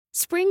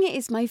Spring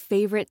is my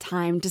favorite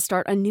time to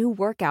start a new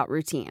workout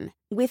routine.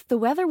 With the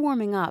weather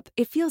warming up,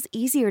 it feels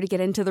easier to get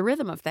into the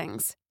rhythm of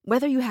things.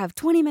 Whether you have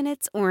 20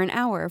 minutes or an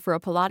hour for a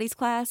Pilates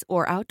class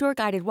or outdoor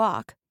guided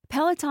walk,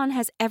 Peloton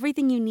has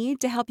everything you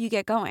need to help you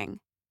get going.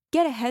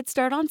 Get a head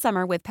start on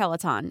summer with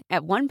Peloton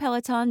at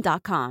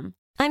onepeloton.com.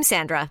 I'm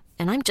Sandra,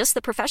 and I'm just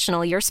the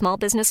professional your small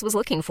business was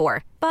looking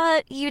for.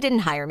 But you didn't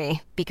hire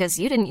me because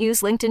you didn't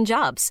use LinkedIn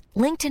Jobs.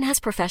 LinkedIn has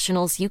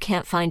professionals you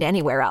can't find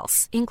anywhere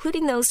else,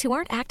 including those who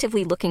aren't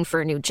actively looking for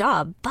a new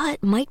job,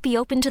 but might be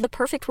open to the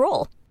perfect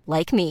role,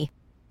 like me.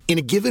 In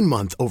a given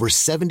month, over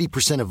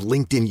 70% of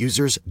LinkedIn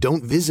users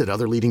don't visit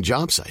other leading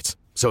job sites.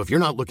 So if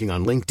you're not looking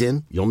on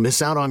LinkedIn, you'll miss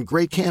out on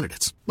great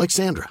candidates like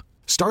Sandra.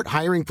 Start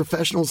hiring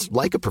professionals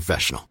like a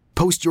professional.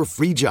 Post your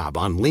free job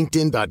on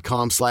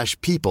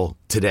linkedin.com/people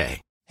today.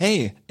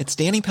 Hey, it's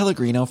Danny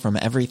Pellegrino from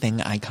Everything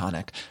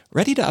Iconic.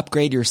 Ready to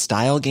upgrade your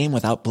style game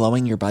without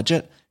blowing your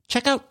budget?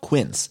 Check out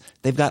Quince.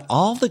 They've got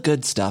all the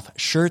good stuff,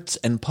 shirts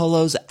and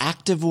polos,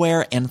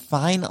 activewear, and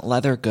fine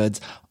leather goods,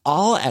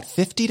 all at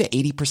 50 to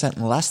 80%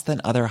 less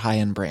than other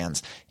high-end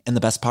brands. And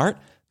the best part?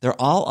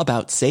 They're all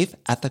about safe,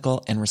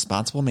 ethical, and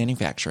responsible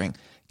manufacturing.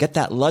 Get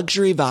that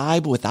luxury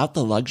vibe without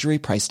the luxury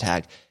price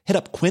tag. Hit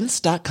up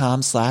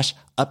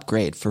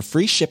quince.com/upgrade for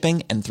free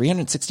shipping and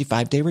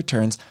 365-day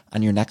returns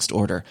on your next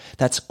order.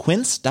 That's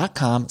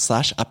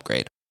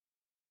quince.com/upgrade.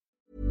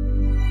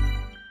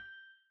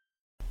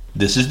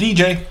 This is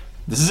DJ.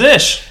 This is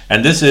Ish.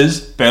 And this is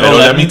Pero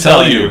Let Me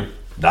Tell You.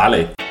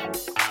 Dale.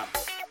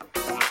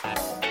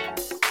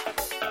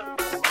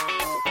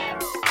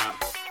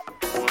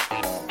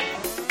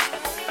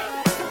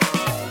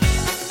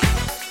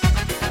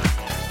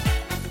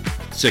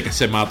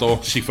 Se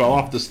mató. She fell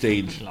off the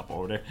stage. La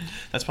pobre.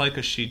 That's probably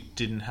because she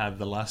didn't have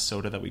the last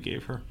soda that we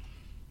gave her.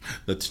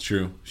 That's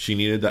true. She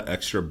needed that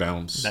extra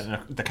bounce.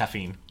 The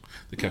caffeine.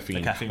 The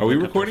caffeine. Are we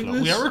recording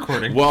this? We are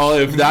recording. Well,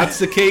 if that's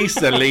the case,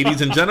 then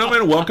ladies and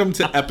gentlemen, welcome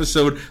to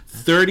episode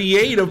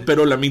 38 of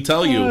Pero Let Me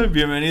Tell You.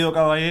 Bienvenido,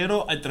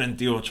 caballero, al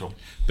 38.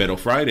 Pero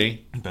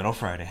Friday. Pero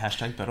Friday.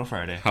 Hashtag Pero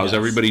Friday. How's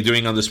everybody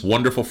doing on this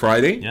wonderful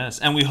Friday? Yes,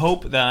 and we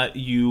hope that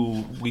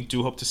we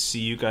do hope to see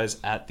you guys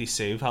at the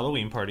Save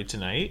Halloween party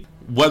tonight.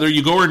 Whether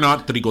you go or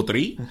not,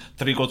 trick-or-treat.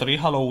 Trick-or-treat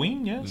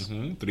Halloween, yes.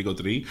 Mm-hmm.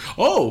 Trick-or-treat.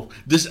 Oh,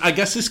 I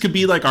guess this could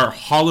be like our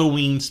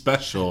Halloween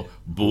special.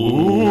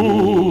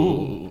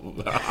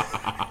 Boo.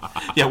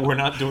 Yeah, we're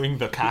not doing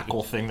the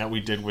cackle thing that we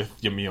did with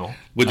Yamil.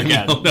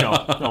 Again,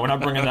 no, we're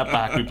not bringing that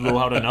back. We blew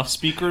out enough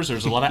speakers.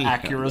 There's a lot of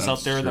Acuras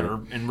out there that are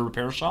in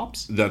repair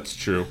shops. That's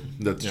true.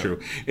 That's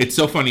true. It's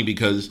so funny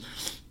because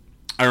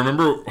I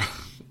remember,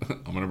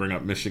 I'm going to bring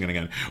up Michigan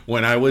again.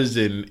 When I was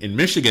in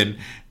Michigan,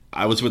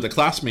 I was with a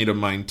classmate of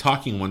mine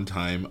talking one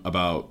time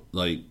about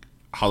like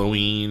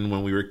Halloween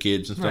when we were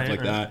kids and stuff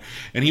like that.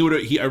 And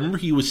I remember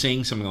he was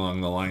saying something along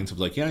the lines of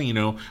like, yeah, you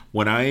know,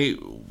 when I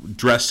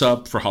dress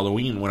up for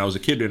Halloween, when I was a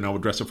kid and I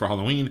would dress up for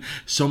Halloween,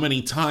 so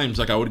many times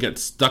like I would get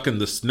stuck in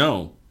the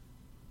snow.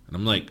 And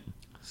I'm like,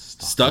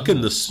 stuck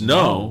in the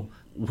snow?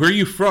 Where are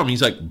you from?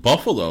 He's like,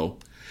 Buffalo.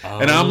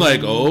 And I'm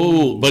like,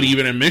 but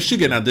even in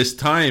Michigan at this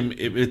time,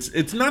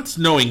 it's not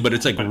snowing, but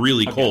it's like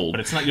really cold. But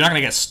it's not. You're not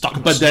gonna get stuck in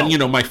the But snow. then, you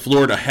know, my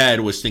Florida head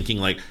was thinking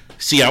like,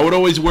 see, I would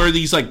always wear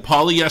these like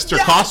polyester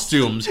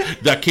costumes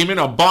that came in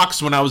a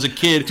box when I was a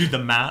kid. Dude,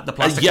 the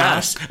plastic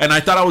mask. And I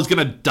thought I was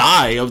gonna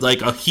die of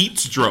like a heat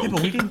stroke. Yeah,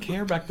 but we didn't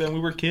care back then. We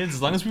were kids.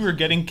 As long as we were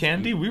getting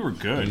candy, we were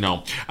good.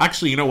 No,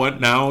 actually, you know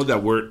what? Now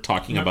that we're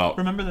talking about,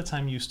 remember the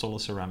time you stole a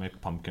ceramic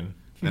pumpkin?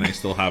 And I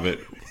still have it.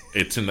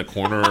 It's in the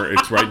corner.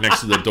 It's right next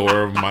to the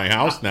door of my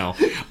house now.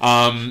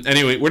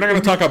 Anyway, we're not going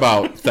to talk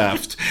about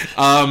theft.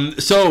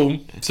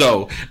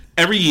 So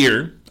every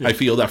year, I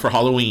feel that for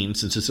Halloween,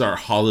 since it's our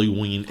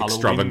Halloween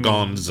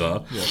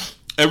extravaganza,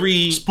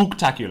 every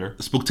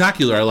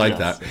spooktacular. I like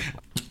that.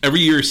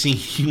 Every year, it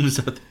seems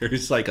that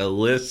there's like a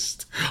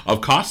list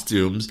of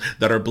costumes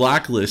that are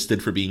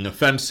blacklisted for being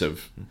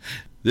offensive.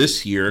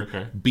 This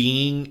year,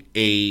 being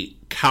a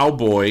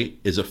cowboy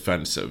is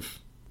offensive.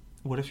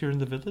 What if you're in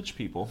the Village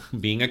People?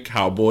 Being a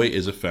cowboy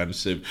is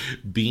offensive.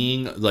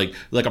 Being like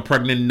a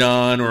pregnant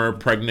nun or a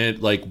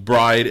pregnant like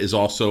bride is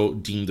also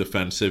deemed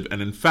offensive.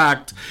 And in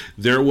fact,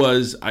 there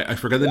was I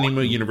forgot the name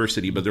of the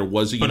university, but there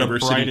was a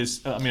university. But a bride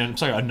is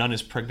a nun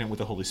is pregnant with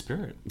the Holy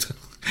Spirit.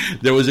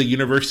 There was a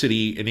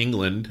university in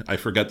England. I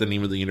forgot the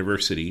name of the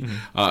university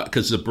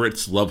because the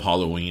Brits love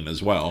Halloween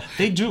as well.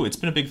 They do. It's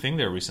been a big thing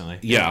there recently.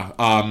 Yeah.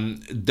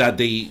 That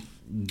they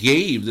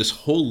gave this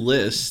whole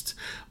list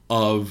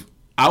of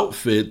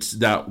outfits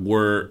that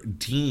were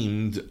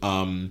deemed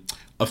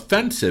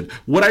offensive.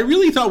 What I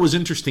really thought was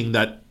interesting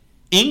that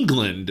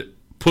England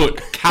put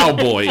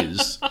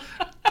cowboys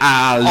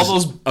as all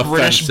those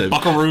offensive,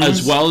 buckaroos,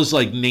 as well as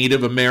like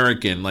Native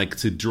American, like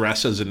to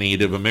dress as a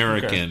Native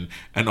American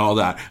and all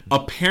that.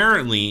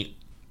 Apparently,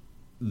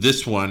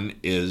 this one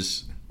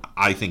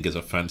I think is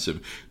offensive.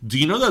 Do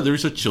you know that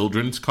there's a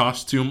children's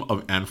costume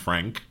of Anne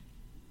Frank?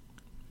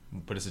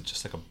 But is it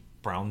just like a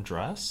brown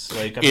dress?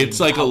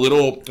 It's like a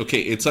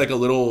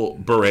little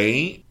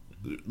beret,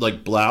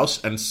 like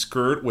blouse and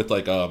skirt with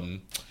like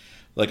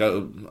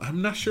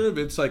I'm not sure if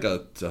it's like a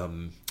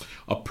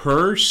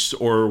purse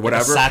or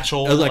whatever, a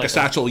satchel, like a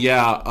satchel,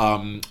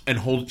 yeah.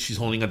 And she's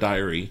holding a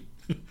diary.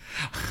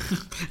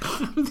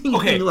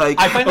 Okay,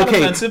 I find that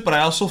offensive, but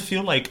I also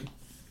feel like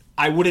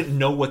I wouldn't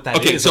know what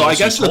that is. Okay, so I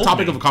guess the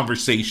topic of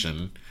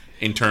conversation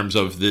in terms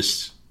of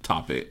this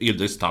topic,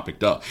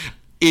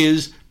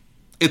 is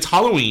it's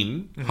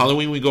Halloween. Mm-hmm.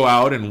 Halloween, we go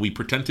out and we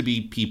pretend to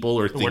be people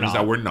or things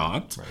that we're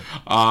not.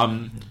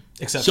 Right.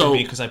 Except for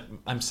me, because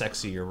I'm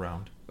sexy year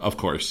round. Of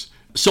course.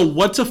 So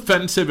what's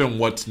offensive and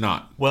what's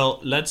not? Well,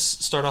 let's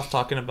start off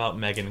talking about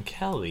Megyn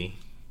Kelly.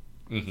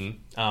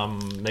 Mm-hmm.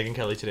 Megyn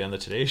Kelly today on the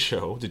Today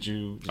Show. Did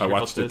you I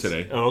watched it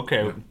today. Oh,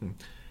 okay. Yeah.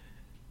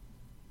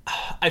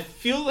 I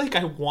feel like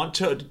I want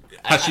to...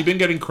 Has she been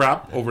getting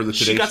crap over the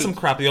Today Show? She got some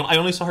crap. I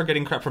only saw her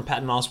getting crap from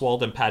Patton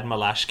Oswalt and Padma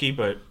Lashke,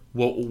 but...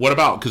 Well, what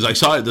about? Because I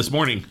saw it this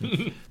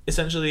morning.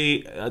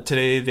 Essentially,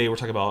 today they were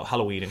talking about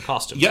Halloween and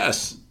costumes.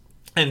 Yes.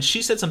 And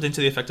she said something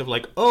to the effect of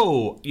like,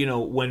 oh,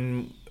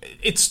 when...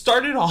 It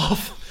started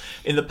off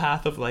in the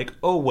path of like,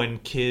 oh, when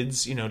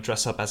kids,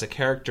 dress up as a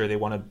character, they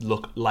want to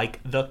look like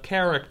the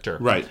character.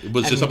 Right.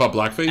 Was this about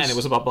blackface? And it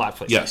was about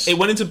blackface. Yes. It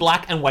went into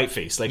black and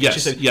whiteface. Like yes, she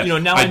said, yes.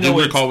 now I know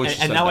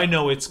I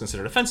know it's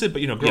considered offensive,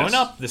 but growing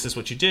up, this is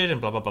what you did, and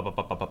blah blah blah blah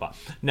blah blah blah.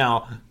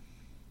 Now,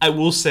 I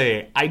will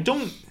say, I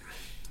don't.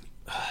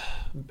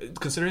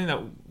 Considering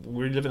that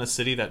we live in a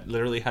city that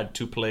literally had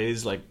 2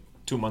 plays like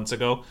 2 months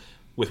ago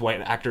with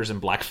white actors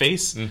in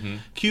blackface, mm-hmm.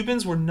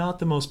 Cubans were not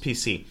the most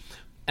PC.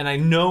 And I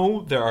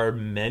know there are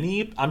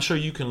many, I'm sure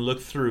you can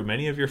look through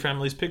many of your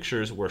family's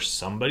pictures where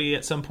somebody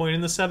at some point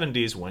in the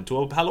 70s went to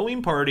a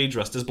Halloween party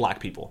dressed as black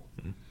people.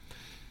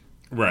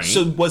 Right.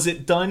 So was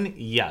it done?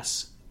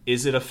 Yes.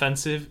 Is it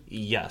offensive?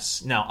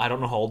 Yes. Now, I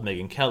don't know how old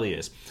Megyn Kelly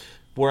is.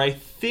 Where I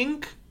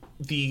think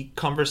the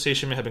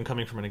conversation may have been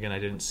coming from, and again, I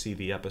didn't see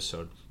the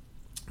episode,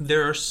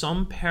 there are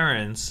some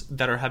parents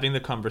that are having the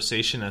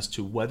conversation as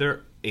to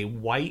whether a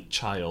white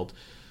child,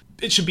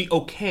 it should be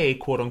okay,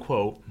 quote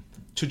unquote,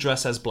 to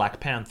dress as Black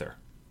Panther.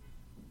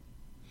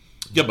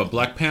 Yeah, but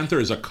Black Panther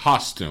is a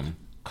costume.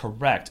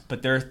 Correct.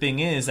 But their thing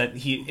is that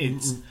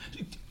it's...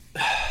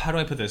 How do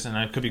I put this? And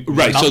I could be...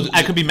 Right,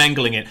 I could be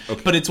mangling it.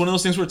 Okay. But it's one of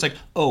those things where it's like,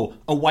 oh,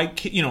 a white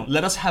kid...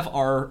 let us have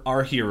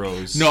our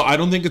heroes. No, I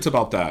don't think it's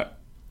about that.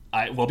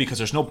 Well, because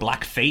there's no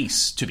black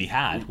face to be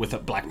had with a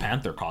Black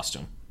Panther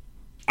costume.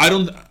 I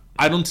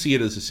don't see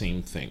it as the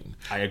same thing.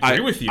 I agree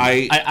with you.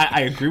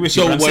 I agree with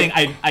you. But I'm saying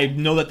I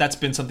know that's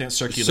been something that's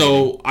circulating.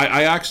 So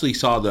I actually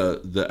saw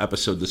the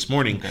episode this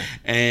morning,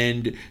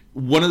 and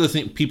one of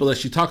the people that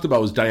she talked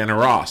about was Diana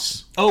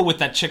Ross. Oh, with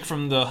that chick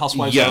from the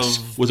Housewives yes,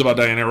 of... was about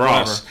Diana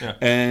Ross. Yeah.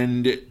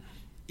 And,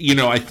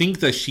 I think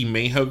that she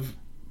may have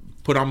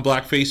put on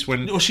blackface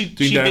when she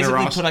Diana basically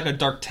Ross. put like a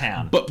dark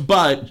tan. But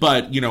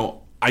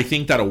I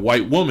think that a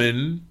white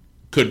woman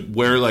could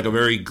wear like a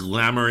very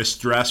glamorous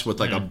dress with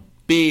like a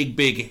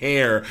big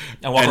hair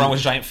and walk around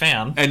with a giant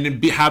fan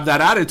and have that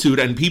attitude,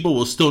 and people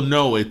will still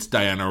know it's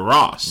Diana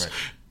Ross.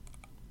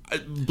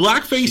 Right.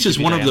 Blackface is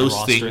one of those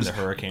things.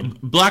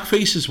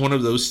 Blackface is one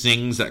of those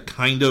things that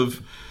kind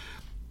of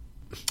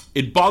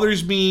it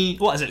bothers me.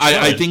 Well, as it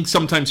I think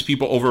sometimes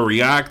people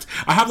overreact.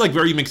 I have like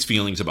very mixed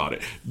feelings about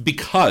it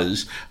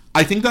because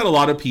I think that a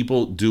lot of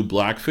people do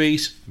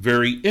blackface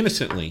very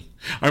innocently.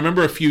 I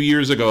remember a few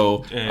years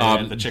ago...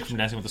 the chick from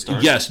Dancing with the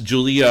Stars? Yes,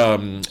 Julia...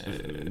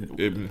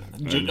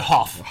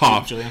 Hoff.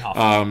 Julianne Hough.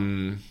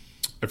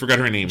 I forgot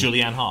her name.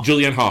 Julianne Hough.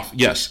 Julianne Hough,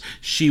 yes.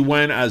 She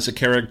went as a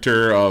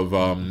character of...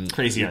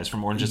 Crazy Eyes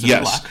from Orange is the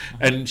New Black.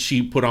 And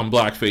she put on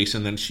blackface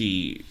and then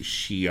she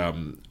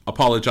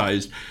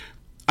apologized.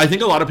 I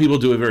think a lot of people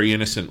do it very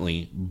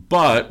innocently.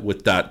 But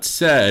with that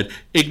said,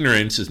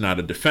 ignorance is not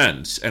a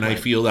defense. And right. I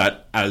feel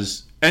that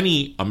as...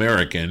 any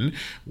American,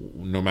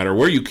 no matter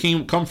where you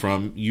come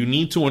from, you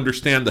need to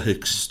understand the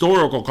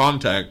historical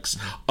context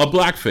of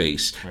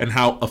blackface right. and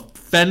how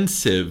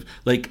offensive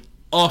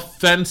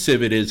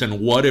it is and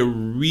what it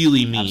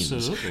really means.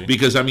 Absolutely.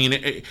 Because,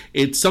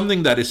 it's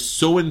something that is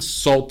so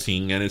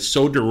insulting and it's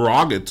so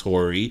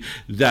derogatory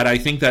that I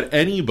think that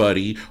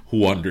anybody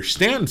who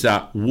understands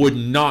that would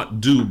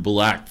not do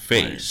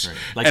blackface. Right.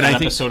 Like and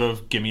that episode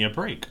of Give Me a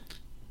Break.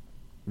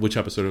 Which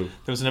episode of...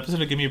 There was an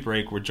episode of Give Me a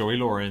Break where Joey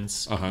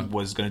Lawrence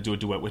was going to do a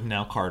duet with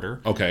Nell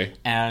Carter. Okay.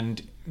 And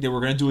they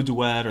were going to do a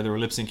duet, or they were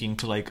lip-syncing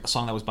to like a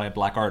song that was by a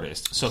black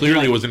artist. So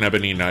clearly it wasn't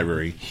Ebony and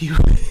Ivory.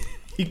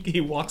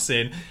 He walks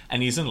in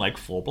and he's in like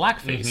full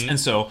blackface. Mm-hmm. And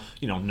so,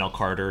 Nell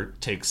Carter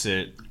takes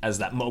it as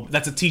that moment.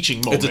 That's a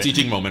teaching moment. It's a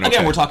teaching moment, okay.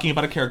 Again, we're talking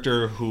about a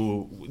character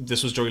who...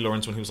 This was Joey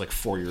Lawrence when he was like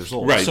 4 years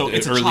old. Right, so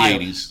it's early a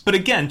child. 80s. But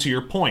again, to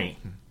your point,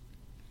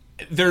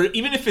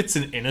 even if it's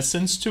an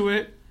innocence to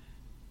it,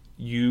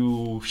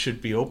 you should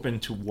be open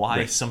to why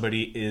right.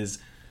 somebody is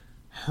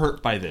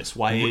hurt by this,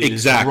 why it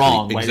is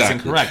wrong, why it is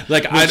incorrect.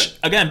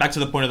 Again, back to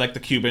the point of like the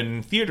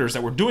Cuban theaters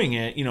that were doing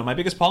it, my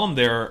biggest problem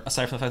there,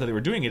 aside from the fact that they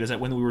were doing it, is that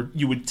when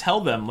you would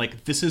tell them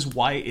like this is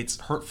why it's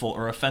hurtful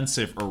or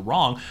offensive or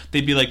wrong,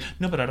 they'd be like,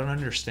 no, but I don't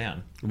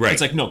understand. Right. It's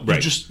like, no,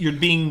 right. you're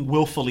being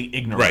willfully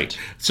ignorant. Right.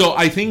 So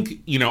I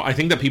think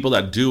that people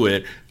that do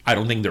it I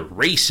don't think they're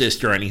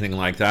racist or anything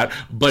like that,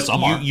 but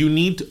some are. You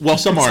need to, well,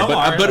 some are,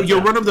 but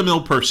you're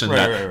run-of-the-mill person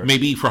that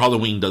maybe for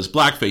Halloween does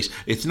blackface.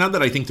 It's not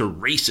that I think they're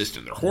racist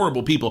and they're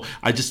horrible people.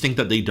 I just think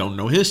that they don't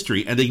know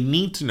history, and they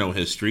need to know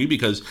history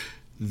because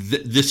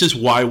this is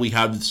why we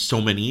have so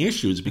many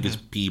issues, because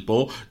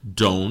people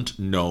don't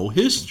know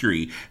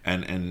history,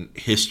 and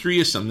history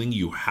is something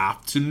you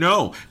have to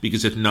know,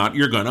 because if not,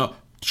 you're gonna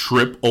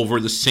trip over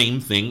the same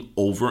thing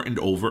over and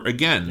over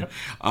again.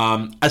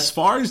 Yep. As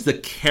far as the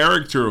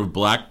character of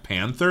Black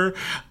Panther,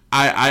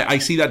 I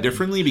see that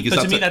differently, because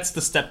but to me that's the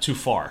step too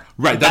far.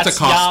 Right, that's a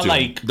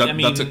costume. That's a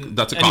anybody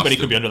costume.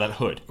 could be under that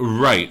hood.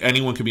 Right,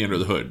 anyone could be under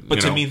the hood. But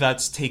to me,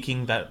 that's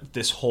taking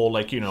this whole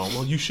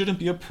well, you shouldn't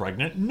be a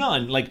pregnant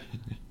nun. Like,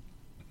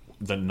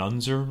 the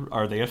nuns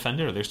are they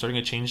offended? Are they starting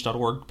a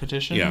change.org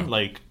petition? Yeah.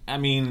 I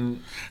mean,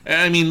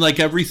 like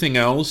everything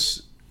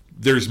else,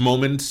 there's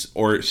moments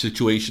or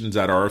situations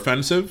that are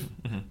offensive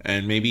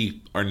and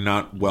maybe are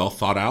not well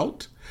thought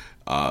out.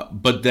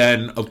 But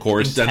then, of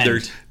course,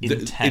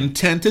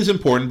 intent is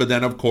important. But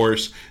then, of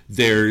course,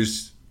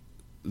 there's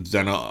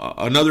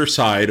another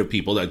side of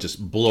people that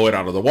just blow it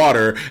out of the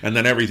water, and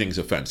then everything's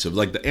offensive.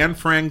 Like the Anne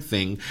Frank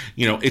thing,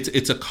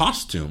 it's a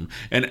costume,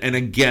 and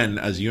again,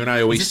 as you and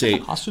I always say, a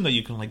costume that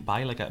you can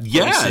buy at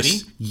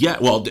City? Yeah,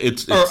 well,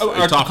 it's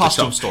a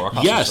costume store.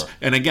 Yes,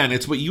 and again,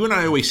 it's what you and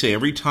I always say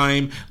every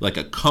time, like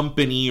a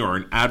company or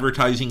an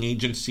advertising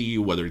agency,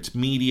 whether it's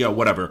media,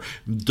 whatever,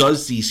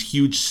 does these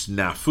huge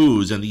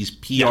snafus and these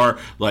PR,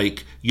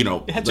 it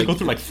had to go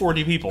through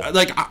 40 people.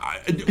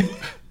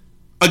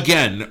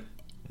 Again.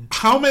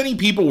 How many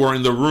people were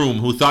in the room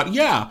who thought,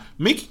 yeah,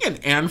 making an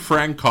Anne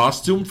Frank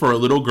costume for a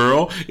little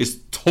girl is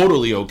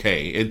totally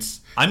okay?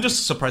 I'm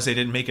just surprised they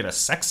didn't make it a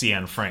sexy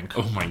Anne Frank.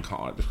 Oh my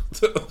God.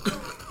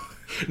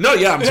 No,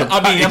 yeah, I'm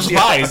surprised. I'm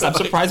surprised. I'm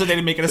surprised that they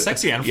didn't make it a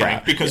sexy Anne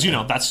Frank, because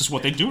that's just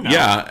what they do now.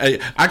 Yeah,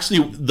 actually,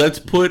 let's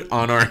put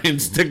on our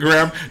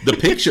Instagram the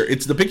picture.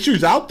 The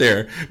picture's out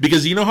there,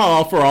 because you know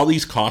how for all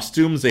these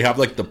costumes they have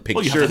the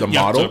picture, the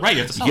model. You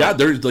have to sell yeah, it.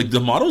 there's the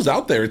model's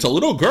out there. It's a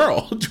little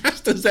girl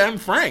dressed as Anne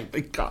Frank.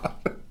 Thank God.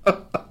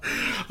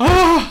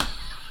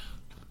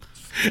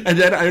 And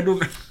then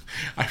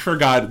I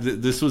forgot.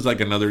 This was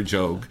another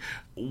joke.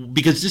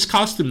 Because this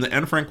costume, the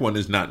Anne Frank one,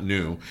 is not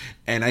new.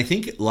 And I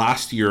think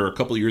last year, a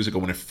couple of years ago,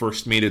 when it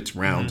first made its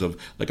rounds of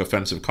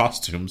offensive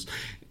costumes,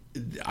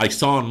 I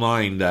saw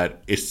online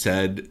that it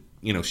said,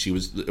 it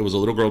was a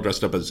little girl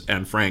dressed up as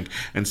Anne Frank,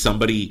 and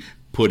somebody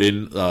put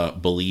in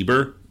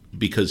Belieber,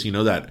 because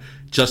that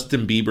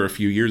Justin Bieber a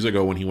few years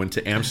ago, when he went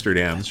to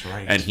Amsterdam, That's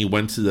right. and he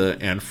went to the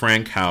Anne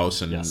Frank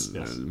house and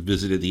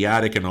visited the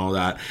attic and all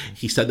that,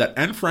 he said that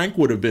Anne Frank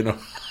would have been a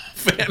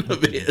fan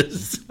of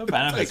his. Oh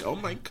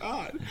my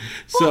God.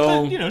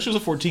 Well, she was a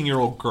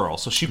 14-year-old girl,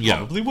 so she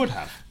probably would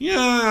have. Yeah,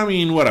 I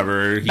mean,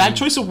 whatever. Bad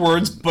choice of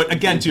words, but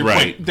again, to your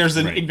point, there's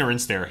an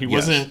ignorance there. He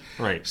wasn't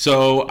right.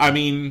 So, I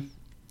mean,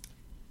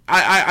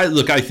 I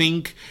look, I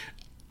think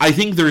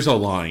there's a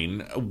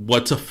line,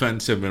 what's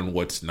offensive and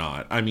what's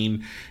not. I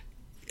mean,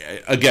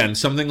 again,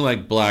 something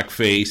like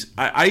blackface,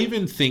 I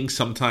even think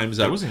sometimes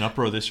that... There was an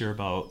uproar this year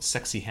about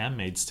Sexy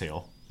Handmaid's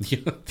Tale.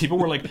 Yeah. People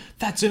were like,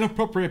 that's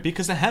inappropriate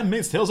because The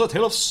Handmaid's Tale is a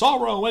tale of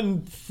sorrow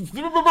and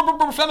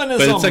feminism.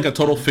 But it's a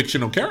total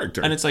fictional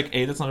character. And it's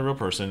A, that's not a real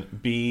person.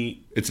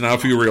 B, it's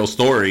not a real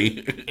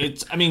story. Who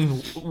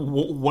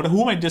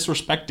am I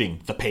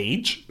disrespecting? The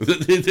page?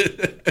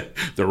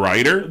 The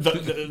writer?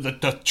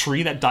 The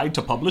tree that died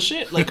to publish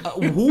it?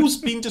 Who's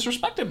being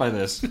disrespected by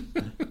this?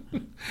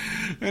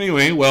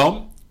 Anyway,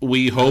 well,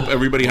 we hope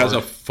everybody has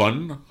a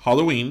fun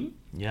Halloween.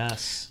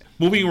 Yes.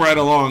 Moving right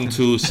along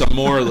to some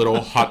more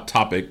little hot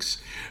topics.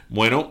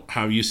 Bueno,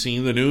 have you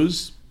seen the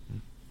news?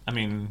 I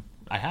mean,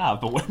 I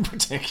have, but what in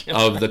particular?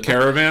 Of the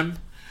caravan?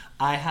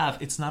 I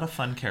have. It's not a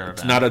fun caravan.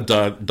 It's not a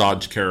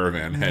Dodge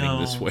Caravan heading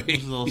this way. I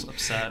was a little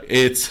upset.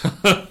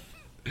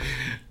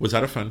 Was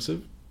that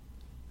offensive?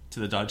 To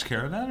the Dodge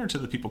Caravan or to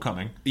the people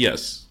coming?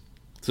 Yes,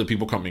 to the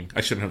people coming.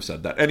 I shouldn't have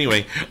said that.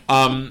 Anyway,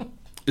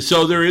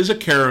 so there is a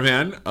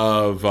caravan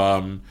of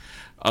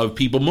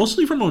people,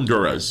 mostly from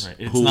Honduras. Right.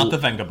 It's not the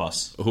Venga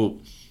bus.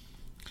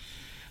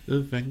 The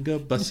Venga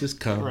bus is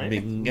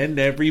coming and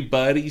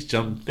everybody's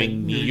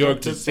jumping. New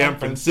York to San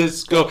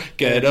Francisco,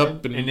 get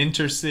up and an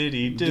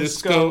intercity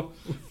disco.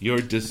 Your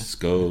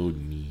disco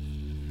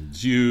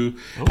needs you.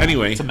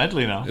 Anyway, it's a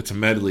medley now. It's a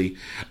medley.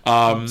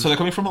 So they're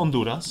coming from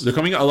Honduras.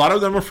 A lot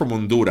of them are from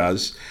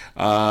Honduras. It's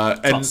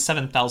about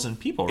 7,000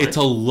 people, right? It's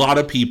a lot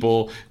of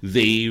people.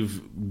 They've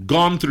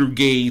gone through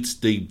gates.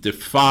 They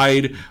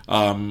defied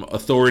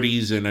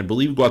authorities in, I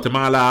believe,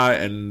 Guatemala,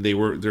 and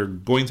they're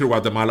going through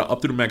Guatemala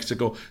up through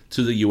Mexico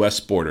to the U.S.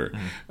 border.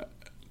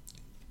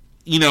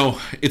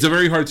 It's a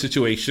very hard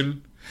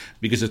situation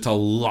because it's a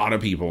lot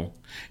of people,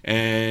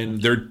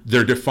 and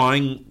they're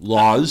defying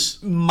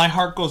laws. My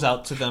heart goes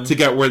out to them to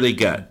get where they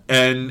get,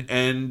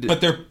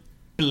 but they're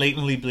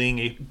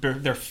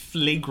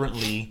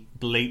flagrantly.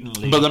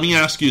 But let me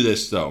ask you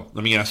this, though.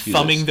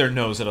 Thumbing their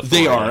nose at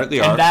authority. They are. And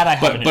that I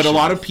have an issue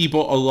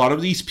a lot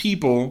of these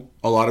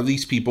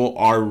people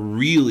are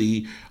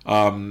really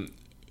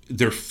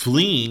they're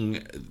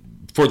fleeing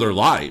for their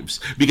lives,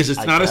 because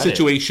it's not a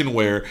situation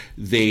where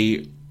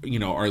they,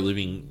 are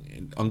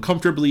living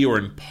uncomfortably or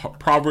in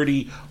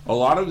poverty. A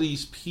lot of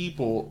these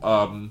people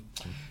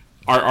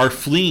are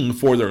fleeing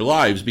for their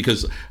lives,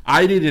 because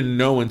I didn't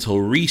know until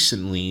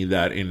recently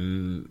that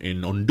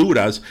in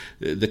Honduras,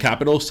 the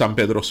capital, San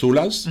Pedro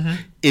Sulas,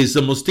 is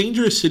the most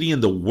dangerous city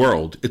in the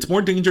world. It's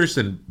more dangerous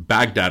than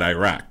Baghdad,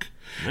 Iraq.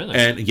 Really?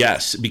 And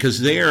yes,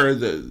 because there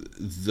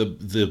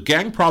the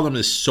gang problem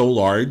is so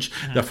large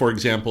that, for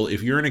example,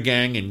 if you're in a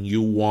gang and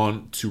you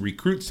want to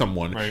recruit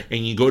someone,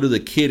 and you go to the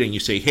kid and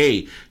you say,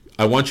 "Hey,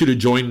 I want you to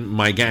join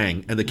my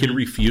gang," and the kid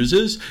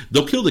refuses,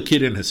 they'll kill the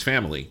kid and his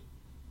family.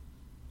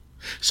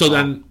 So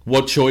then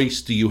what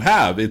choice do you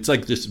have? It's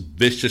like this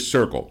vicious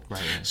circle.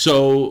 Right.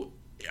 So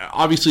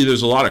obviously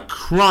there's a lot of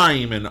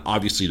crime, and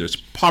obviously there's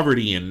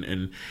poverty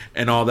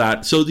and all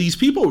that. So these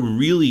people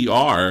really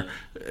are,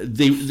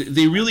 they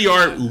really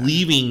are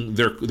leaving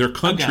their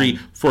country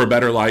for a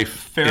better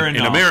life in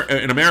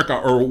America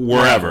or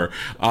wherever.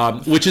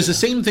 Which is the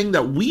same thing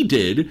that we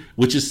did,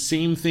 which is the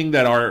same thing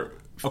that our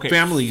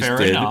families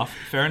did.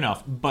 Fair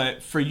enough.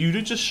 But for you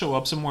to just show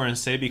up somewhere and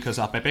say, because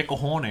a Pepe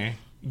Cojone,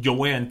 yo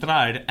voy a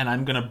entrar, and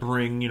I'm going to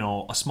bring,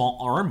 a small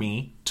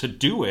army to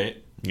do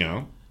it.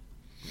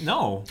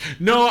 No,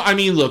 I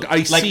mean, look,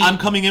 I'm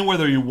coming in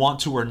whether you want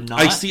to or not.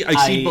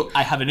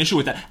 I have an issue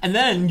with that. And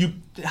then you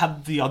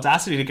have the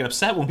audacity to get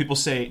upset when people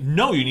say,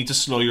 no, you need to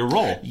slow your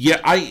roll. Yeah,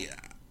 I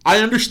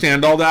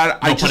understand all that.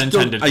 I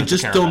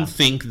just don't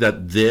think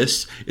that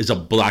this is a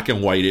black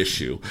and white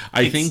issue.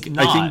 I think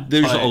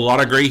there's a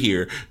lot of gray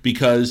here,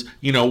 because,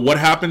 what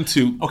happened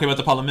to... Okay, but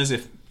the problem is,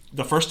 if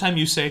the first time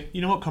you say,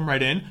 you know what, come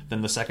right in,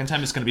 then the second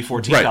time it's going to be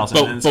 14,000.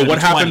 Right. But what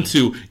happened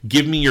to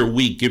give me you're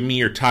weak, give me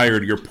you're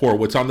tired, you're poor?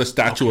 What's on the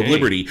Statue of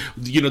Liberty?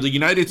 The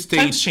United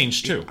States... That's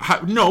changed too.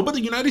 No, but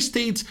the United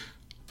States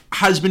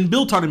has been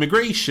built on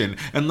immigration.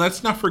 And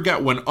let's not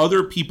forget, when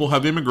other people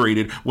have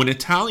immigrated, when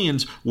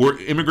Italians were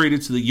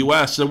immigrated to the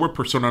U.S., they were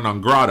persona non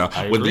grata.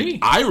 When the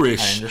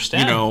Irish,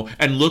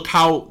 and look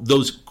how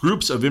those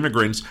groups of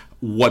immigrants,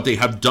 what they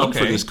have done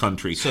for this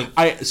country.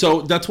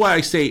 So that's why I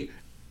say...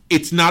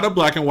 It's not a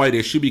black and white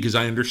issue, because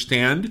I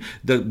understand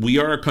that we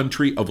are a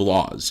country of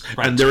laws,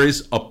 and there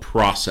is a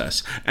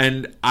process.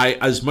 And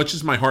as much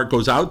as my heart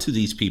goes out to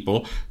these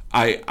people,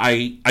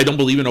 I don't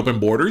believe in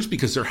open borders,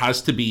 because there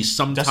has to be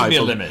some type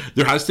of limit.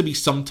 There has to be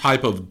some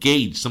type of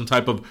gauge, some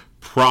type of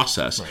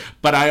process. Right.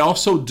 But I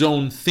also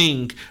don't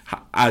think,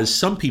 as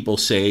some people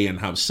say, and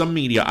have some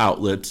media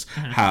outlets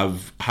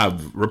have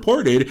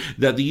reported,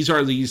 that these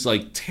are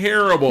like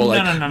terrible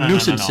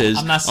nuisances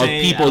of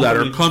people that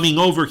are coming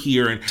over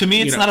here. And to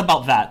me, it's not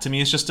about that. To me,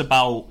 it's just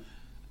about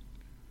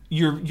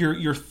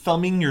you're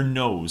thumbing your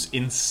nose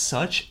in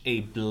such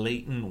a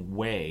blatant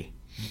way.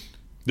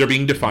 They're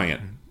being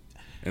defiant.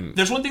 And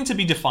there's one thing to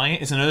be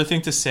defiant. It's another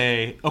thing to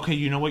say, okay,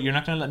 you know what? You're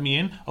not going to let me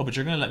in. Oh, but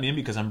you're going to let me in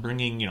because I'm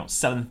bringing,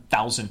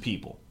 7,000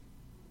 people,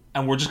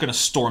 and we're just going to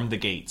storm the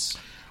gates.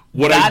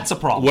 That's a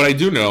problem. What I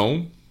do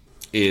know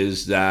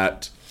is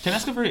that... Can I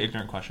ask a very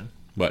ignorant question?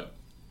 What?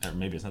 Or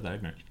maybe it's not that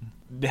ignorant.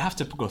 They have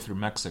to go through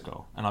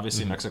Mexico, and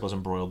obviously Mexico's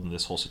embroiled in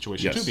this whole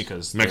situation too,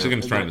 because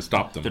Mexicans trying to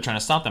stop them. They're trying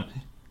to stop them.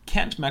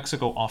 Can't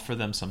Mexico offer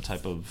them some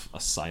type of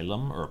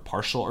asylum or a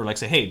partial, or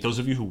say, hey, those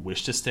of you who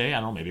wish to stay,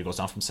 I don't know, maybe it goes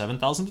down from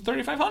 7,000 to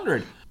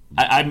 3,500.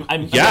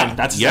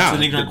 That's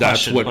an ignorant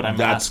question, but I'm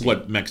asking.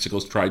 What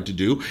Mexico's tried to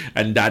do,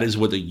 and that is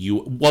what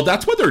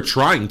that's what they're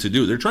trying to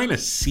do. They're trying to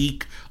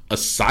seek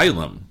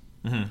asylum.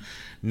 Mm-hmm.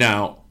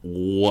 Now,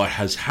 what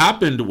has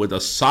happened with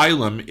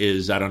asylum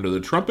is that under the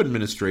Trump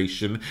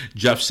administration,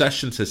 Jeff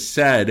Sessions has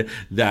said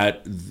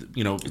that,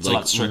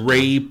 it's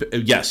rape.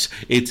 Yes,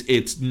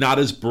 it's not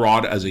as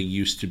broad as it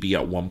used to be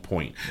at one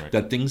point. Right.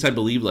 That things, I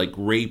believe, like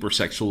rape or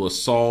sexual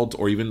assault,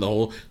 or even the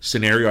whole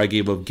scenario I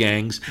gave of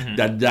gangs,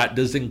 that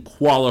doesn't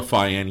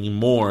qualify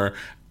anymore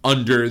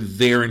under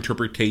their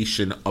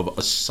interpretation of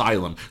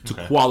asylum to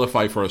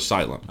qualify for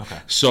asylum. Okay.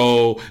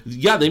 So,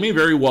 they may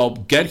very well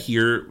get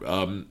here,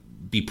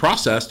 be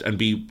processed, and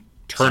be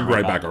turned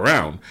right back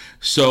around.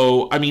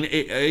 So, I mean,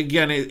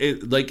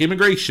 like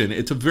immigration,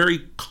 it's a very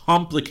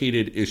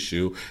complicated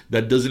issue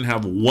that doesn't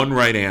have one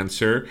right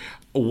answer.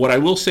 What I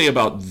will say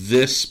about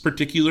this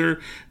particular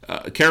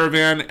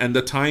caravan and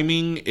the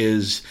timing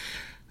is,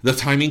 the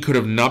timing could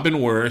have not been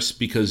worse,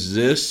 because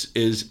this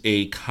is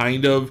a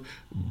kind of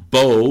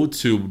bow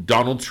to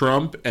Donald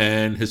Trump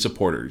and his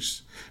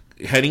supporters.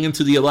 Heading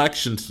into the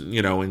elections,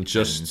 in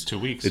just 2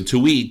 weeks. In 2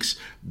 weeks,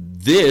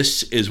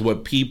 this is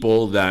what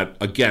people that,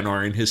 again,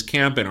 are in his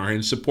camp and are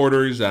his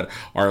supporters, that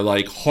are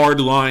like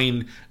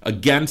hardline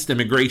against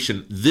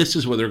immigration, this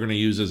is what they're going to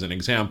use as an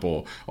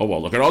example. Oh,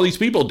 well, look at all these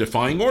people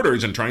defying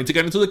orders and trying to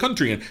get into the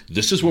country, and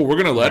this is what we're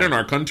going to let in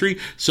our country.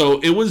 So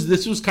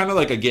this was kind of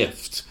like a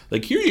gift.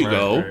 Like, here you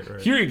go.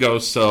 Right. Here you go.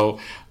 So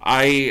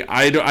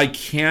I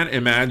can't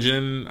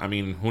imagine. I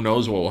mean, who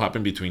knows what will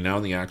happen between now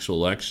and the actual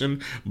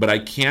election, but I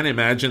can't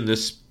imagine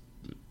this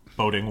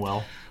boding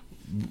well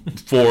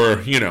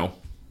for,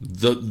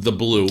 The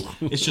blue.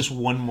 It's just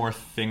one more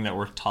thing that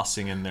we're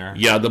tossing in there.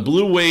 Yeah, the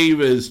blue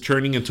wave is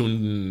turning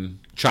into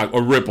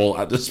a ripple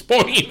at this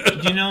point.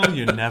 You never know.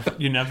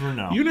 You never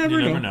know.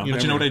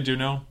 But you know what I do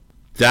know?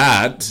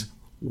 That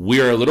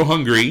we are a little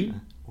hungry.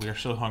 We are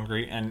so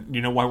hungry. And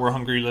you know why we're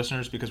hungry,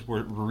 listeners? Because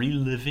we're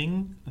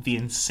reliving the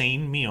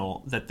insane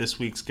meal that this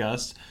week's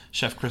guest,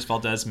 Chef Chris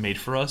Valdes, made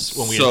for us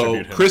when we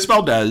interviewed him. Chris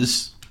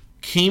Valdes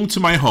came to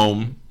my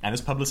home. And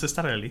his publicist,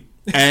 Areli.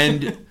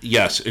 And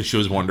yes, she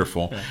was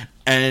wonderful. Yeah.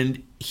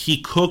 And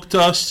he cooked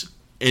us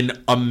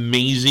an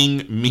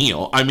amazing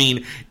meal. I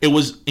mean, it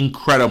was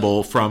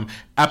incredible, from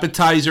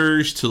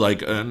appetizers to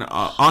like an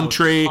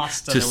entree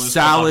to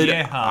salad.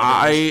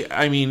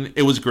 I mean,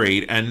 it was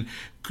great. And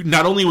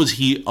not only was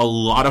he a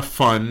lot of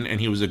fun and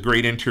he was a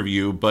great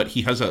interview, but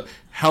he has a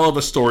hell of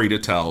a story to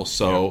tell.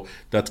 So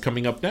that's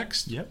coming up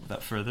next. Yep,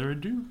 without further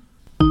ado.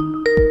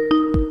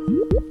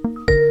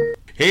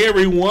 Hey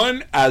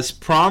everyone, as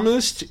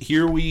promised,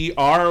 here we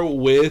are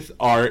with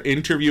our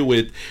interview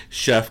with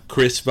Chef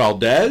Chris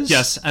Valdes.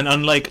 Yes, and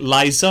unlike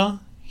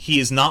Liza, he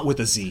is not with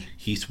a Z.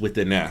 He's with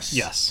an S.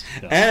 Yes.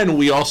 And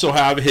we also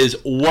have his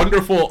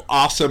wonderful,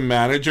 awesome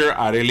manager,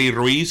 Areli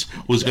Ruiz,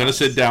 who's going to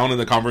sit down in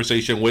the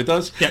conversation with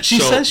us. Yeah, she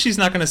says she's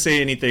not going to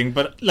say anything,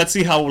 but let's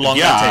see how long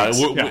that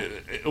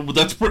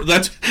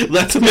takes.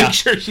 Let's make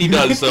sure she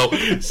does.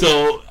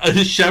 So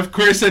Chef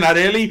Chris and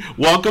Areli,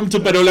 welcome to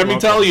Pero Let Me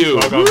Tell You.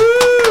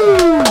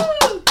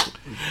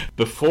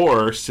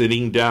 Before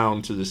sitting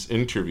down to this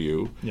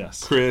interview,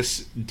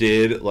 Chris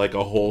did like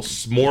a whole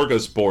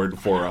smorgasbord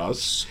for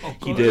us.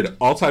 He did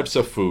all types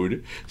of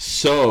food.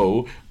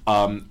 So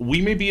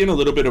we may be in a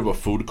little bit of a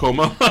food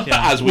coma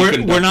as we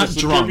conduct we're not this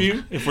drunk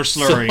interview. If we're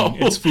slurring,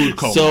 it's food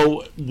coma.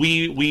 So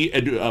we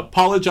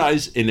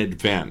apologize in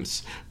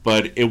advance.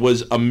 But it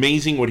was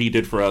amazing what he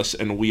did for us,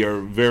 and we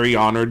are very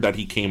honored that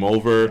he came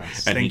over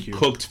and he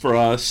cooked for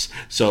us.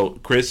 So,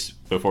 Chris,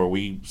 before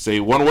we say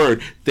one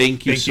word,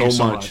 thank you so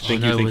much.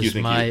 Thank you. It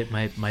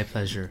was my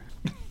pleasure.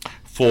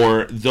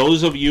 For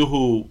those of you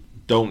who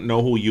don't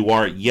know who you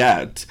are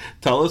yet,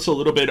 tell us a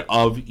little bit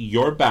of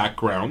your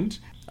background.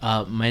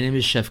 My name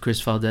is Chef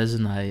Chris Valdes,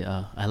 and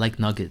I like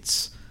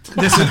nuggets.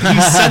 He said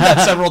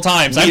that several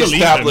times. We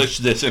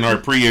established this in our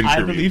pre-interview.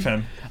 I believe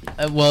him.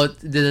 Well,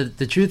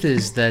 the truth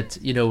is that,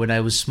 when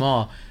I was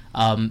small,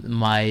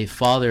 my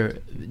father,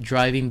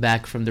 driving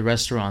back from the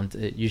restaurant,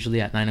 usually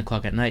at 9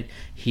 o'clock at night,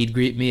 he'd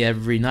greet me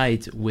every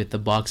night with a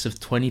box of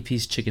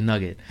 20-piece chicken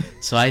nugget.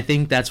 So I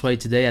think that's why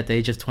today, at the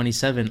age of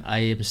 27, I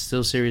am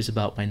still serious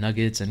about my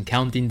nuggets and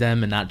counting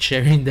them and not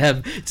sharing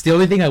them. It's the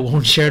only thing I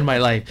won't share in my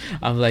life.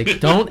 I'm like,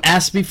 don't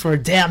ask me for a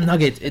damn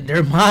nugget.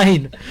 They're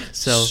mine.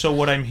 So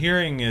what I'm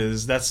hearing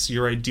is that's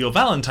your ideal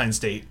Valentine's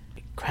date.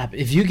 Crap,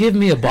 if you give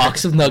me a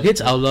box of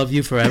nuggets, I'll love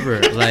you forever.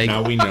 Like,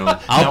 now we know.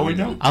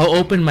 I'll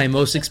open my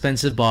most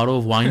expensive bottle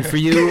of wine for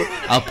you.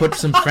 I'll put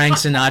some Frank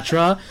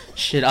Sinatra.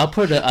 Shit, I'll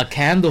put a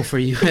candle for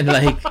you and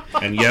like.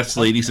 And yes,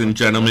 ladies and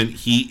gentlemen,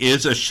 he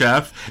is a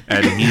chef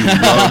and he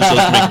loves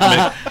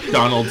those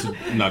McDonald's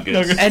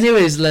nuggets.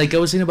 Anyways, like I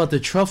was saying about the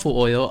truffle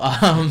oil.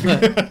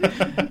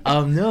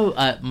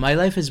 My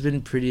life has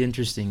been pretty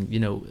interesting.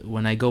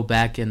 When I go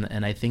back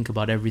and I think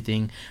about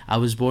everything, I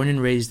was born and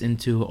raised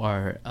into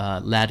our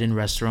Latin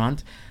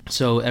restaurant.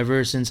 So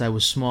ever since I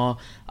was small,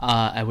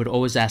 I would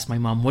always ask my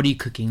mom, what are you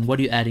cooking? What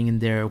are you adding in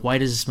there? Why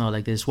does it smell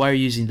like this? Why are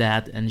you using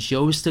that? And she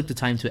always took the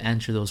time to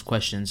answer those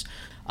questions.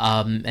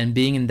 And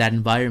being in that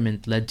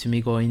environment led to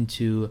me going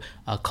to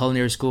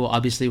culinary school.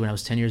 Obviously, when I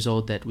was 10 years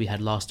old, that we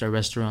had lost our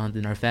restaurant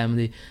in our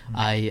family.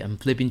 I am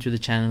flipping through the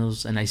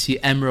channels and I see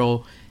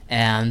Emerald,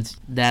 and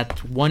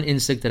that one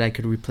instinct that I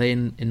could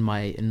replay in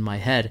my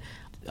head.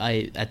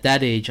 At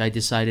that age, I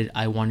decided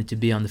I wanted to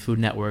be on the Food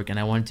Network and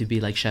I wanted to be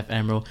like Chef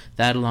Emerald.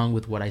 That, along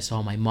with what I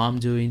saw my mom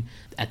doing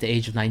at the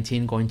age of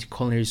 19, going to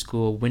culinary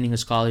school, winning a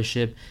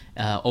scholarship,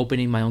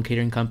 opening my own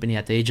catering company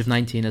at the age of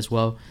 19 as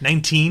well.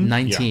 19?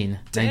 19. Yeah.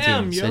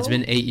 Damn, So it's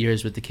been 8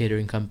 years with the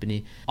catering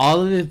company.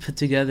 All of it put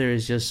together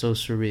is just so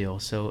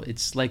surreal. So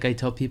it's like I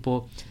tell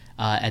people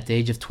at the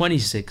age of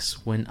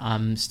 26, when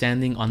I'm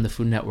standing on the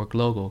Food Network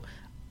logo,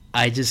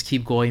 I just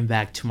keep going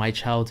back to my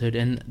childhood,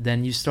 and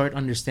then you start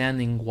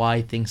understanding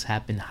why things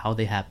happen, how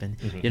they happen.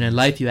 Mm-hmm. In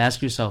life, you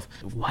ask yourself,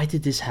 why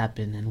did this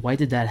happen, and why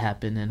did that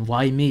happen, and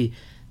why me?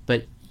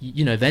 But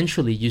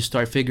eventually you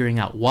start figuring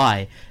out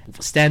why.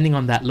 Standing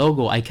on that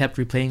logo, I kept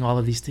replaying all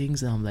of these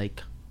things, and I'm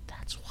like,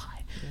 that's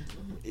why.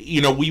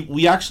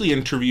 We actually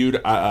interviewed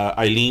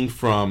Eileen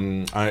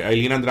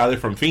Andrade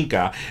from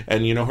Finca,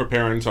 and her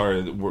parents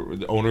were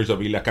the owners of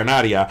Villa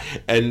Canaria,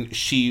 and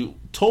she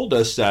told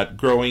us that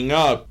growing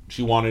up,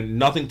 she wanted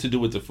nothing to do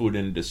with the food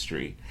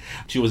industry.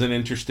 She wasn't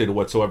interested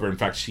whatsoever. In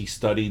fact, she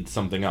studied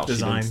something else.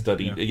 Design. She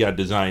didn't study,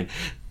 design.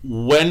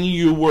 When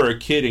you were a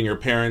kid and your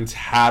parents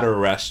had a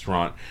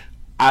restaurant,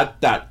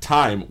 at that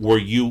time, were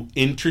you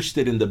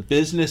interested in the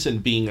business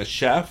and being a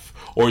chef?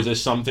 Or is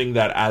this something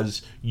that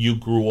as you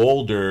grew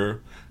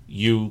older,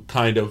 you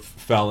kind of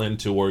fell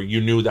into, or you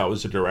knew that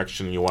was the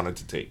direction you wanted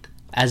to take?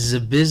 As a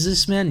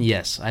businessman,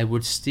 yes, I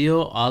would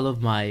steal all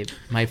of my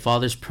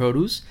father's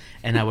produce,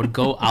 and I would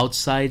go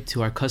outside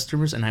to our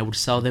customers, and I would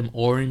sell them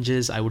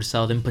oranges, I would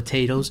sell them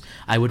potatoes,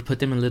 I would put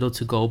them in little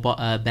to-go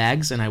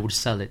bags, and I would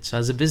sell it. So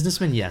as a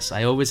businessman, yes,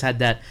 I always had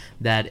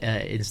that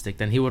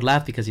instinct. And he would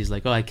laugh because he's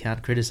like, oh, I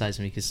can't criticize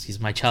him because he's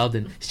my child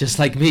and he's just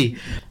like me.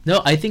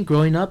 No, I think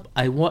growing up,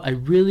 I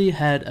really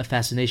had a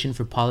fascination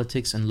for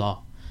politics and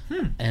law.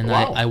 And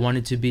wow. I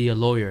wanted to be a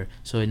lawyer.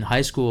 So in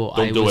high school,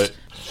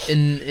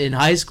 in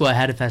high school, I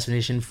had a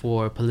fascination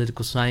for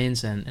political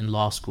science and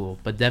law school.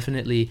 But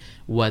definitely,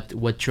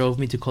 what drove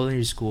me to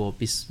culinary school,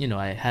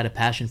 I had a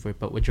passion for it.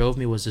 But what drove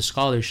me was the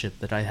scholarship,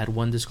 that I had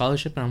won the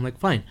scholarship, and I'm like,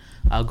 fine,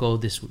 I'll go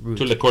this route.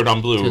 To Le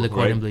Cordon Bleu. To Le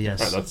Cordon Bleu, yes.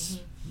 Right, that's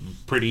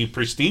pretty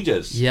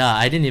prestigious. Yeah,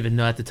 I didn't even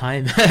know at the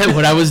time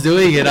what I was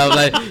doing, and I was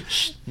like,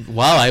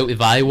 wow, if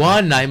I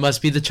won, I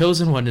must be the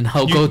chosen one, and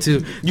I'll go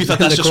to... You thought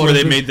that's just where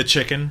they made the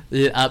chicken?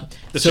 Yeah,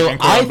 so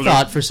I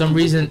thought for some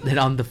reason that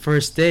on the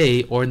first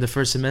day or in the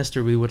first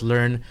semester we would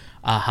learn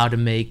how to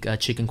make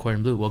chicken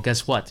cordon bleu. Well,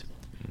 guess what?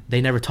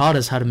 They never taught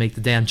us how to make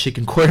the damn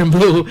chicken cordon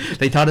bleu.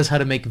 They taught us how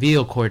to make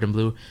veal cordon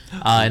bleu.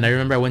 And I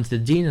remember I went to the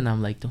dean and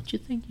I'm like, don't you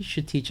think you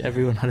should teach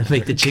everyone how to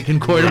make the chicken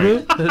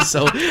cordon bleu?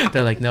 So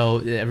they're like, no,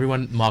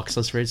 everyone mocks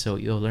us for it, so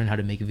you'll learn how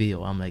to make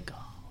veal. I'm like,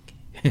 oh,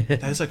 okay.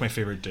 That is like my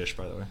favorite dish,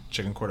 by the way,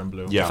 chicken cordon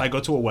bleu. Yeah. If I go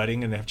to a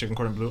wedding and they have chicken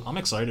cordon bleu, I'm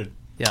excited.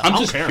 Yeah. I'm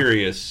just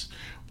curious,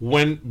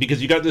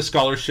 because you got this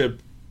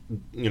scholarship,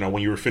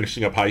 when you were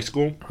finishing up high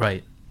school.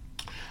 Right.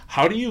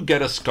 How do you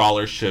get a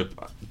scholarship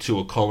to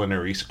a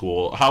culinary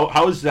school?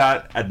 How is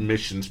that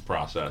admissions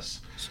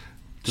process?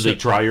 Do they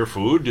try your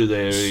food? Do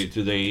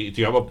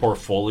you have a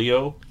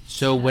portfolio?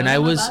 So when I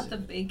was about the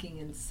baking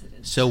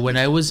incident. So when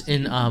I was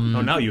in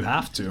now you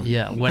have to.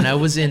 Yeah, when I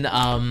was in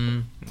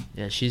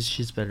yeah,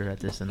 she's better at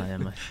this than I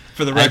am.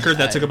 For the record,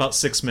 that took about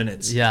 6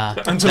 minutes. Yeah.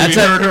 Until we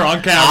heard her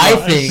on camera. I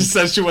think she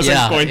said she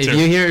wasn't going to.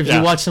 If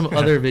you watch some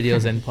other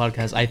videos and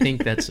podcasts, I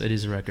think it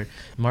is a record.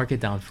 Mark it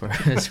down for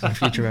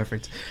future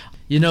reference.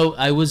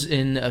 I was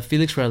in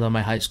Felix Varela,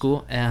 my high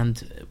school,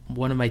 and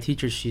one of my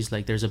teachers, she's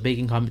like, there's a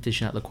baking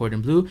competition at Le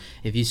Cordon Bleu.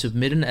 If you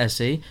submit an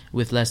essay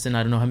with less than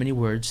I don't know how many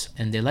words,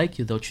 and they like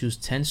you, they'll choose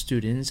 10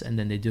 students, and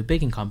then they do a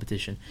baking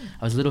competition.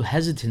 I was a little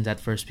hesitant at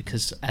first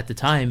because at the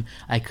time,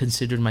 I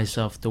considered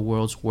myself the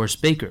world's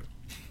worst baker.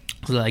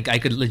 Like, I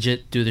could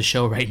legit do the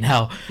show right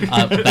now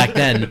back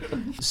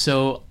then.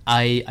 So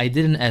I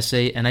did an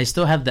essay, and I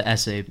still have the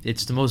essay.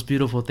 It's the most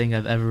beautiful thing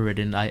I've ever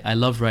written. I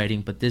love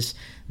writing, but this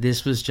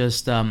was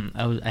just,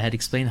 I had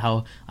explained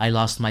how I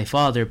lost my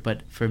father,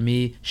 but for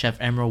me, Chef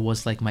Emerald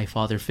was like my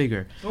father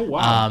figure. Oh,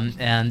 wow.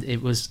 And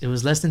it was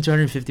less than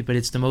 250, but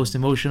it's the most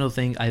emotional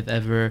thing I've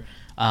ever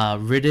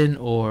written,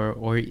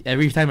 or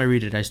every time I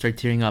read it, I start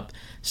tearing up.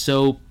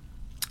 So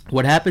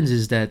what happens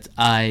is that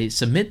I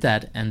submit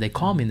that, and they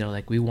call me and they're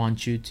like, we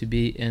want you to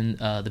be in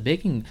the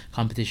baking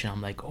competition.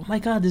 I'm like, oh my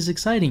God, this is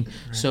exciting.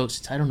 Right. So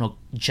since I don't know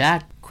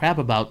jack crap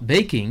about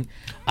baking,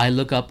 I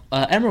look up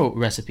Emerald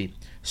recipe.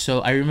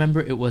 So I remember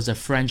it was a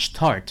French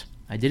tart.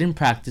 I didn't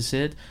practice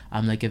it.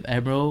 I'm like, if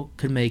Emerald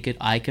could make it,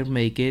 I can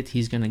make it.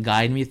 He's going to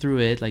guide me through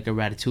it like a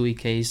ratatouille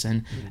case,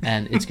 and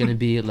it's going to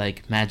be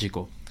like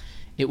magical.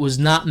 It was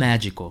not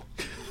magical.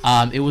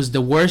 It was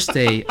the worst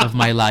day of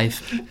my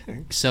life.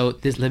 So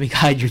let me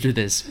guide you through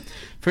this.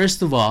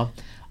 First of all,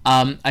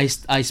 I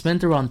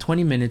spent around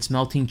 20 minutes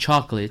melting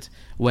chocolate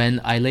when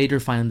I later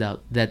found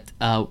out that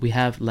we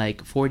have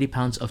like 40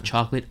 pounds of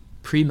chocolate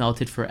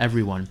pre-melted for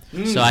everyone.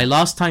 So I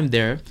lost time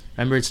there.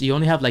 Remember, you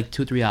only have like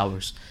 2-3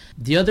 hours.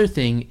 The other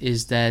thing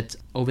is that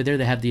over there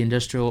they have the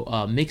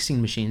industrial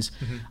mixing machines.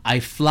 Mm-hmm. I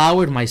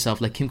floured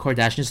myself, like Kim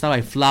Kardashian style.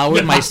 I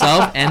floured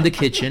myself and the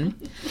kitchen.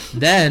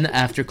 Then,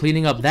 after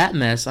cleaning up that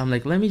mess, I'm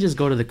like, let me just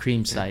go to the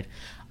cream side.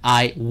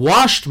 I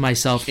washed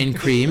myself in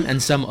cream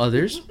and some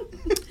others.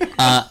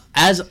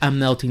 As I'm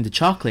melting the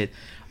chocolate,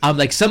 I'm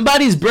like,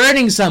 somebody's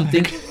burning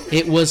something.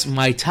 It was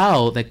my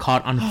towel that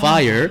caught on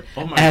fire.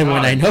 And God.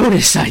 When I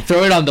noticed, I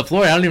throw it on the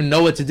floor. I don't even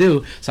know what to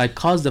do. So I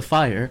caused the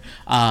fire.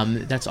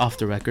 That's off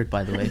the record,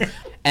 by the way.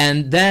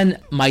 And then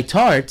my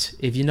tart,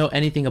 if you know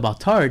anything about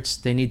tarts,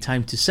 they need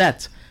time to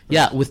set.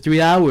 Yeah, with 3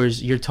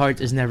 hours, your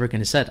tart is never going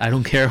to set. I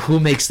don't care who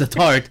makes the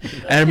tart.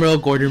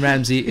 Emerald, Gordon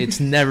Ramsay, it's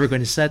never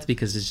going to set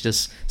because it's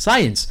just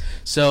science.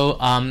 So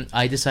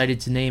I decided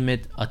to name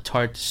it a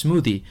tart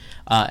smoothie,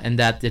 and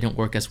that didn't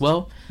work as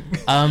well.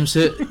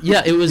 So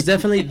yeah, it was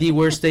definitely the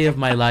worst day of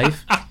my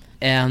life.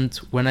 And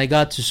when I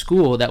got to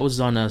school, that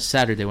was on a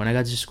Saturday. When I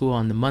got to school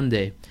on the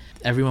Monday,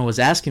 everyone was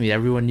asking me.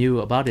 Everyone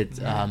knew about it.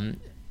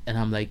 And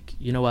I'm like,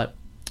 you know what?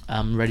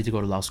 I'm ready to go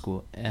to law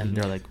school. And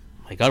they're like,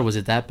 my God, was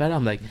it that bad?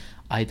 I'm like,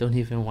 I don't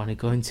even want to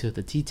go into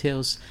the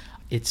details.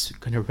 It's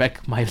going to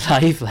wreck my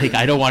life. Like,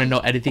 I don't want to know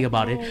anything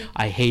about it.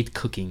 I hate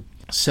cooking.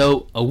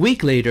 So a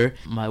week later,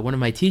 one of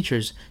my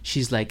teachers,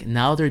 she's like,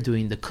 now they're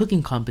doing the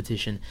cooking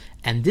competition,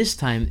 and this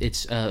time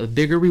it's a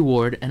bigger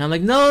reward. And I'm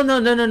like, no,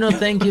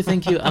 thank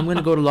you. I'm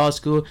gonna go to law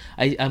school.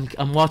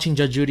 I'm watching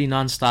Judge Judy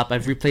nonstop.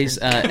 I've replaced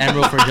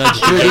Emerald for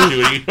Judge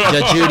Judy.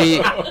 Judge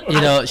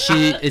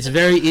Judy, it's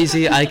very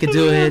easy. I could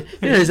do it.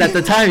 At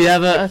the time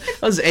I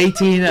was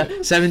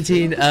 18,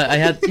 17. I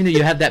had,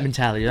 you have that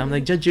mentality. I'm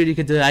like, Judge Judy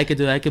could do it. I could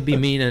do it. I could be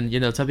mean and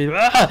tell people.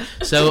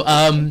 So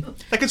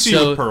I could see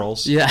you with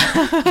pearls. Yeah.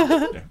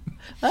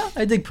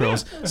 I dig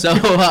pearls.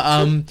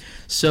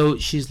 So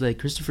she's like,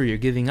 Christopher, you're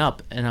giving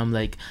up, and I'm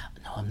like,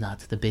 no, I'm not.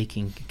 The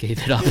baking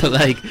gave it up.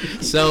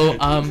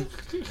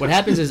 What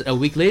happens is a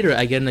week later,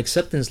 I get an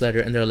acceptance letter,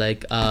 and they're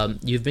like,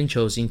 you've been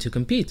chosen to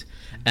compete.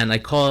 And I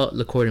call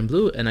Le Cordon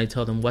Bleu, and I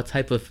tell them, what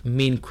type of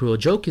mean, cruel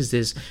joke is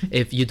this?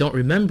 If you don't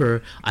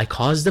remember, I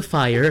caused the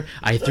fire.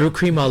 I threw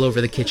cream all over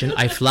the kitchen.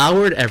 I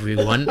floured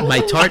everyone.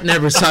 My tart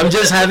never saw. I'm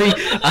just having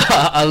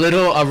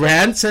a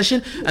rant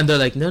session. And they're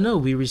like, no,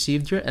 we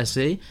received your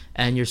essay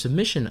and your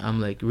submission.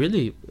 I'm like,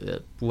 really?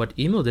 What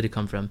email did it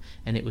come from?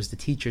 And it was the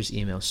teacher's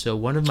email. So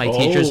one of my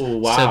teachers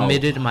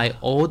submitted my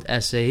old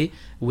essay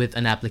with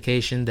an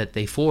application that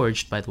they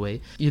forged, by the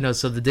way.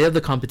 So the day of the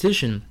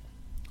competition,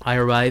 I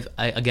arrive.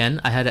 I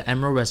had an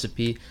emerald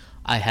recipe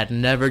I had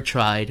never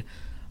tried.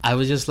 I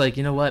was just like,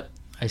 you know what?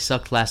 I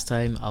sucked last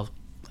time.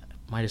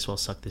 Might as well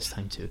suck this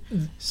time too.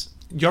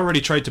 You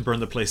already tried to burn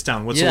the place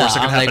down. What's the worst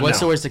that can happen? What's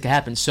the worst that can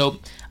happen? So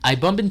I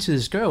bump into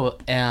this girl,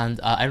 and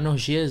I don't know who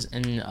she is,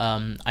 and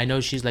I know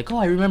she's like, oh,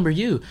 I remember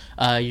you.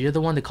 You're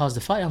the one that caused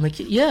the fight. I'm like,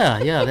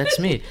 yeah, that's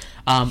me.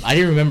 I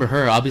didn't remember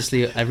her.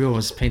 Obviously, everyone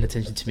was paying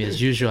attention to me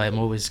as usual. I'm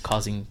always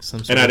causing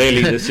some sort of... And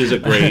Areli, this is a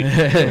great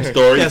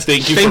story. Yes,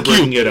 thank you for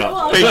bringing it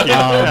up.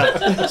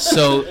 Thank you.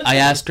 So I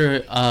asked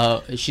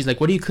her, she's like,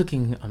 what are you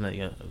cooking? I'm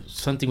like,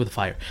 something with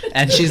fire.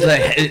 And she's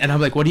like, and I'm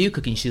like, what are you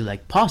cooking? She's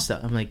like, pasta.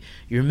 I'm like,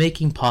 you're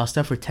making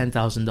pasta for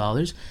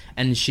 $10,000?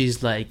 And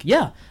she's like,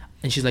 yeah.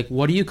 And she's like,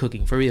 what are you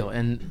cooking for real?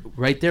 And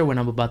right there, when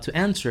I'm about to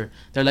answer,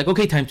 they're like,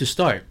 okay, time to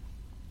start.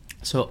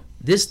 So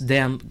this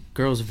damn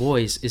girl's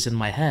voice is in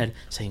my head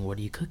saying, what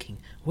are you cooking?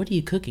 What are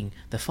you cooking?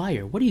 The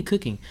fire. What are you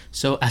cooking?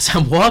 So as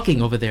I'm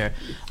walking over there,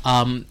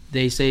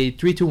 they say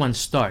 3, 2, 1,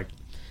 start.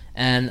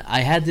 And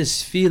I had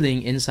this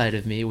feeling inside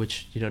of me,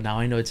 which, now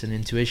I know it's an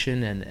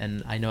intuition,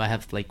 and I know I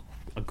have like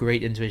a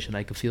great intuition.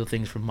 I could feel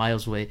things from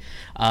miles away.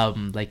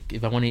 Like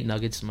if I want to eat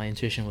nuggets, my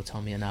intuition will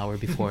tell me an hour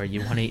before you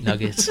want to eat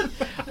nuggets.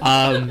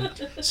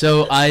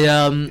 So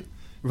I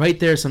right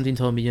there, something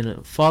told me,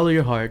 follow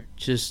your heart.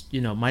 Just,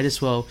 might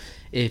as well,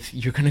 if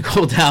you're gonna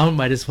go down,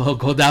 might as well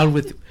go down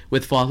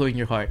with following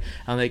your heart.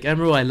 I'm like,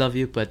 Emerald, I love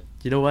you, but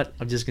you know what?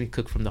 I'm just gonna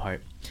cook from the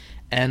heart.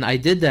 And I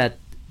did that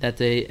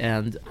day.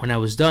 And when I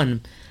was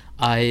done,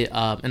 I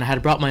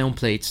had brought my own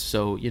plates,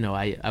 so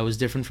I was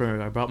different from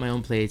her. I brought my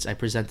own plates. I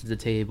presented the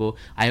table.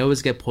 I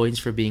always get points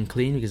for being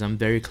clean because I'm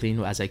very clean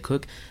as I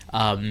cook,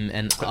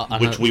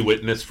 which we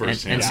witnessed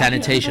firsthand. And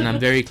sanitation, I'm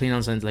very clean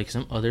on something. Like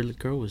some other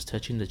girl was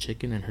touching the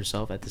chicken and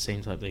herself at the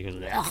same time. Like,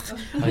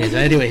 okay, so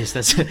anyways,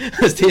 that's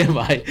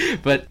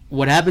TMI. But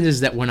what happens is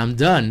that when I'm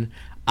done,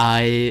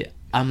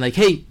 I'm like,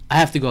 hey, I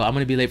have to go. I'm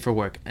going to be late for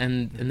work.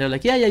 And they're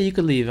like, yeah, you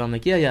can leave. I'm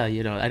like, yeah, I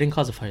didn't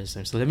cause a fire this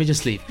time, so let me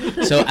just leave.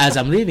 So as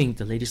I'm leaving,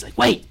 the lady's like,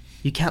 wait,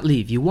 you can't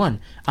leave. You won.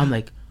 I'm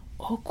like,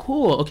 oh,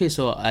 cool. Okay,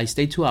 so I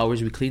stayed 2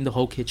 hours. We cleaned the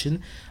whole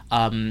kitchen.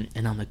 And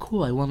I'm like,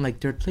 cool, I won like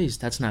 3rd place.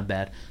 That's not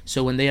bad.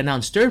 So when they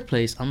announced 3rd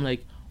place, I'm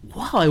like,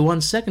 wow, I won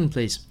 2nd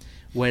place.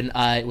 When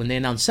they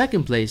announced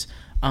 2nd place,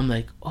 I'm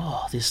like,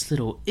 oh, this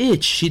little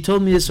itch. She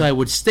told me this so I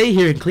would stay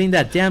here and clean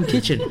that damn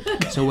kitchen.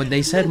 So when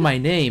they said my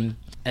name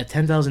at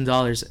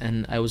 $10,000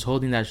 and I was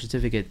holding that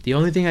certificate, the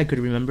only thing I could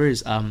remember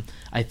is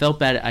I felt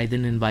bad I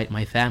didn't invite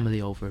my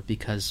family over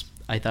because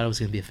I thought it was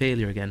going to be a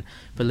failure again.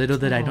 But little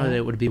did I know that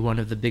it would be one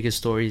of the biggest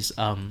stories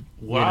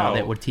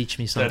that would teach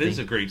me something. That is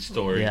a great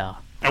story. Yeah.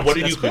 And what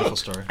did you cook?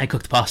 Story. I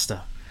cooked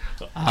pasta.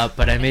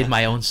 But I made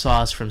my own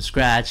sauce from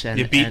scratch. And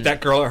you beat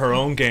that girl at her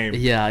own game.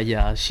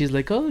 Yeah. She's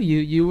like, oh,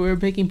 you were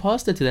making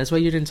pasta too. That's why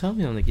you didn't tell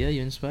me. I'm like, yeah,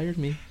 you inspired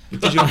me.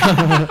 Did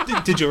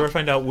you ever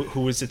find out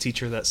who was the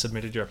teacher that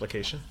submitted your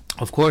application?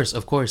 Of course.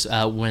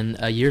 When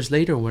years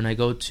later, when I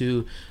go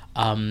to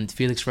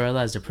Felix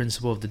Varela as the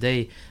principal of the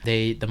day,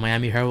 the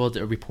Miami Herald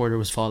reporter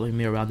was following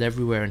me around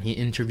everywhere, and he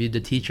interviewed the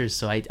teachers.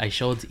 So I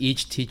showed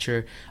each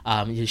teacher,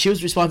 she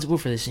was responsible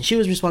for this and she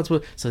was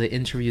responsible, so they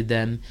interviewed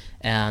them.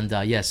 And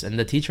yes, and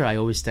the teacher, I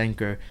always thank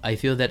her. I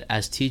feel that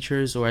as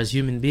teachers or as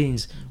human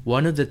beings,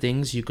 one of the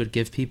things you could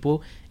give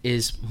people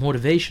is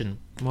motivation.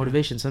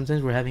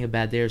 Sometimes we're having a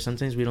bad day, or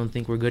sometimes we don't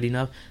think we're good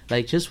enough.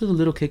 Like, just with a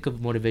little kick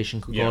of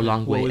motivation could go a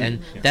long way. And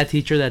that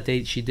teacher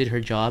she did her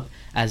job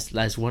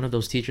as one of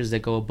those teachers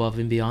that go above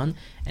and beyond,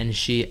 and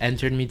she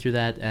entered me through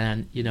that,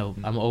 and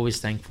I'm always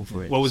thankful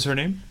for it. What was her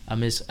name?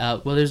 Miss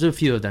well, there's a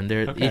few of them.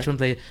 Each one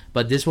played,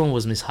 but this one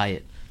was Miss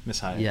Hyatt. Miss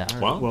Hyatt. Yeah.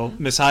 Well,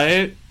 Miss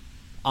Hyatt,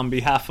 on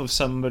behalf of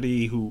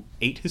somebody who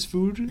ate his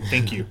food,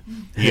 thank you.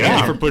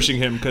 Thank you for pushing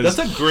him. Cause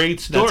that's a great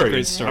story.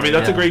 I mean,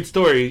 that's a great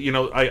story.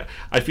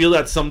 I feel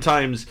that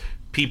sometimes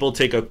people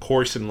take a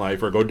course in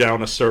life or go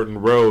down a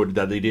certain road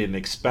that they didn't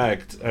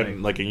expect,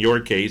 and like in your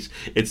case,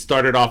 it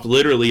started off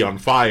literally on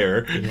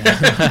fire.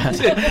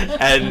 Yeah.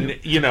 And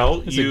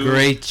it's a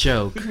great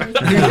joke. Literally.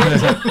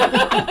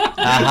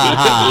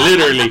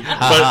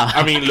 But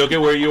I mean, look at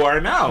where you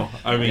are now.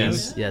 I mean,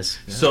 yes.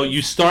 So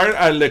you start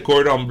at Le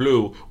Cordon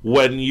Bleu.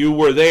 When you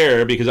were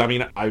there, because I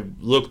mean, I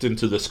looked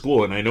into the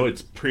school and I know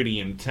it's pretty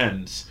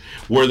intense.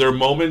 Were there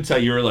moments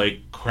that you're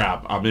like,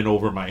 crap, I'm in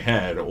over my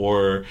head?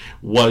 Or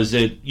was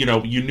it,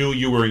 you knew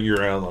you were in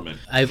your element?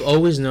 I've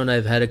always known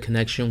I've had a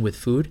connection with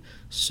food,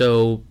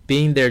 so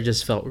being there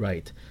just felt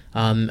right.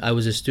 I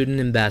was a student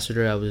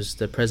ambassador. I was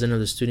the president of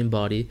the student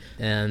body,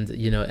 and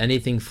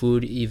anything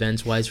food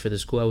events wise for the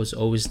school, I was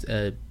always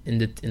in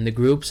the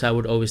groups. I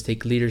would always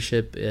take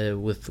leadership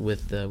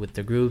with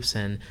the groups,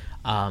 and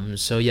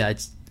so yeah,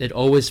 it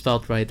always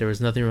felt right. There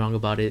was nothing wrong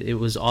about it. It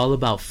was all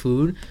about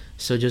food.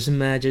 So just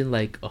imagine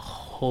like a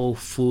whole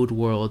food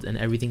world, and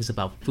everything's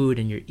about food,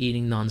 and you're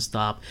eating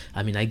nonstop.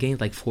 I mean, I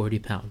gained like 40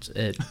 pounds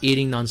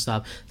eating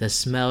nonstop. The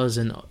smells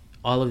and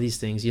all of these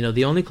things.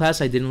 The only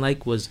class I didn't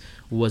like was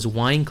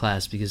wine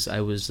class, because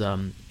I was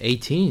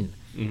 18.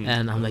 Mm-hmm.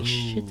 And I'm like,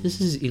 shit, this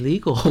is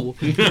illegal.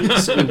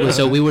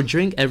 So we would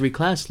drink every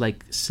class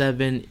like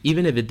 7,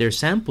 even if they're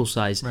sample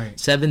size,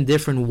 7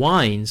 different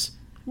wines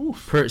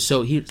per.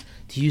 So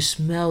do you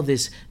smell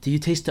this? Do you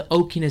taste the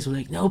oakiness? We're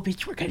like, no,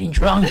 bitch, we're getting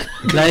drunk.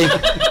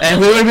 And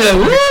we would be like,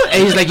 woo!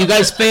 And he's like, you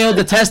guys failed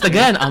the test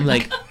again. I'm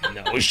like,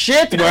 no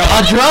shit, we're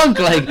all drunk.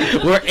 Like,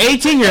 we're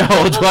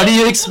 18-year-olds. What do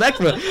you expect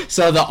from us?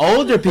 So the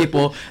older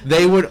people,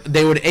 they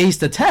would ace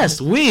the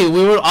test. We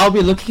would all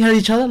be looking at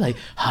each other like,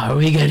 how are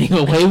we getting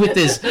away with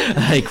this?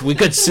 Like, we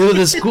could sue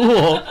the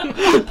school.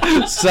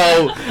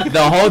 So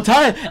the whole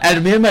time,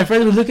 and me and my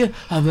friend would look at,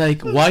 I'm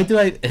like, why do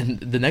I? And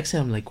the next day,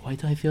 I'm like, why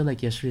do I feel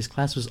like yesterday's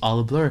class was all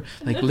a blur?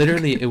 Like,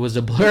 literally, it was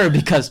a blur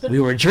because we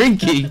were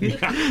drinking.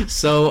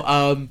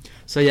 So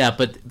yeah,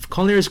 but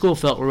culinary school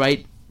felt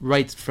right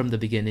from the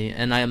beginning,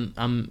 and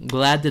I'm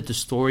glad that the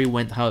story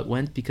went how it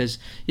went, because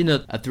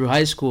through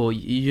high school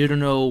you don't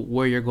know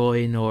where you're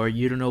going, or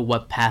you don't know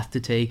what path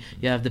to take.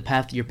 You have the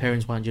path your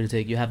parents want you to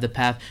take, you have the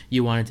path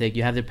you want to take,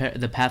 you have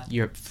the path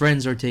your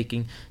friends are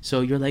taking.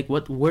 So you're like,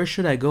 where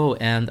should I go?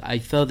 And I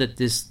felt that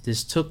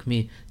this took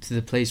me to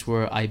the place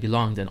where I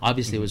belonged, and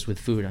obviously it was with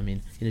food. I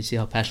mean, you see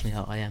how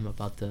passionate I am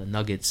about the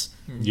nuggets.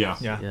 Yeah.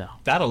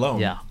 That alone.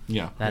 Yeah.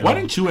 Why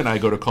didn't you and I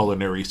go to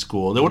culinary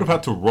school? They would have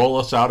had to roll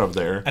us out of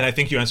there. And I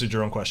think you answered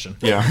your own question.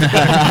 Yeah.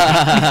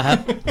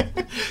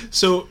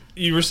 So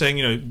you were saying,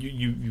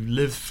 you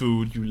live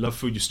food, you love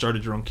food, you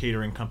started your own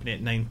catering company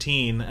at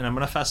 19, and I'm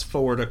going to fast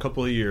forward a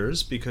couple of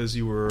years, because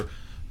you were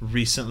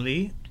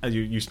recently,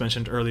 you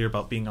mentioned earlier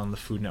about being on the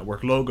Food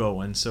Network logo,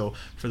 and so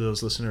for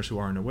those listeners who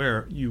aren't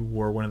aware, you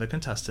were one of the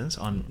contestants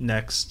on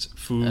Next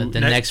Food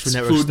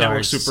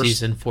Network Super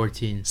Season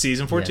 14.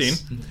 Season 14.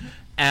 Yes.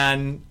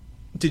 And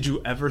did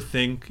you ever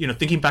think,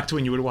 thinking back to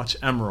when you would watch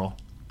Emerald,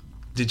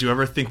 did you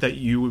ever think that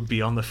you would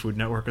be on the Food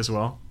Network as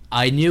well?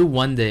 I knew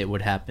one day it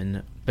would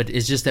happen, but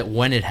it's just that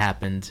when it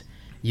happened,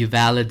 you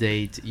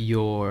validate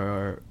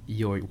your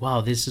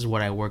wow, this is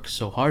what I worked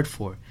so hard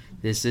for.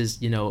 This is,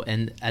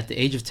 and at the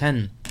age of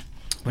 10,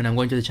 when I'm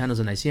going to the channels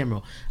and I see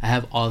Emerald, I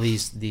have all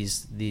these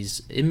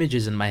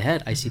images in my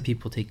head. I see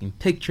people taking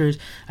pictures.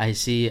 I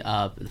see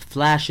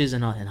flashes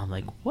and all, and I'm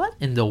like, what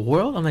in the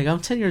world? I'm like,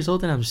 I'm 10 years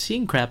old and I'm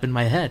seeing crap in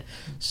my head.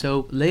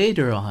 So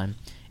later on,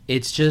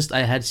 it's just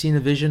I had seen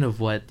a vision of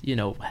what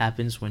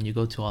happens when you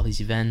go to all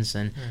these events,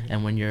 and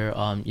when you're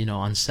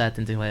on set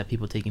and things like that,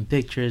 people taking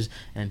pictures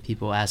and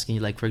people asking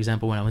you, like, for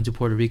example, when I went to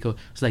Puerto Rico, it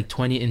was like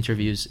 20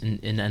 interviews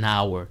in an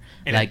hour.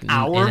 In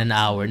an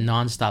hour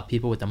nonstop.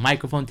 People with a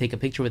microphone take a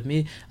picture with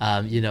me,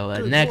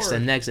 next,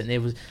 and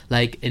it was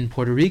like in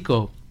Puerto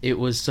Rico. It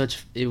was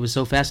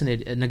so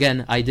fascinating. And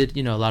again, I did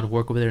a lot of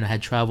work over there, and I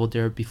had traveled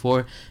there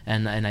before,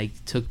 and I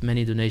took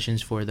many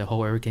donations for the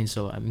whole hurricane.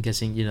 So I'm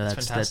guessing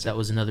that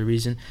was another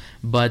reason.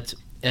 But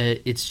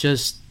it's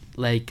just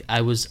like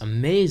I was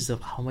amazed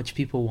of how much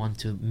people want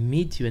to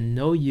meet you and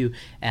know you,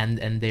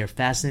 and they're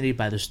fascinated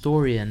by the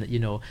story. And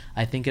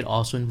I think it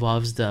also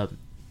involves the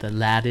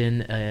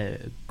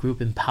Latin group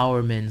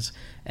empowerments,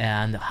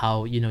 and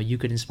how you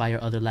could inspire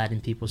other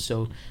Latin people.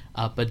 So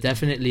but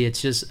definitely it's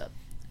just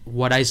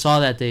what I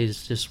saw that day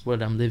is just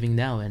what I'm living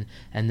now.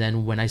 And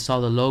then when I saw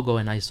the logo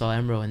and I saw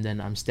Emerald, and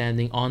then I'm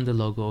standing on the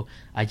logo,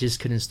 I just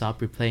couldn't stop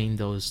replaying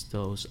those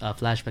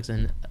flashbacks.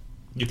 And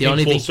you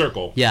came full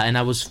circle. Yeah, and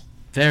I was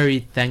very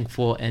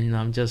thankful, and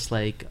I'm just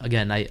like,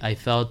 again, I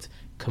felt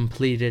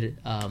completed,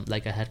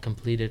 like I had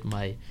completed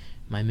my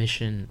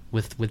mission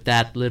with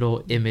that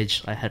little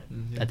image I had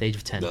at the age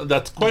of 10.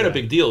 That's quite a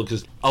big deal,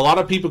 because a lot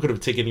of people could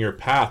have taken your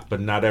path, but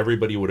not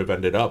everybody would have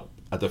ended up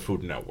at the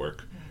Food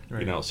Network.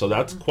 Right. So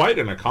that's quite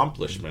an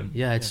accomplishment.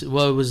 Yeah, it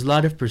was a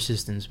lot of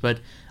persistence, but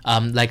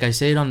like I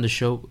said on the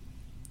show,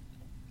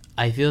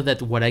 I feel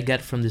that what I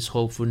get from this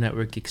whole Food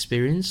Network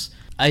experience,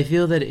 I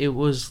feel that it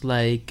was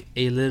like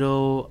a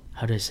little,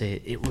 how do I say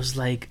it? It was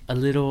like a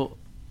little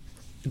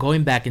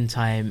going back in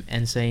time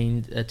and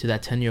saying to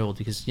that 10-year-old,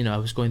 because I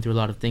was going through a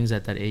lot of things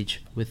at that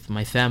age with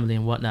my family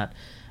and whatnot,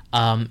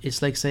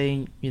 it's like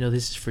saying,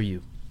 this is for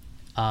you,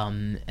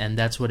 and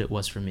that's what it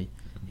was for me.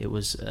 It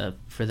was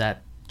for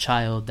that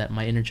child, that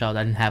my inner child.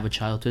 I didn't have a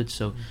childhood,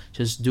 so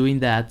just doing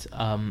that,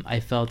 I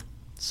felt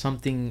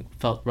something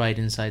felt right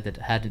inside that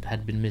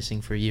had been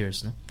missing for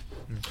years. No?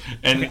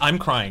 And I'm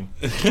crying.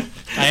 I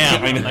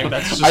am. I know. Like,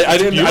 that's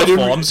just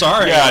beautiful. I'm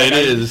sorry. Yeah, it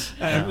is.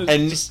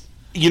 And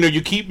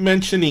you keep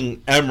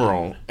mentioning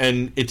Emerald,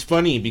 and it's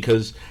funny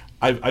because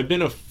I've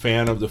been a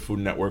fan of the Food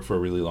Network for a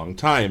really long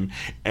time,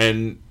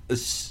 and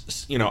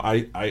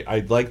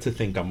I'd like to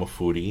think I'm a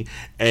foodie,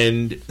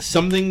 and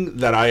something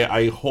that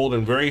I hold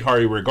in very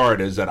high regard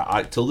is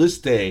that to this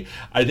day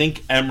I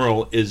think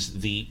Emerald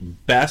is the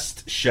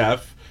best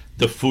chef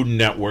the Food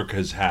Network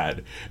has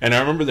had. And I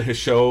remember his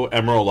show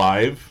Emerald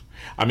Live.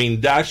 I mean,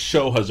 that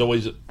show has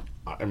always,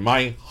 in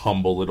my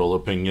humble little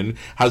opinion,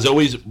 has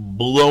always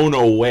blown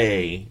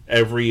away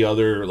every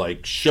other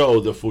show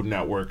the Food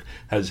Network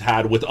has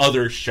had with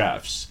other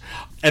chefs.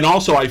 And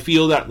also I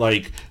feel that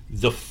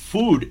the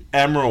food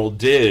Emerald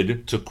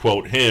did, to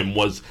quote him,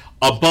 was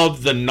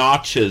above the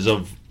notches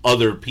of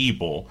other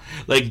people.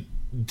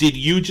 Did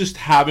you just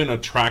have an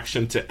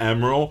attraction to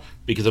Emerald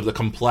because of the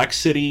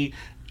complexity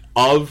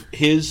of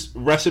his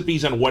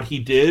recipes and what he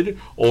did,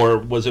 or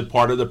was it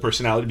part of the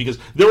personality? Because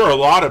there were a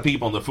lot of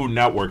people on the Food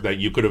Network that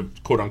you could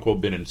have, quote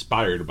unquote, been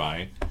inspired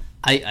by.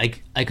 I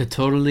could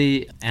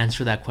totally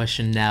answer that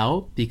question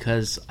now,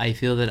 because I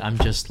feel that I'm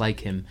just like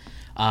him.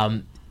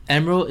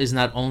 Emerald is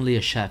not only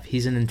a chef,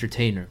 he's an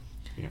entertainer.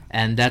 Yeah.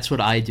 And that's what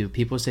I do.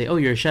 People say, "Oh,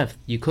 you're a chef,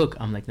 you cook."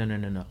 I'm like,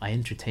 no. I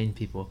entertain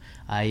people.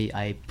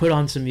 I put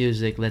on some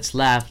music. Let's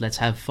laugh. Let's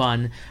have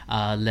fun.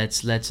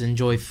 Let's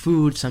enjoy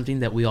food, something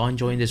that we all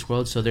enjoy in this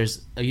world. So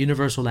there's a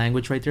universal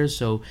language right there.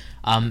 So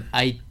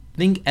I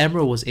think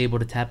Emerald was able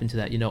to tap into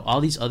that. All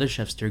these other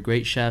chefs, they're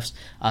great chefs.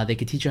 They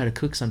could teach you how to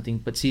cook something.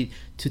 But see,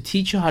 to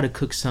teach you how to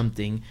cook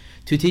something,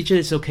 to teach you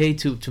it's okay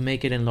to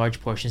make it in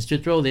large portions, to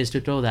throw this, to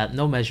throw that,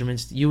 no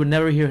measurements. You would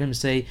never hear him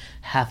say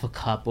half a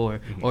cup or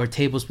a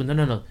tablespoon.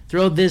 No.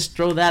 Throw this,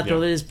 throw that, throw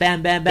this,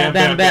 bam, bam, bam,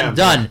 bam, bam,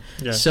 done.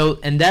 Yeah. So,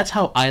 and that's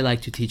how I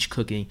like to teach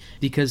cooking,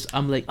 because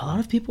I'm like, a lot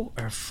of people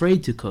are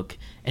afraid to cook.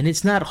 And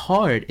it's not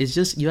hard. It's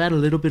just you add a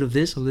little bit of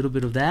this, a little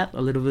bit of that,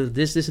 a little bit of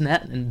this and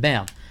that, and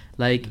bam.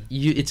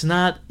 It's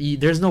not,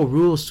 there's no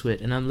rules to it.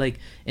 And I'm like,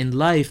 in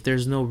life,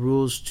 there's no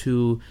rules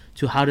to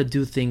how to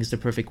do things the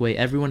perfect way.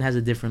 Everyone has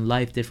a different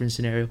life, different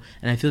scenario.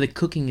 And I feel like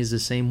cooking is the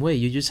same way.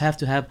 You just have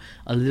to have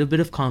a little bit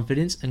of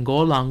confidence and go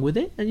along with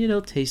it.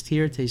 And, taste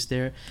here, taste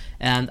there.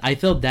 And I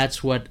felt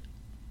that's what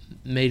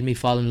made me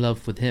fall in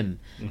love with him.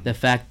 Mm-hmm. The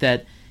fact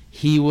that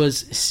he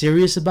was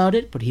serious about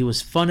it, but he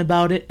was fun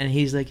about it. And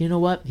he's like, you know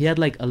what? He had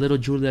a little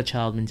Julia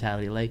Child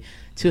mentality,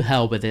 to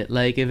hell with it.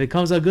 If it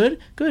comes out good.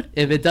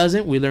 If it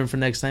doesn't, we learn for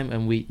next time,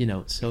 and we,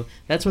 so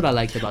that's what I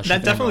liked about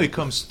that. Definitely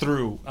comes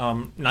through,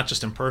 not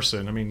just in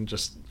person. I mean,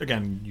 just,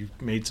 again,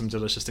 you've made some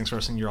delicious things for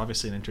us, and you're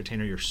obviously an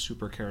entertainer. You're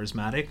super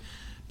charismatic,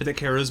 but the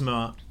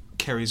charisma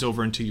carries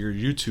over into your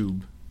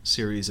YouTube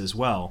series as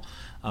well.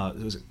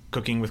 It was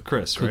Cooking with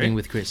Chris, right? Cooking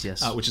with Chris,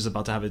 yes. Which is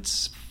about to have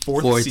its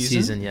fourth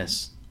season,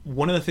 yes.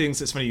 One of the things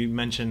that's funny, you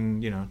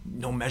mentioned,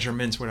 no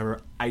measurements,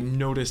 whatever. I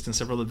noticed in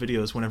several of the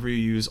videos, whenever you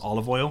use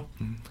olive oil,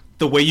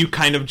 the way you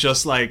kind of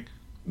just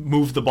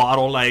move the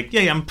bottle,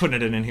 I'm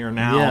putting it in here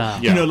now.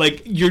 Yeah.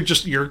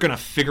 You're gonna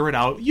figure it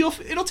out.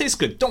 It'll taste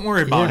good. Don't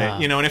worry about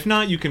it. And if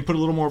not, you can put a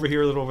little more over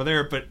here, a little over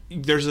there. But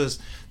there's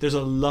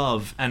a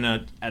love and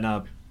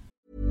a.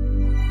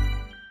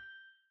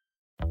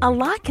 A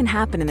lot can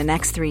happen in the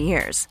next 3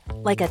 years.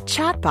 Like a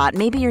chatbot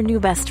may be your new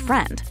best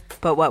friend.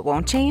 But what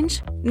won't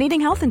change?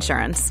 Needing health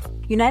insurance.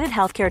 United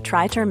Healthcare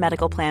Tri-Term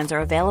Medical Plans are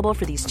available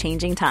for these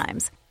changing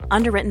times.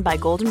 Underwritten by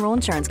Golden Rule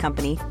Insurance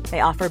Company, they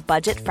offer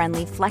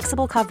budget-friendly,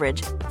 flexible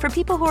coverage for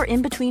people who are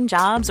in between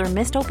jobs or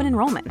missed open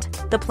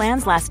enrollment. The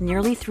plans last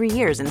nearly 3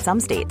 years in some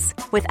states,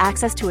 with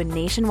access to a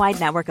nationwide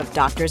network of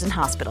doctors and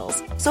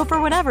hospitals. So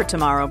for whatever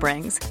tomorrow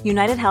brings,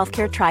 United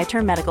Healthcare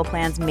Tri-Term Medical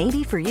Plans may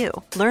be for you.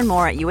 Learn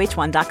more at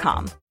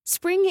uh1.com.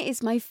 Spring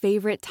is my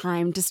favorite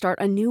time to start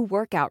a new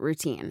workout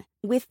routine.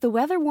 With the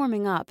weather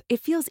warming up,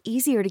 it feels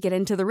easier to get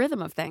into the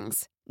rhythm of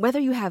things. Whether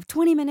you have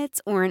 20 minutes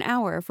or an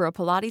hour for a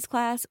Pilates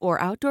class or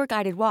outdoor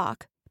guided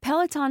walk,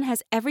 Peloton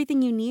has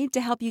everything you need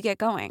to help you get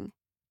going.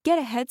 Get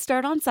a head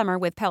start on summer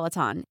with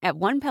Peloton at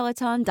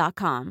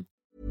onepeloton.com.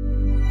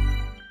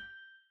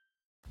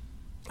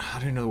 I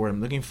don't know the word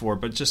I'm looking for,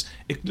 but just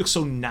it looks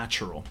so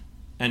natural.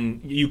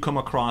 And you come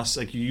across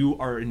you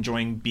are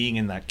enjoying being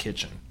in that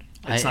kitchen.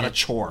 It's not a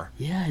chore.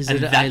 Yeah,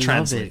 I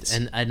translates.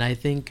 Love it. And I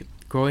think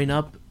growing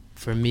up,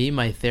 for me,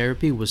 my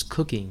therapy was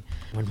cooking.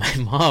 When my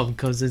mom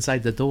comes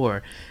inside the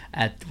door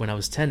when I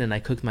was 10 and I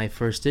cooked my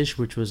first dish,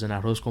 which was an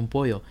arroz con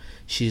pollo,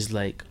 she's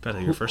like,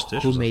 your first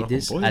dish who made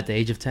this at the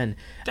age of 10?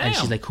 Damn. And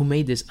she's like, who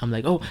made this? I'm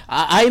like, oh,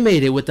 I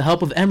made it with the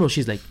help of Emerald.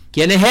 She's like,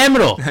 ¿Quién es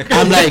Emerald?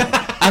 I'm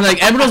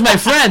like, Emerald's my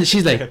friend.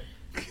 She's like,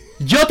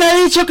 yo te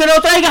he dicho que no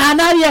traigas a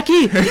nadie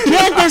aquí.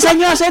 ¿Quién te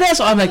enseñó a hacer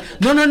eso? I'm like,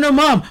 no,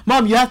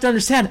 mom, you have to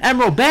understand.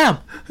 Emerald, bam.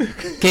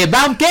 Que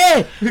bam,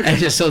 que? And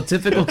just so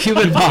typical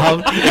Cuban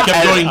mom. It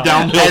kept going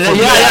downhill.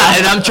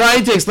 And I'm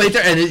trying to explain to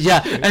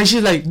her, and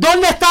she's like,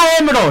 ¿dónde está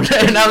Emerald?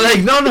 And I'm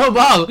like, no,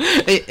 mom,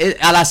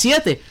 a las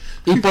 7.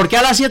 ¿Y por qué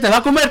a las 7? ¿Va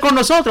a comer con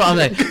nosotros? I'm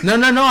like, no,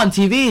 on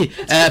TV,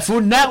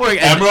 Food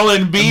Network. Emerald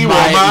and B were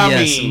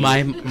mommy.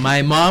 Yes,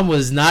 my mom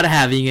was not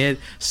having it.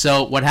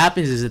 So what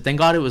happens is that thank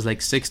God it was like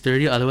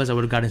 6:30. Otherwise, I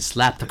would have gotten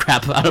slapped the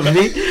crap out of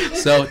me.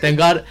 So thank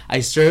God I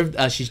served.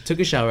 She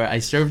took a shower. I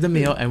served the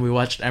meal, and we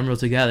watched Emerald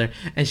together.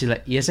 And she's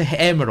like, "Yes,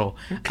 Emerald."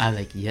 I'm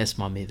like, "Yes,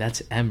 mommy,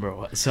 that's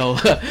Emerald." So,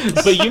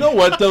 but you know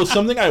what though?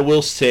 Something I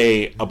will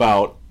say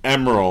about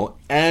Emerald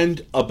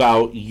and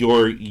about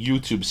your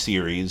YouTube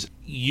series.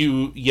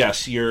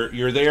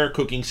 You're there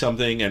cooking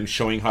something and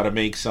showing how to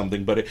make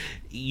something, but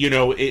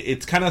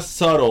it's kind of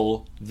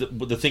subtle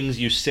the things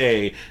you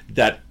say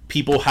that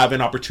people have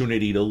an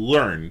opportunity to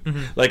learn.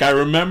 Mm-hmm. Like I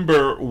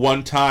remember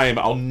one time,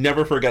 I'll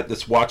never forget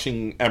this,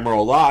 watching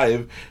Emerald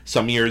live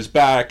some years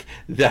back,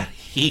 that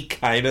he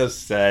kind of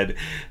said,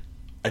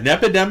 an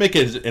epidemic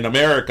in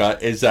America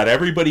is that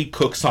everybody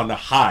cooks on the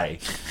high.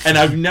 And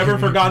I've never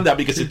forgotten that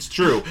because it's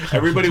true.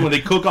 Everybody, when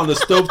they cook on the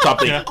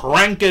stovetop, they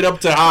crank it up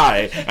to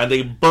high and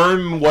they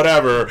burn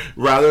whatever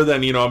rather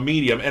than, a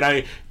medium.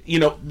 And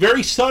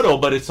very subtle,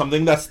 but it's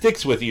something that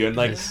sticks with you. And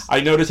yes.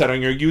 I noticed that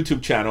on your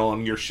YouTube channel,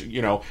 on your,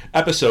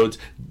 episodes,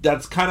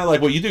 that's kind of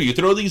like what you do. You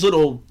throw these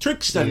little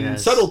tricks and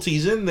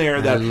subtleties in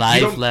there that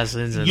life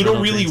lessons. You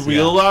don't really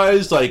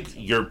realize, like,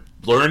 you're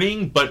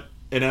learning, but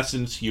in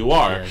essence, you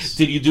are. Yes.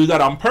 Did you do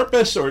that on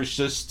purpose, or it's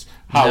just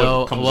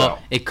how it comes out?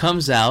 It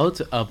comes out,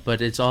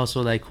 but it's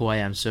also like who I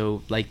am.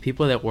 So, like,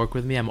 people that work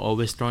with me, I'm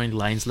always throwing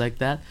lines like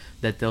that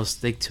they'll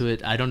stick to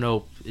it. I don't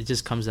know. It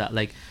just comes out.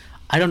 Like,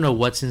 I don't know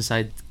what's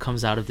inside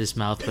comes out of this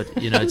mouth, but,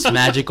 it's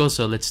magical,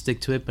 so let's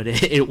stick to it. But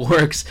it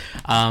works.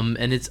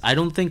 And it's, I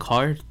don't think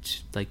hard,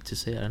 to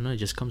say. I don't know. It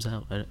just comes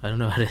out. I don't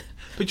know how to...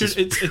 But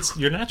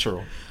you're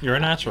natural. You're a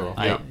natural.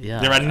 You're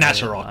a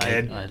natural,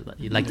 kid. I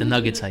like the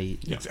nuggets I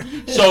eat. Yeah.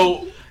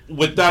 So,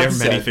 with that said...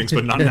 There are many things,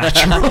 but not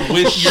natural.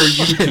 With your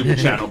YouTube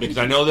channel, because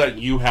I know that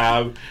you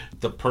have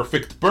the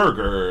perfect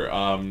burger,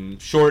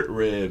 short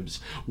ribs.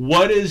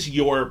 What is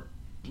your,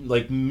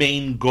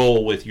 main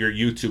goal with your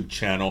YouTube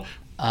channel?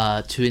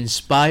 To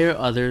inspire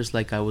others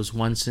like I was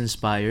once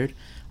inspired.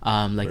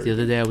 The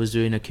other day I was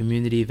doing a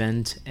community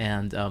event,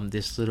 and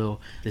this little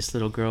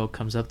girl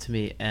comes up to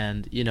me,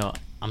 and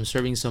I'm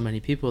serving so many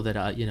people that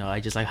I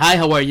just like, hi,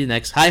 how are you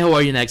next? Hi, how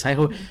are you next?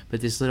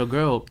 But this little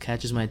girl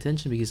catches my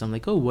attention because I'm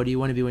like, oh, what do you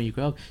want to be when you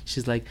grow up?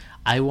 She's like,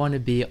 I want to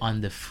be on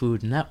the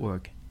Food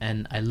Network.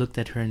 And I looked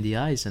at her in the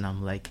eyes, and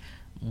I'm like,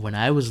 when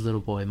I was a little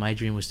boy, my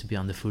dream was to be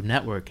on the Food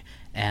Network.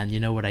 And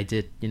you know what I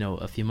did,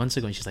 a few months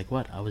ago? And she's like,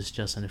 what? I was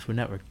just on the Food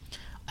Network.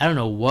 I don't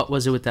know what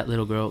was it with that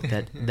little girl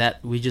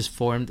that we just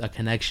formed a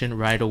connection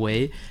right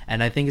away,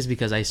 and I think it's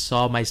because I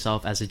saw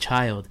myself as a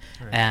child,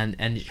 right.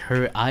 and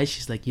her eyes,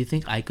 she's like, you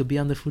think I could be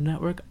on the Food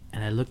Network?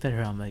 And I looked at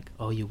her, I'm like,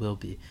 oh, you will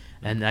be.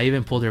 And I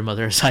even pulled her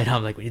mother aside.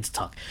 I'm like, we need to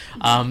talk.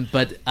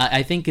 But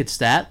I think it's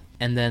that,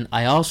 and then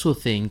I also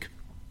think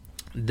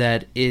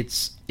that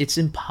it's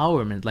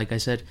empowerment. Like I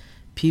said,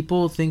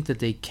 people think that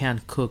they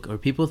can't cook, or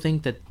people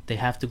think that they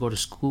have to go to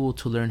school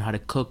to learn how to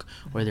cook,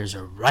 or there's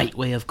a right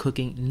way of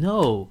cooking.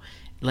 No.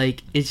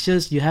 Like, it's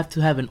just, you have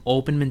to have an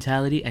open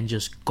mentality and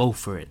just go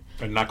for it.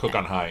 And not cook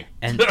on high.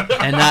 And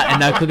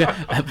not cook on...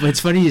 But it's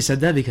funny you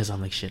said that because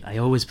I'm like, shit, I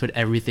always put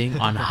everything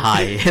on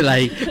high.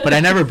 But I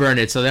never burn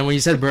it. So then when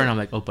you said burn, I'm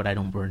like, oh, but I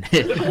don't burn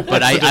it.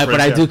 But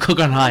I do cook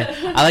on high.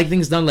 I like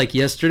things done like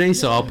yesterday,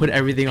 so I'll put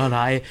everything on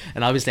high.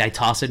 And obviously I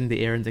toss it in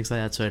the air and things like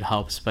that, so it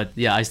helps. But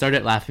yeah, I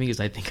started laughing because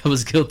I think I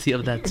was guilty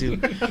of that too.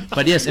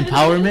 But yes,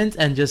 empowerment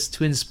and just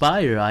to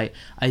inspire.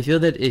 I feel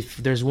that if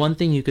there's one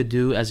thing you could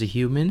do as a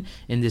human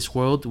in this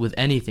world with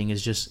anything,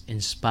 is just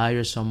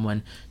inspire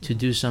someone to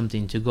do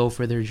something, to go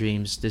for their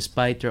dreams,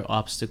 despite their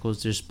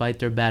obstacles, despite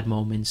their bad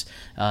moments,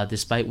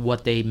 despite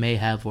what they may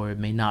have or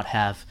may not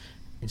have.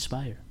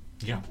 Inspire.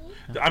 Yeah.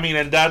 I mean,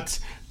 and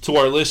that's, to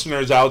our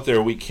listeners out there,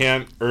 we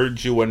can't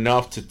urge you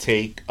enough to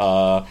take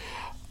a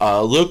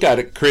look at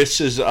it.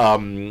 Chris's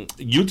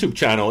YouTube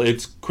channel.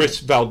 It's Chris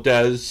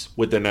Valdes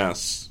with an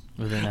S.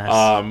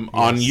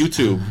 On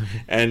YouTube,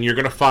 and you're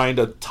gonna find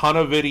a ton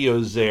of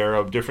videos there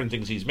of different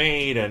things he's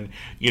made, and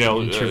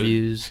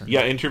interviews.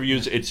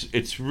 Interviews.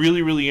 It's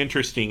really, really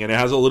interesting, and it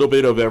has a little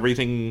bit of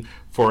everything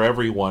for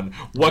everyone.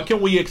 What can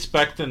we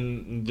expect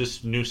in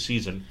this new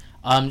season?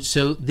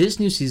 So this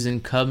new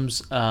season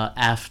comes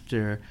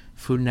after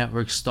Food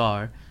Network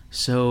Star,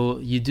 so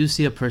you do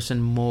see a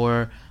person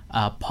more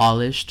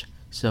polished.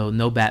 So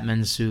no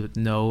Batman suit,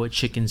 no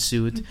chicken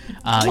suit,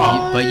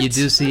 but you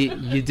do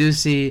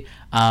see.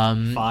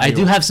 I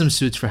do have some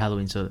suits for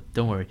Halloween, so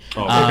don't worry.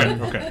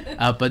 Okay.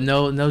 But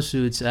no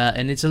suits,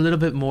 and it's a little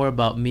bit more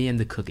about me and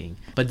the cooking.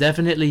 But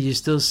definitely, you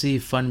still see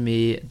fun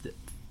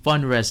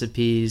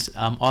recipes.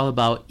 All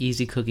about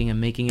easy cooking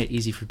and making it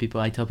easy for people.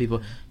 I tell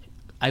people,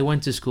 I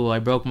went to school, I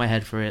broke my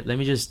head for it. Let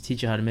me just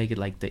teach you how to make it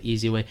like the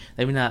easy way.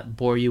 Let me not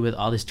bore you with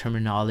all this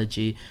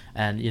terminology.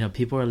 And, you know,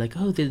 people are like,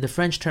 oh, the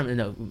French term.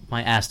 No,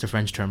 my ass, the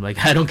French term.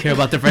 Like, I don't care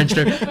about the French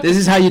term. This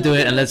is how you do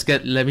it, and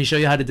let me show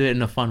you how to do it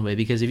in a fun way.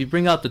 Because if you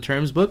bring out the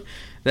terms book,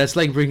 that's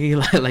like bringing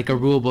like a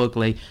rule book.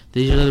 Like,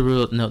 these are the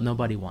rules. No,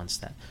 nobody wants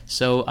that.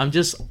 So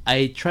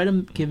I try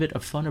to give it a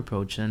fun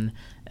approach and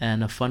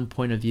a fun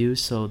point of view,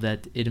 so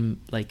that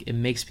it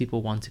makes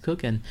people want to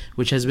cook, and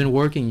which has been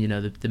working. You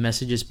know, the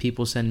messages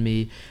people send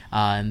me,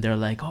 and they're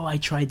like, oh, I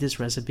tried this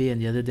recipe,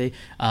 and the other day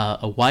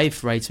a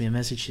wife writes me a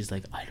message. She's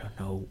like, I don't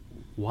know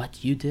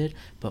what you did,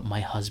 but my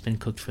husband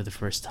cooked for the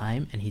first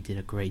time and he did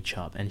a great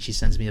job, and she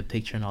sends me a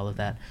picture and all of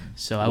that.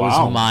 So I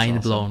was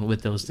mind blown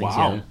with those things.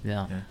 Wow.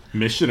 Yeah.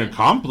 Mission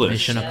accomplished.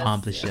 Mission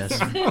accomplished.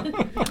 Yes.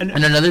 And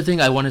another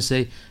thing I want to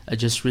say,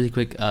 just really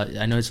quick,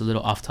 I know it's a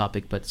little off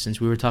topic, but since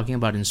we were talking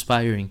about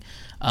inspiring,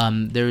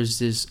 there's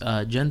this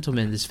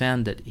gentleman, this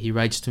fan, that he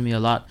writes to me a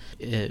lot.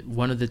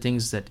 One of the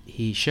things that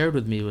he shared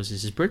with me was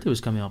his birthday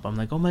was coming up. I'm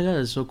like, oh my god,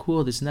 that's so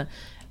cool, this and that.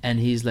 And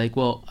he's like,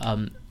 well,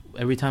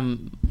 every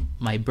time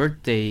my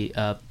birthday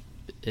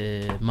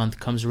month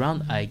comes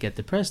around, I get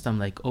depressed. I'm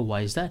like, oh,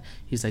 why is that?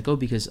 He's like, oh,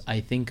 because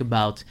I think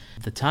about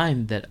the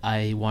time that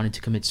I wanted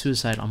to commit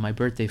suicide on my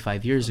birthday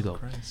 5 years ago.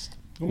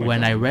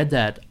 When I read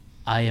that,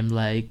 I am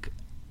like,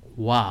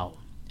 wow.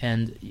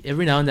 And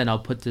every now and then I'll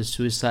put the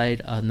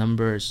suicide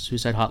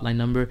hotline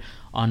number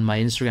on my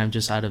Instagram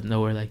just out of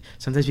nowhere. Like,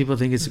 sometimes people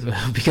think it's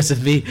because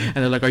of me, and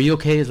they're like, are you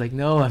okay? It's like,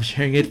 no, I'm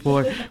sharing it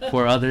for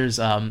others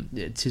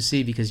to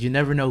see, because you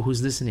never know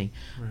who's listening.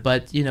 Right.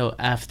 But, you know,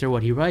 after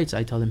what he writes,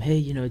 I tell him, hey,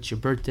 you know, it's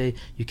your birthday.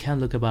 You can't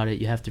look about it.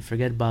 You have to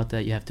forget about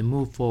that. You have to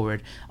move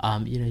forward.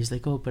 You know, he's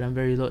like, oh, but I'm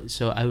very low.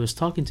 So I was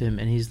talking to him,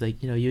 and he's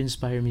like, you know, you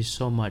inspire me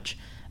so much,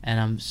 and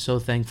I'm so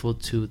thankful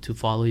to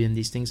follow you in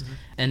these things. Mm-hmm.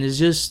 And it's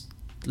just,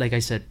 like I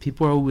said,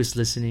 people are always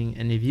listening,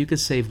 and if you could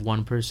save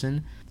one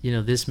person, you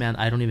know, this man,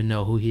 I don't even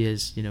know who he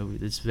is. You know,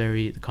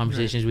 the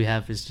conversations we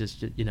have is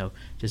just, you know,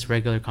 just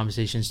regular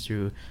conversations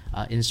through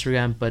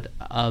Instagram. But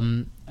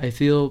I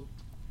feel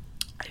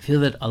that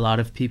there's a lot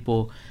of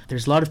people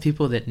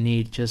that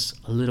need just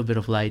a little bit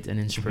of light and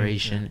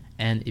inspiration. Mm-hmm.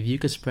 And if you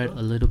could spread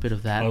a little bit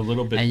of that,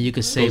 and you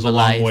could save a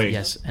life,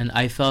 yes. And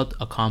I felt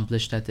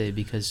accomplished that day,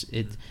 because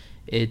it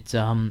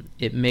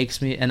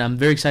makes me, and I'm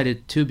very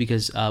excited too,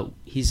 because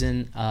he's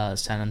in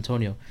San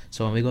Antonio.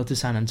 So when we go to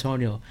San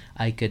Antonio,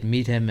 I could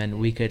meet him and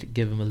we could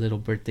give him a little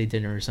birthday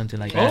dinner or something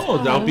like that. Oh,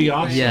 that would be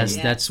awesome. Yes,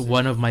 that's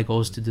one of my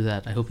goals, to do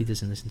that. I hope he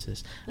doesn't listen to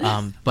this.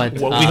 But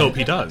well, we hope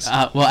he does.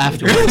 Well,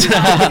 afterwards.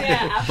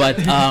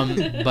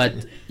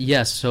 But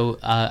yes. So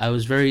I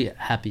was very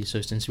happy.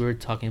 So since we were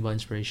talking about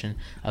inspiration,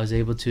 I was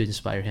able to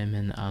inspire him,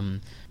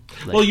 and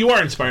well, you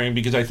are inspiring,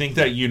 because I think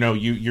that, you know,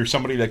 you're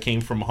somebody that came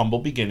from humble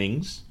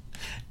beginnings.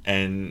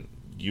 And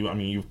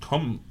you've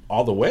come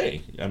all the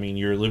way. I mean,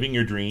 you're living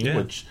your dream,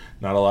 which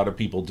not a lot of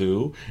people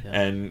do.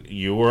 Yeah. And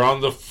you were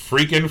on the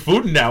freaking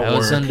Food Network. I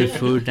was on the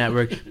Food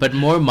Network. But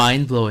more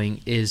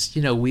mind-blowing is,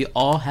 you know, we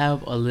all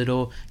have a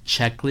little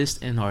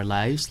checklist in our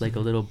lives, like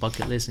a little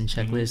bucket list and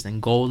checklist and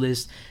goal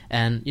list.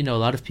 And, you know, a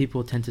lot of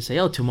people tend to say,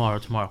 oh,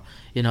 tomorrow.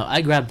 You know,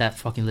 I grabbed that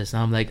fucking list,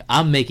 and I'm like,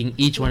 I'm making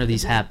each one of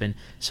these happen.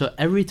 So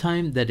every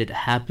time that it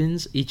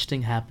happens, each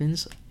thing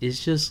happens,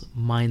 it's just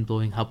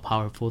mind-blowing how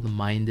powerful the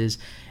mind is.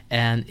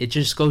 And it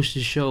just goes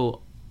to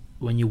show,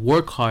 when you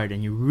work hard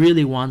and you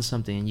really want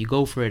something and you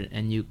go for it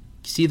and you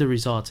see the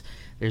results,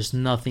 there's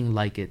nothing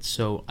like it.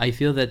 So I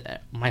feel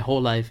that my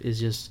whole life is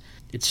just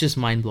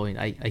mind-blowing.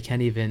 I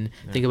can't even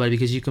think about it,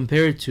 because you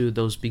compare it to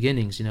those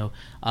beginnings. You know,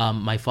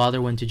 my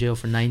father went to jail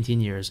for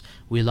 19 years.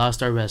 We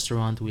lost our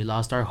restaurant. We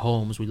lost our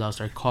homes. We lost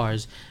our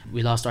cars.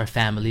 We lost our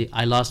family.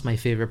 I lost my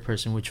favorite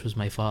person, which was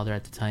my father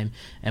at the time.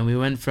 And we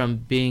went from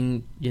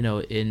being, you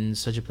know, in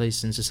such a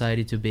place in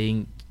society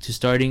to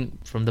starting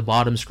from the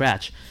bottom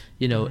scratch,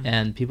 you know. Mm-hmm.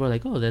 And people are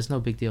like, oh, that's no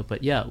big deal.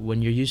 But yeah,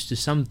 when you're used to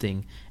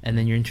something and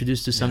then you're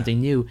introduced to something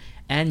new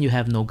and you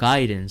have no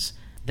guidance,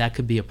 that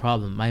could be a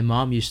problem. My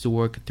mom used to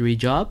work 3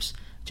 jobs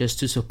just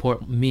to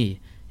support me.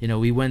 You know,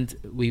 we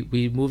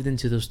moved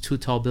into those 2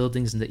 tall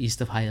buildings in the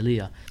east of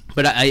Hialeah.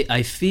 But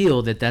I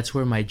feel that that's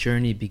where my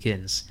journey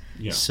begins.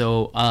 Yeah.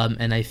 So,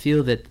 and I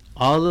feel that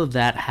all of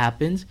that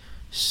happened.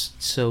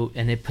 So,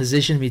 and it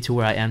positioned me to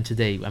where I am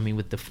today. I mean,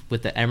 with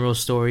the Emerald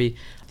story,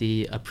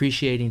 the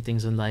appreciating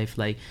things in life,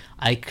 like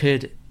I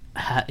could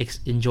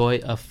enjoy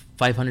a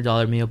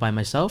 $500 meal by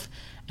myself,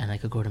 and I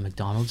could go to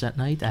McDonald's at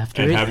night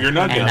after and it, have your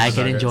nuggets. And I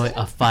could enjoy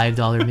a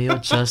 $5 meal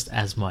just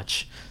as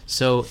much.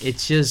 So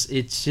it's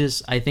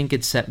just I think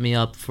it set me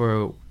up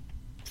for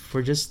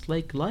just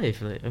like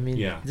life. I mean,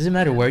 it doesn't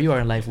matter where you are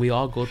in life. We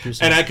all go through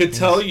something. And I could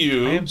tell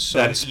you, I am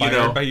so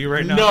inspired by you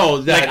right now. No,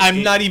 that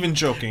I'm not even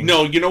joking.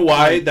 No, you know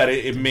why? That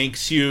it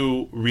makes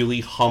you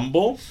really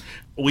humble.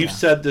 We've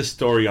said this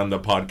story on the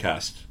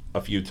podcast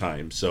a few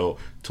times. So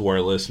to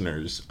our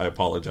listeners, I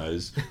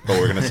apologize, but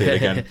we're going to say it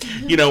again.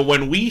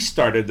 When we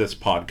started this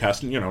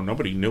podcast,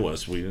 nobody knew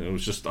us. It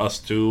was just us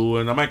two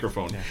and a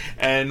microphone. Yeah.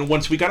 And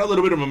once we got a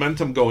little bit of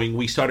momentum going,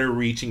 we started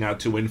reaching out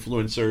to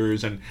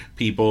influencers and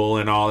people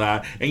and all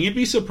that. And you'd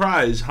be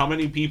surprised how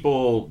many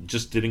people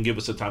just didn't give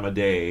us a time of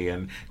day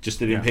and just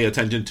didn't pay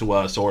attention to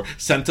us, or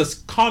sent us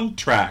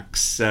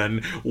contracts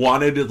and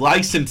wanted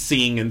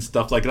licensing and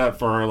stuff like that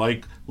for our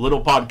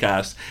little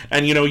podcast.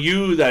 And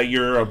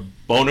you're a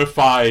bona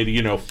fide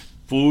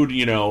food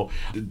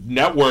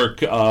network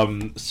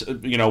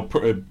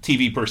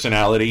TV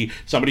personality,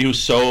 somebody who's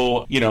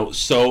so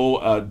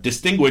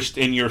distinguished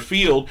in your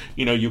field.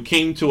 You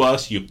came to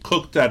us, you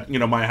cooked at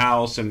my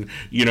house, and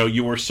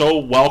you were so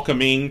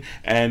welcoming,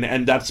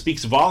 and that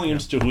speaks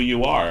volumes to who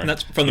you are. And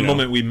that's from the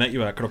moment we met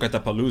you at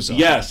Croqueta Palooza.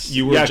 Yes,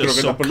 you were just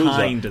so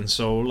kind and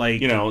so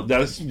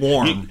that's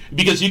warm.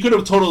 Because you could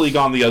have totally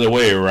gone the other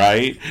way,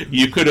 right?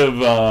 You could have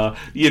gone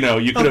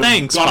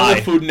to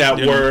the Food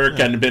Network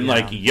and been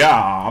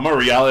I'm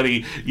a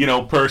reality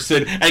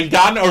person, and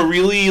gotten a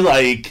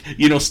really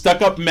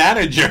stuck-up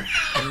manager.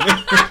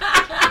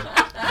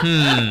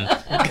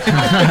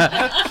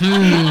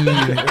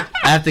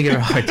 I have to give her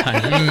a hard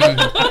time.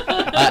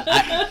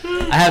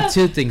 I have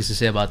two things to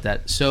say about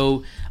that.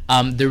 So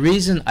the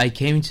reason I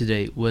came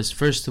today was,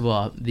 first of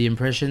all, the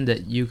impression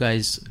that you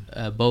guys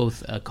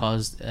both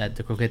caused at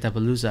the Croqueta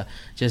Palooza.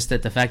 Just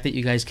that the fact that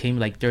you guys came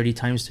 30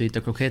 times to eat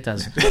the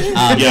croquetas.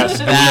 Yes,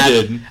 we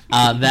did.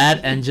 That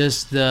and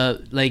just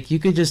the you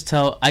could just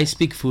tell I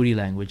speak foodie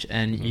language,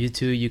 and you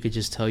two, you could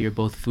just tell you're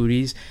both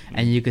foodies,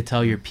 and you could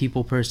tell you're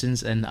people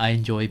persons, and I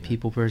enjoy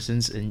people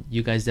persons, and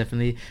you guys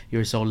definitely,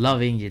 you're so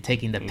loving. You're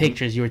taking the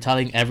pictures. You were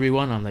telling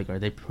everyone. I'm like, are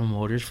they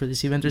promoters for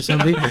this event or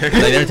something?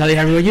 They're telling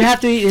everyone you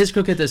have to eat his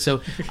croquetas.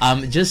 So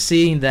just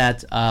seeing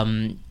that,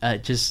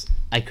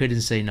 I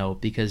couldn't say no,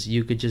 because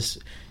you could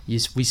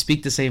we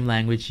speak the same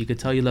language. You could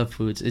tell you love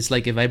foods. It's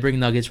like if I bring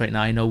nuggets right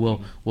now, I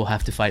know we'll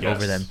have to fight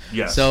over them.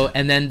 Yes. So,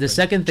 and then the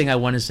second thing I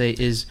want to say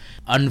is,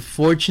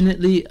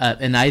 unfortunately,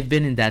 and I've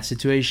been in that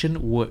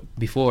situation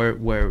before,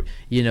 where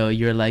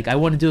you're like, I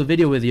want to do a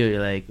video with you.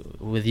 You're like,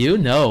 with you?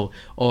 No.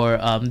 Or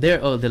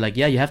they're like,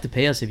 yeah, you have to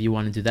pay us if you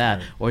want to do that.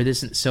 Right. Or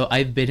this. So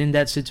I've been in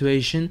that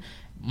situation.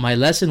 My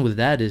lesson with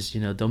that is,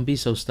 don't be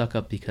so stuck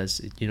up, because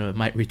it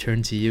might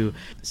return to you.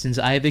 Since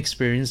I've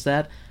experienced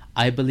that,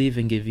 I believe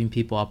in giving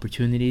people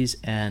opportunities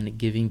and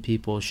giving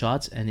people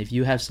shots. And if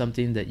you have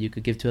something that you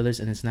could give to others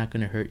and it's not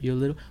going to hurt you a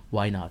little,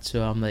 why not?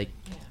 So I'm like,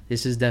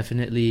 this is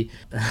definitely...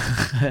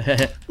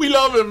 We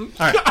love him.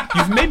 All right.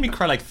 You've made me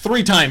cry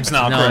 3 times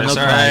now, Chris.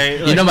 No, all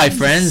right? my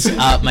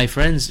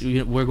friends,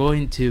 we're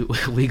going to...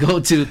 We go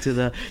to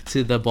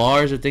the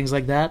bars or things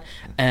like that.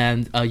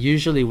 And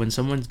usually when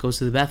someone goes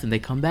to the bathroom, they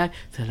come back,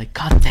 they're like,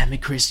 God damn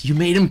it, Chris, you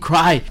made him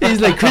cry.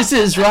 He's like, Chris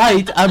is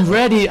right. I'm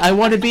ready. I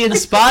want to be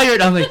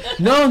inspired. I'm like,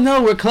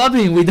 no, we're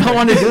clubbing. We don't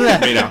want to do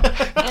that.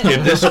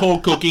 If this whole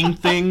cooking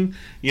thing...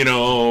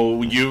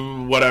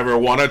 you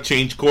want to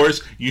change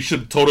course, you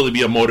should totally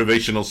be a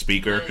motivational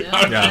speaker.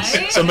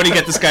 Somebody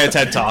get this guy a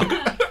TED Talk.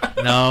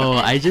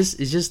 No, it's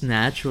just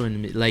natural in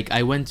me.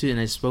 I went to and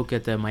I spoke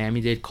at the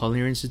Miami-Dade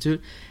Culinary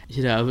Institute.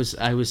 I was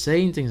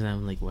saying things, and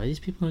I'm like, why are these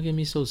people gonna get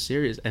me so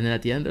serious? And then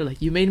at the end, they're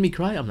like, you made me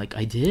cry. I'm like,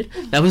 I did?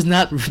 That was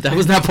not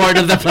part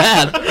of the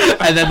plan.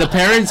 And then the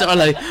parents are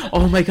like,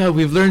 oh my God,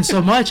 we've learned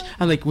so much.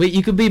 I'm like, wait,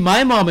 you could be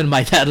my mom and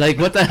my dad.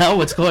 What the hell?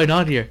 What's going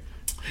on here?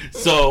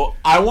 So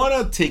I want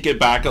to take it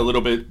back a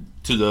little bit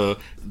to the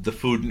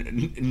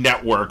Food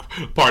Network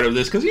part of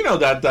this, because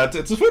that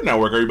it's a Food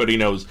Network. Everybody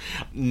knows.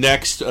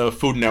 Next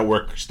Food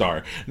Network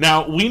star.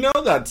 Now we know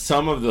that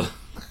some of the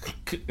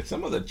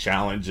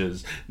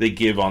challenges they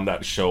give on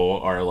that show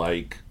are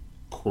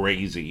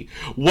crazy.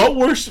 What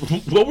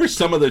were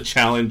some of the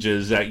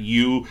challenges that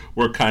you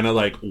were kind of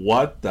like,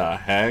 what the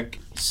heck?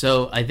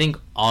 So I think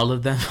all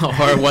of them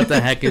are what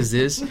the heck is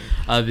this?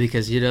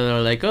 Because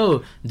they're like,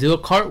 oh, do a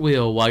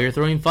cartwheel while you're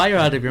throwing fire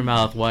out of your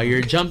mouth, while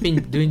you're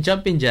doing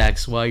jumping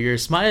jacks, while you're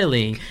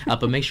smiling.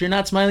 But make sure you're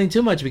not smiling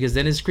too much, because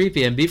then it's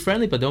creepy. And be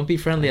friendly, but don't be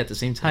friendly at the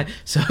same time.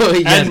 So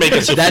and make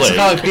it that's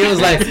how it feels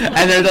like.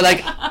 And they're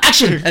like,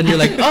 action, and you're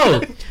like,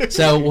 oh.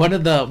 So one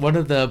of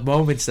the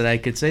moments that I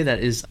could say that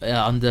is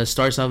on the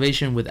Star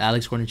Salvation with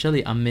Alex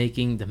Cornicelli. I'm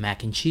making the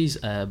mac and cheese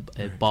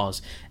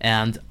balls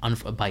and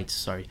bites.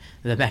 Sorry,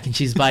 the mac and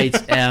cheese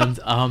bites, and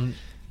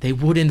they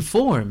wouldn't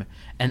form,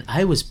 and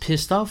I was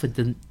pissed off at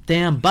the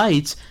damn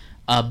bites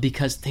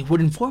because they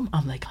wouldn't form.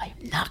 I'm like, I'm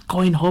not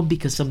going home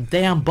because some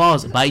damn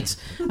bites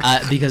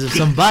because of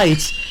some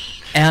bites.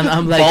 And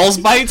I'm like, balls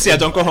bites? Yeah,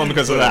 don't go home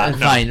because of that.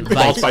 Fine, no.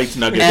 Balls bites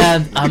nuggets.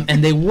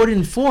 And they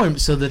wouldn't form.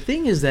 So the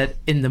thing is that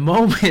in the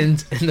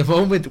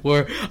moment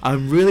where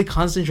I'm really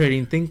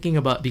concentrating, thinking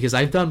about, because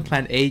I've done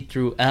plan A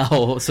through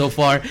L so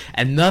far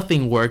and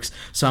nothing works.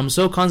 So I'm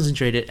so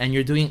concentrated, and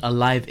you're doing a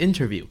live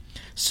interview.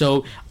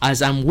 So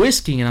as I'm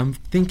whisking and I'm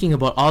thinking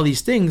about all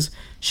these things,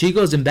 she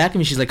goes in back of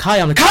me. She's like, "Hi."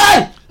 I'm like,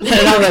 "Hi!" And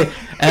I'm like,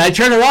 and I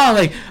turn around,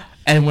 like,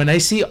 and when I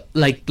see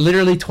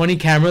literally 20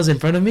 cameras in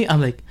front of me,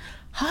 I'm like,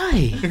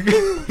 hi.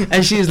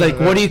 And she's like,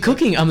 what are you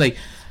cooking? I'm like,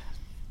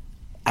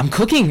 I'm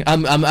cooking.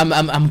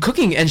 I'm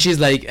cooking. And she's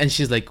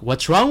like,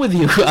 what's wrong with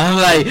you? I'm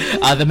like,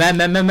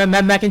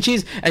 the mac and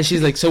cheese. And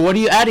she's like, so what are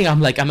you adding?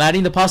 I'm like, I'm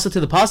adding the pasta to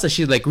the pasta.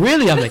 She's like,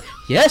 really? I'm like,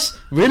 yes,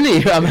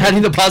 really. I'm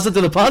adding the pasta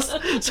to the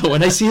pasta. So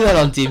when I see that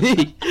on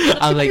TV,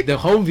 I'm like, the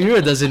home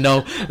viewer doesn't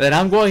know that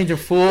I'm going to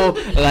full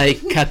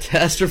like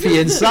catastrophe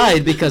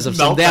inside because of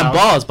some damn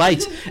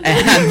bites.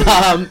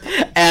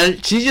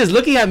 And she's just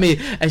looking at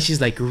me and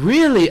she's like,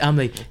 really? I'm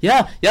like,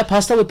 yeah,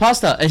 pasta with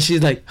pasta. And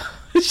she's like,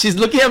 she's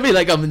looking at me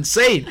like I'm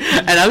insane,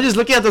 and I'm just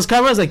looking at those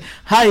cameras like,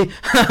 hi.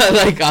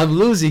 Like I'm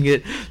losing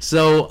it.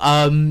 So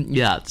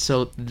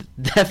so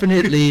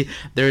definitely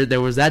there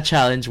was that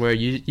challenge where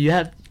you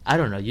have, I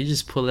don't know, you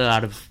just pull it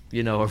out of,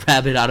 a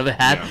rabbit out of a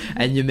hat,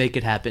 and you make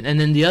it happen. And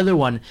then the other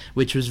one,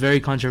 which was very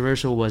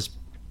controversial, was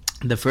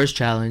the first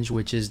challenge,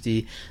 which is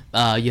the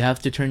you have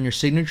to turn your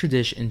signature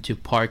dish into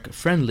park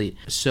friendly.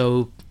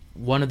 So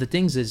one of the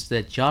things is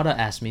that Jada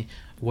asked me,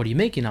 what are you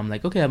making? I'm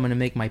like, okay, I'm going to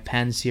make my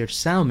pan-seared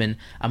salmon.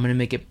 I'm going to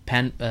make it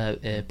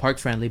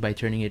park-friendly by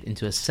turning it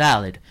into a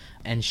salad.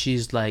 And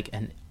she's like,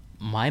 and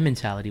my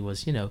mentality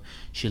was,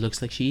 she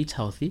looks like she eats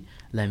healthy.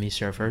 Let me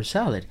serve her a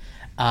salad.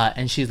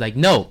 And she's like,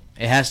 no,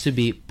 it has to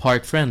be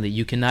park-friendly.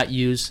 You cannot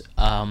use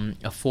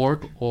a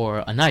fork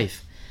or a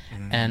knife.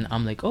 And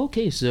I'm like,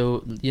 okay,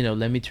 so,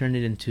 let me turn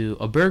it into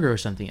a burger or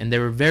something. And they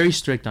were very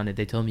strict on it.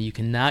 They told me you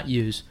cannot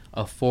use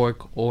a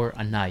fork or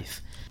a knife.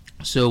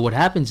 So what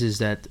happens is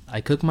that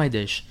I cook my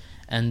dish,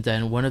 and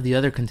then one of the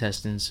other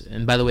contestants,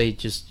 and by the way,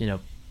 just,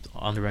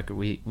 on the record,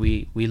 we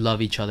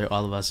love each other,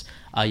 all of us.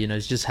 It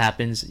just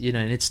happens,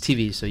 and it's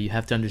TV, so you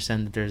have to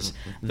understand that there's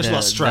a lot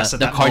of stress at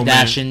that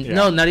Kardashian moment. Yeah.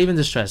 No, not even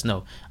the stress,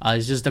 no.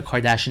 It's just the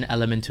Kardashian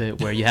element to it,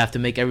 where you have to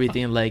make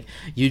everything like,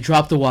 you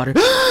drop the water,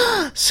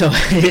 so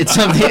it's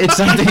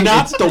something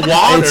not the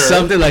water. It's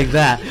something like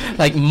that,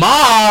 like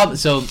mom.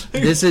 So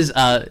this is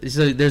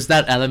so there's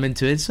that element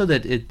to it, so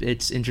that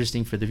it's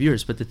interesting for the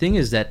viewers. But the thing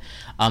is that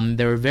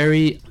they were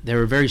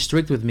very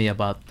strict with me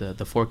about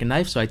the fork and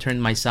knife. So I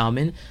turned my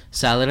salad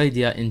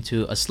idea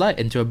into a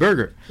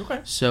burger.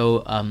 Okay. So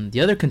the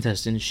other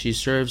contestant, she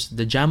serves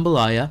the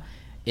jambalaya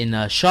in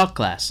a shot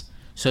glass.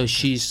 So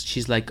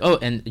she's like, oh,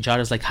 and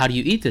Jada's like, how do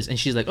you eat this? And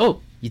she's like,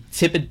 oh, you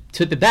tip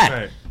it back.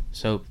 Right.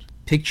 So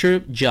picture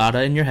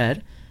Jada in your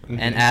head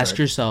and ask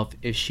yourself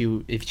if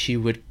she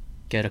would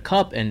get a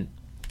cup and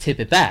tip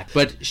it back.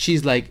 But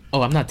she's like,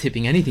 oh, I'm not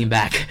tipping anything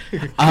back.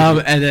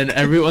 And then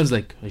everyone's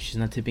like, oh, she's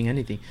not tipping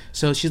anything.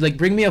 So she's like,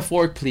 bring me a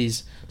fork,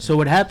 please. So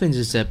what happens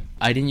is that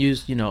I didn't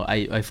use,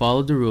 I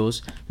followed the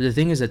rules. But the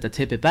thing is that the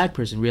tip it back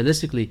person,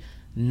 realistically,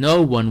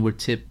 no one would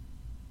tip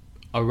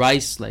a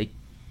rice like.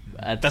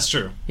 That's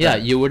true. Yeah,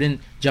 you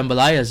wouldn't.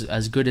 Jambalaya,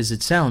 as good as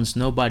it sounds,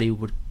 nobody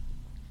would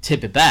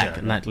tip it back.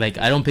 Yeah, Like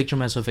I don't picture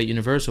myself at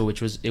Universal,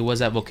 which was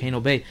at Volcano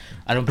Bay.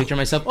 I don't picture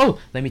myself, oh,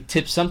 let me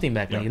tip something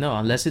back. Like,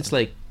 unless it's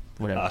like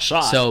whatever. A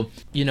shot. So,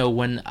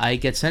 when I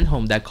get sent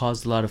home, that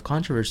caused a lot of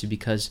controversy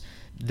because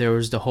there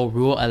was the whole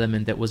rule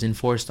element that was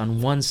enforced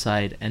on one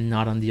side and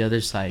not on the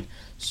other side.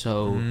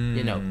 So,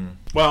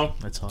 well,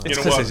 that's all. It's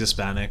because he's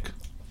Hispanic.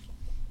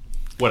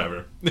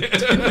 Whatever.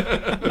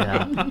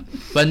 Yeah,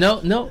 but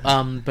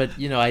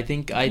I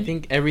think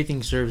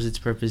everything serves its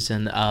purpose,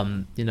 and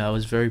I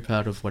was very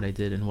proud of what I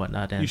did and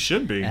whatnot. And you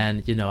should be.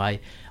 And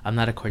I'm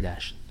not a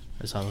Kardashian.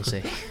 That's all I'll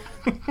say.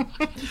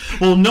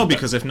 Well, no,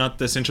 because if not,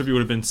 this interview would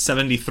have been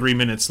 73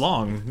 minutes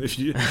long. If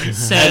you and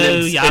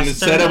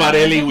instead of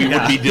Areli, we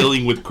would be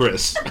dealing with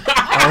Chris.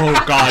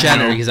 Oh God,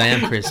 Jenner, no. Because I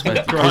am Chris,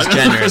 but Chris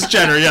Jenner. Chris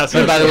Jenner, yes.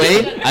 But by the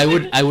way,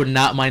 I would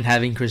not mind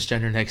having Chris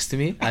Jenner next to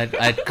me.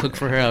 I'd cook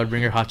for her. I would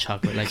bring her hot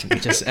chocolate. Like,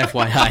 just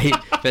FYI,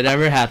 if it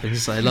ever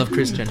happens. I love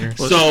Chris Jenner.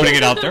 Well, so putting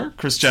it out there,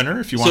 Chris Jenner,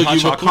 if you want hot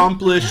chocolate. So you've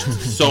accomplished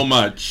so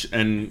much,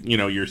 and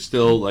you're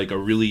still like a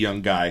really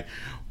young guy.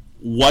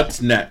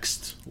 What's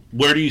next?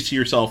 Where do you see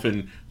yourself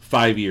in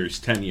 5 years,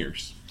 10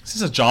 years? Is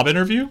this a job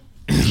interview?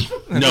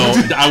 No,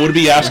 I would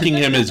be asking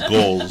him his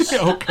goals.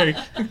 Okay.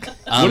 What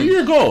are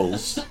your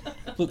goals?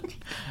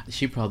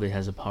 She probably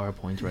has a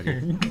PowerPoint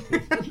ready.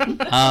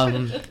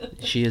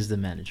 She is the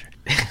manager.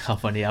 How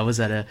funny! I was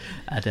at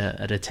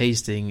a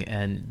tasting,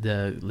 and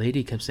the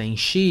lady kept saying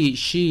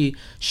she.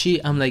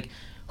 I'm like,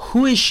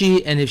 who is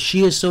she? And if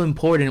she is so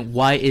important,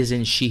 why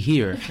isn't she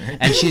here?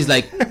 And she's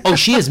like, oh,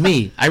 she is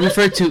me. I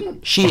refer to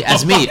she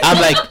as me.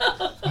 I'm like,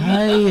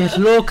 ay, es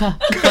loca.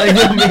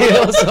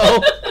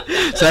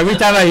 So every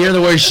time I hear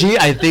the word she,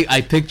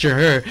 I picture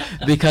her,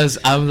 because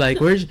I'm like,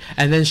 where's?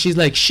 And then she's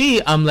like,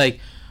 she. I'm like,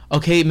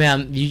 okay,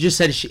 ma'am, you just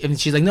said she. And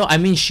she's like, no, I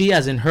mean she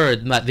as in her,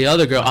 not the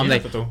other girl. I'm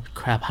like,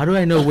 crap, how do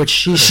I know what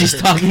she's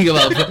talking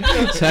about?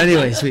 So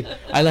anyways,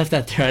 I left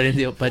that there. I didn't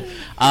deal, but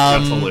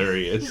that's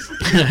hilarious.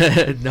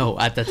 No,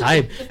 at the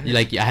time,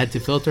 I had to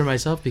filter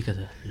myself because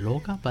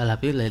loca para la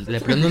piel. Le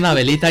prendo una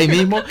velita ahí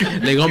mismo.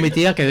 Le digo a mi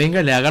tía que venga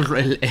y le haga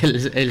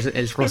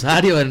el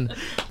rosario. And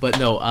but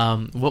no,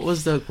 what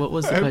was the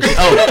question?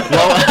 Oh,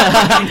 well,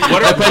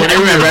 what are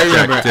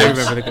your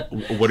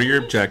objectives? What are your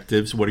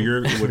objectives? What are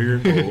your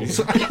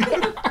goals?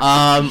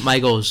 My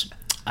goals.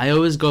 I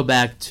always go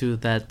back to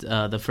that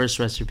the first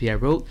recipe I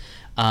wrote,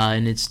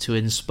 and it's to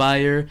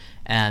inspire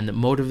and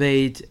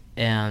motivate,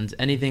 and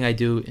anything I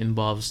do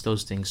involves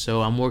those things.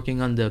 So I'm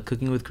working on the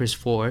Cooking with Chris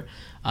 4.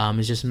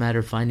 It's just a matter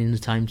of finding the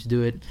time to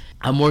do it.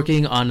 I'm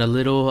working on a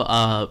little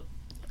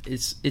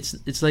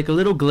it's like a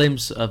little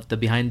glimpse of the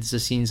behind the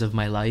scenes of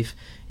my life.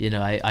 You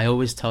know, I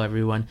always tell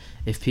everyone,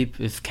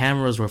 if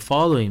cameras were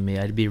following me,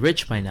 I'd be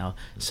rich by now.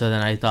 So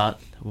then I thought,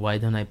 why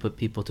don't I put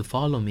people to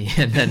follow me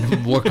and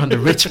then work on the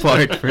rich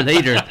part for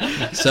later?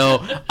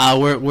 So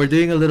we're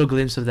doing a little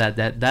glimpse of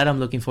that I'm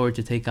looking forward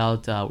to take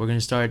out. We're going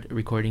to start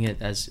recording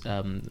it as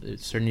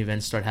certain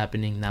events start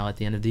happening now at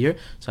the end of the year.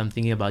 So I'm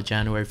thinking about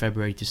January,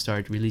 February to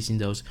start releasing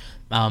those.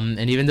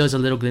 And even though it's a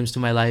little glimpse to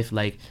my life,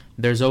 like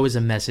there's always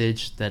a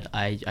message that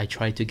I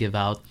try to give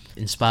out,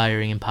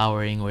 inspiring,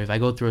 empowering, or if I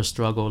go through a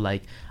struggle,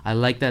 like I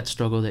like that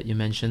struggle that you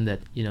mentioned, that,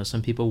 you know,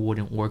 some people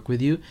wouldn't work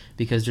with you,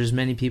 because there's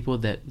many people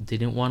that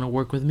didn't want to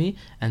work with me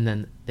and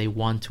then they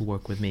want to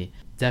work with me.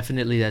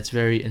 Definitely that's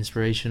very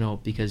inspirational,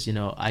 because, you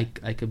know, I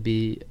could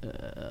be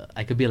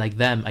like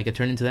them. I could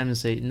turn into them and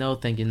say, no,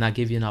 thank you, not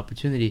give you an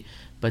opportunity.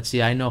 But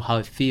see, I know how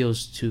it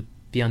feels to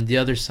be on the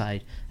other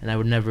side, and I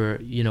would never,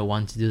 you know,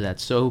 want to do that.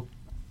 So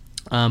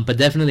but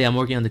definitely I'm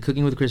working on the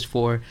Cooking with Chris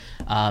 4,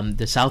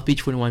 the South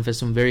Beach Food and Wine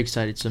Festival. I'm very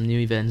excited. Some new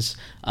events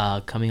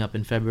coming up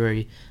in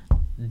February.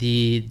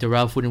 The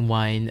Doral Food and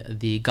Wine,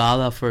 the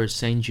gala for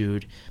St.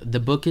 Jude. The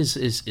book is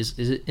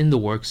in the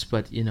works,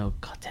 but, you know,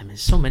 god damn it,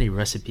 so many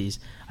recipes.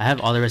 I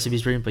have all the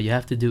recipes written, but you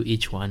have to do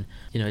each one.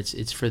 You know,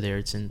 it's for there.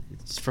 It's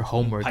for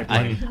homework.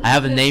 I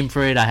have a name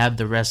for it. I have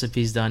the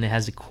recipes done. It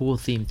has a cool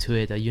theme to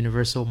it, a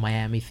Universal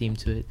Miami theme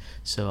to it.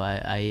 So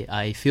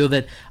I feel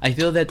that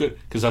good,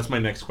 because that's my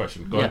next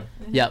question. Go ahead.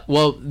 Yeah.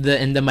 Well,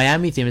 the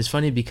Miami theme is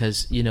funny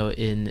because, you know,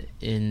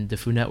 in the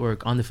Food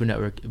Network, on the Food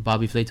Network,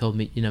 Bobby Flay told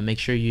me, you know, make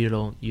sure you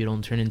don't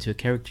turn into a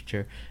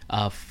caricature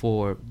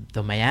for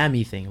the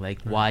Miami thing.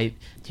 Like, why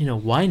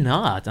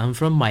not? I'm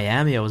from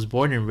Miami. I was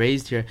born and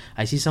raised here.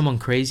 I see someone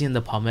crazy in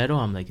the Palmetto,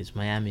 I'm like, it's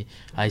Miami.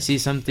 You see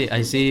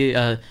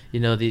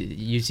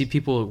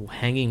people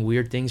hanging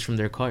weird things from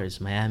their cars.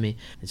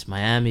 It's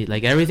Miami.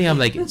 Like everything, I'm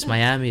like, it's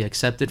Miami.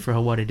 Accept it for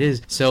what it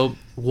is. So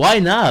why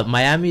not?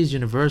 Miami is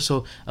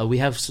universal. We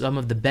have some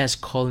of the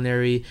best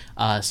culinary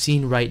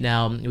scene right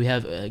now. We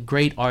have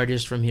great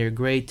artists from here,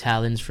 great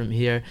talents from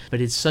here,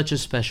 but it's such a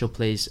special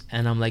place.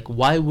 And I'm like,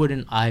 why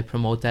wouldn't I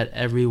promote that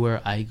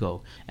everywhere I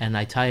go? And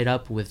I tie it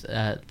up with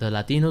the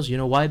Latinos. You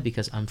know why?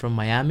 Because I'm from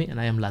Miami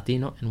and I am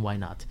Latino, and why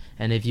not?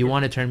 And if you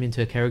want to turn me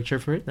into a caricature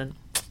for it, then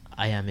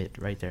I am it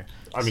right there.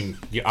 I mean,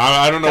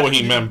 I don't know what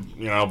he meant,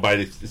 you know,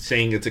 by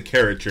saying it's a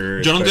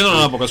caricature. Yo no entiendo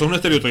nada porque es un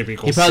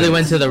estereotípico. He probably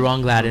went to the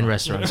wrong Latin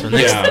restaurant. So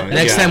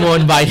next time we'll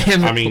invite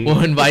him.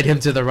 We'll invite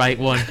him to the right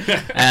one.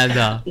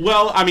 And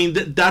well, I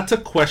mean, that's a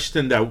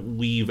question that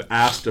we've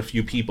asked a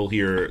few people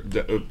here,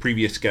 the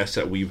previous guests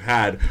that we've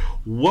had.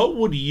 What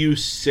would you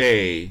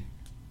say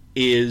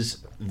is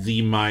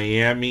the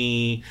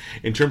Miami,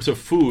 in terms of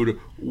food,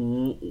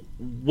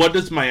 what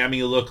does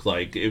Miami look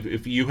like?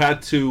 If you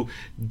had to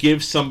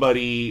give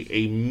somebody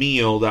a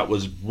meal that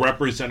was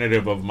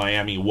representative of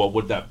Miami, what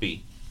would that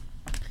be?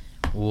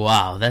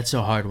 Wow, that's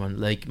a hard one.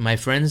 Like, my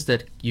friends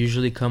that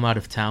usually come out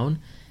of town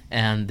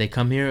and they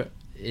come here,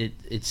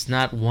 it's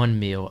not one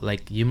meal.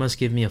 Like, you must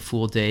give me a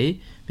full day,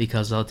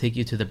 because I'll take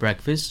you to the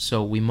breakfast.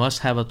 So we must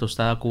have a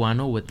tostada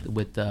cubano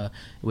with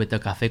the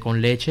café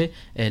con leche.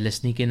 Let's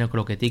sneak in a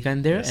croquetica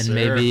in there, and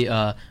maybe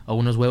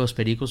unos huevos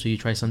pericos, so you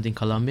try something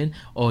Colombian.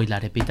 Y la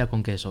repita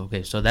con queso.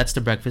 Okay, so that's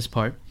the breakfast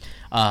part.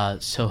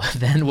 So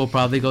then we'll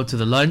probably go to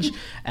the lunch,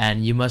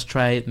 and you must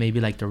try maybe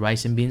like the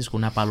rice and beans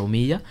con una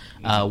palomilla,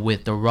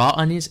 with the raw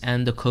onions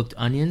and the cooked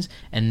onions,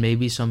 and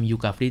maybe some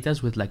yuca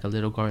fritas with like a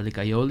little garlic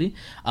aioli.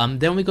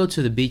 Then we go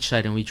to the beach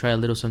side and we try a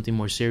little something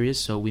more serious.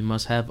 So we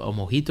must have a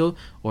mojito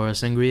or a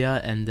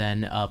sangria, and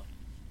then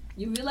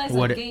you realize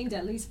I've gained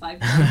at least 5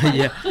 pounds.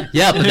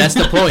 yeah, but that's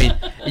the point,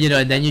 you know.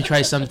 And then you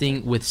try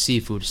something with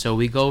seafood. So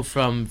we go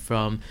from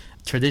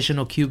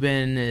traditional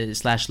Cuban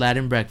 /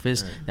 Latin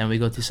breakfast, right. Then we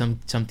go to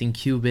something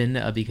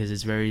Cuban because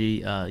it's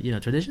very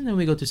tradition. Then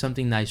we go to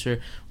something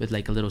nicer with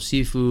like a little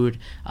seafood,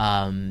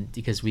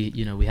 because we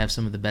have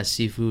some of the best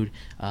seafood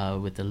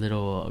with a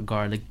little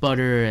garlic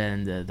butter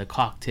and the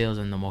cocktails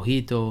and the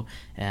mojito,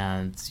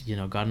 and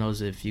God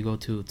knows if you go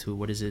to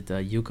what is it,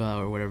 Yuca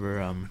or whatever.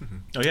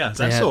 Oh yeah, is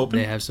that still open?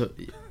 They have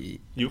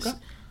Yuca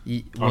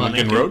on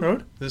Lincoln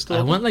Road.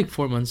 I went like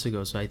 4 months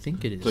ago, so I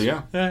think it is. So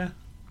yeah.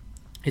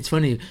 It's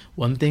funny,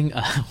 one day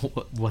I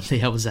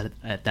was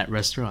at that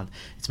restaurant.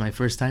 It's my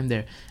first time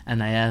there,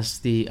 and I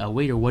asked the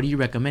waiter, what do you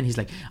recommend? He's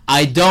like,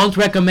 I don't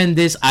recommend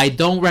this, I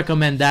don't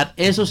recommend that,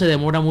 eso se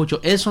demora mucho,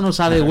 eso no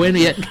sabe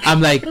bueno.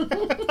 I'm like,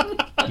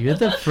 you're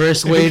the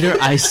first waiter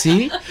I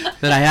see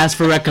that I ask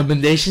for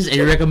recommendations, and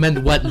you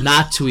recommend what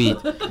not to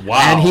eat.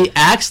 Wow. And he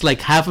asked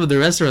like half of the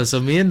restaurant, so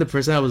me and the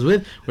person I was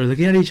with were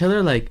looking at each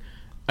other like,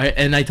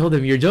 and I told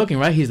him, you're joking,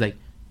 right? He's like,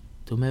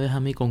 tú me ves a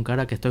mí con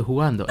cara que estoy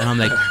jugando. And I'm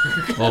like,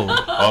 oh no.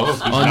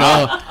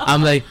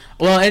 I'm like,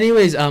 Well,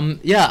 anyways,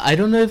 I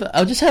don't know if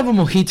I'll just have a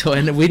mojito,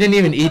 and we didn't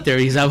even eat there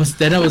because I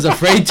was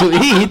afraid to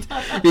eat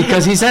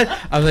because he said,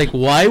 I'm like,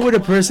 why would a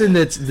person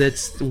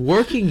that's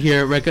working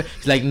here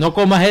like no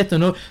comas esto,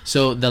 no?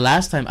 So the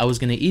last time I was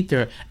gonna eat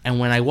there, and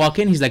when I walk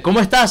in, he's like,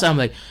 ¿Cómo estás? I'm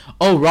like,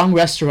 oh, wrong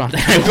restaurant.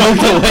 And I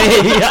walked away.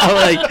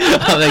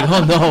 I'm like,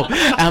 oh no.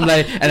 I'm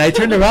like, and I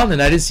turned around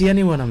and I didn't see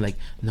anyone. I'm like,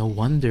 no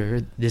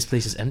wonder this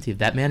place is empty. If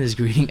that man is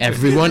greeting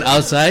everyone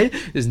outside,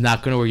 it's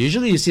not gonna work.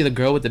 Usually you see the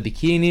girl with the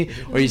bikini,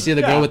 or you see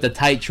the girl with the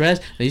tight dress,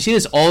 and you see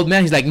this old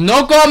man, he's like,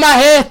 no comas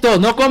esto,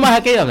 no comas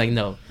aquello. I'm like,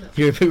 no,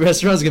 your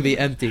restaurant's gonna be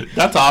empty.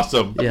 That's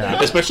awesome.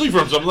 Yeah. Especially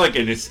from something like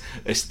an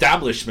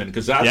establishment,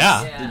 because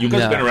that's you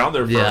guys been around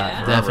there for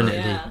forever. Definitely.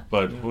 Yeah.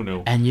 But who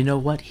knew? And you know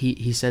what?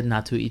 He said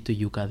not to eat the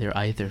yuca there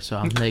either. So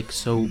I'm like,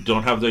 so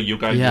don't have the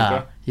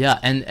yuca. Yeah,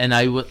 and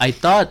I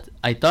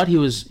thought he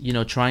was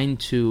trying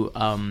to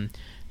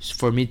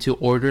for me to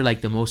order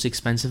like the most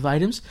expensive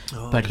items,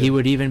 but he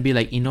would even be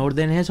like, y no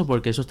orden eso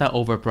porque eso está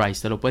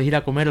overpriced, te lo puedes ir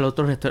a comer al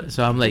otro restaurante.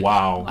 So I'm like,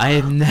 wow, I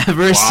have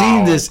never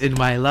seen this in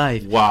my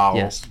life. Wow.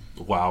 Yes.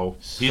 Wow.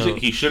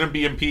 He shouldn't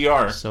be in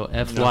PR. So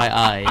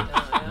FYI.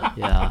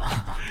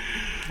 Yeah.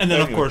 And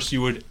then of course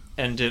you would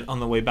end it on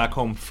the way back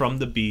home from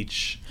the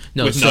beach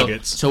with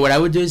nuggets. So what I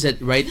would do is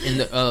that right in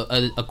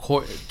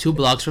the 2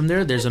 blocks from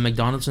there, there's a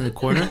McDonald's in the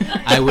corner.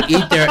 I would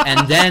eat there,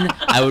 and then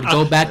I would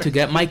go back to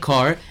get my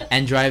car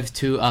and drive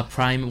to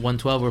Prime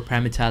 112 or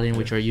Prime Italian,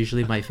 which are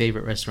usually my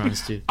favorite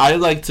restaurants too. I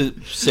like to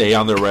say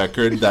on the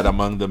record that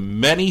among the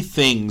many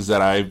things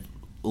that I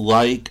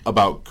like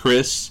about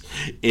Chris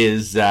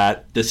is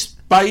that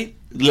despite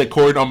Le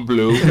Cordon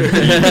Bleu,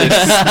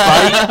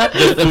 despite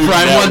the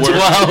Prime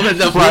 112 and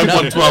the Prime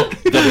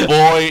 112, the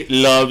boy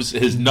loves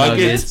his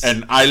nuggets,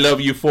 and I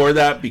love you for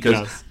that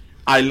because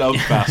I love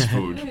fast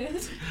food.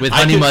 With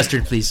honey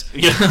mustard, please.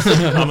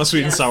 Yes. I'm a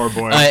sweet and sour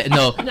boy.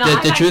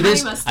 The truth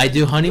is, I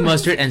do honey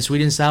mustard and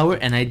sweet and sour,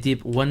 and I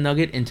dip one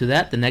nugget into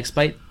that, the next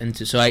bite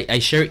into. So I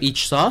share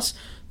each sauce,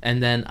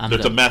 and then I'm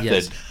There's done. a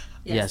method.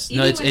 Yes.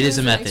 No, it is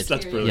a method.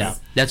 That's brilliant. Yeah,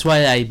 that's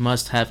why I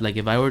must have, like,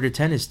 if I order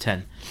 10, it's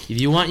 10. If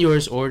you want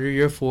yours, order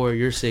your 4,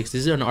 your 6.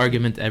 This is an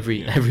argument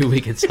every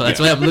weekend, so that's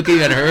why I'm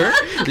looking at her.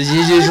 She's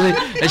usually,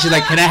 and she's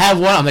like, "Can I have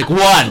one?" I'm like, "1."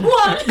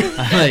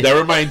 Like, that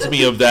reminds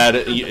me of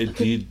that.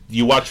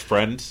 You watch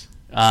Friends?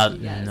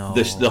 Yes. No.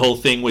 The whole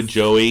thing with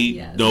Joey.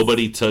 Yes.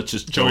 Nobody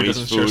touches Joey's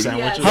food.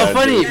 Sandwiches. How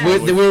funny!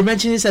 We were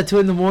mentioning this at 2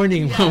 a.m. when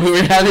we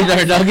were having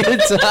our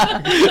nuggets.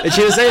 And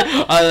she was saying,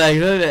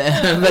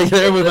 I'm like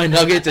there with my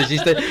nuggets, and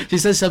she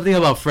said something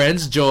about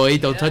Friends. Joy,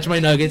 don't touch my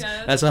nuggets.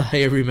 That's all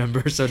I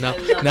remember. So now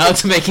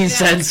it's making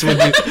sense when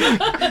you.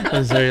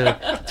 I'm sorry,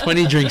 like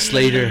 20 drinks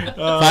later,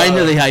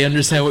 finally I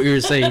understand what you were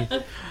saying.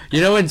 You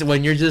know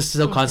when you're just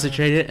so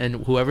concentrated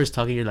and whoever's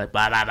talking, you're like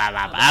blah blah blah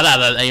blah blah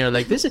blah, and you're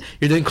like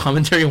you're doing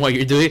commentary on what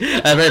you're doing,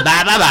 and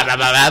blah blah blah blah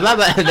blah blah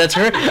blah, and that's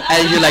her,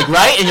 and you're like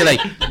right, and you're like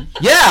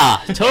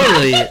yeah,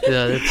 totally.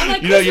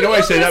 You know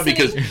I say that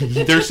because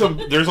there's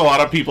a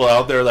lot of people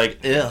out there like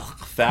ugh,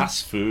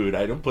 fast food.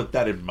 I don't put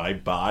that in my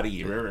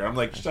body. I'm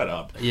like, shut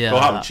up. Yeah. Go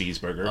have a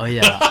cheeseburger. Oh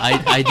yeah,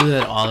 I do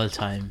that all the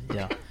time.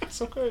 Yeah.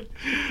 So good.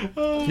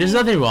 There's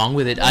nothing wrong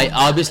with it.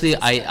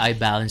 I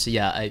balance it.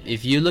 Yeah.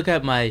 If you look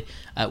at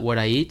what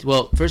I eat,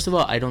 well, first of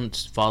all, I don't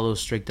follow a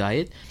strict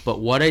diet, but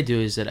what I do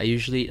is that I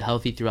usually eat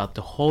healthy throughout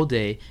the whole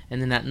day,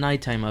 and then at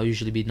nighttime I'll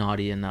usually be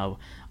naughty, and I'll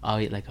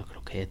eat like a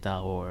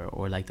croqueta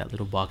or like that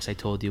little box I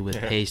told you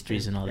with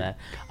pastries and all that.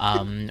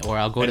 Or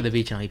I'll go to the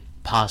beach and I'll eat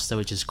pasta,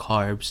 which is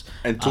carbs.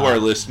 And to our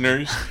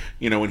listeners,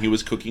 when he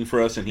was cooking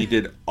for us and he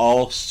did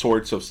all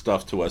sorts of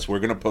stuff to us, we're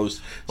going to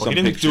post some he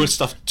didn't pictures. do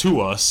stuff to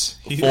us.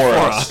 For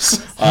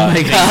us. Oh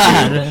my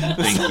God.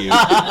 Thank you.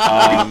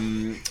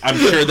 I'm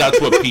sure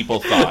that's what people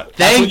thought.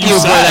 Thank you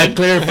for that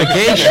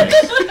clarification.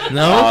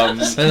 No?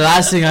 The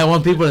last thing I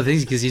want people to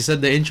think, because you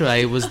said the intro,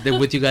 I was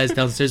with you guys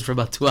downstairs for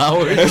about 2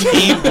 hours.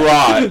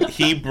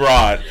 He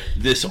brought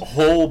this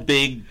whole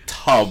big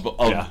tub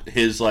of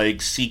his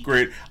like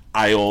secret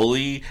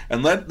aioli,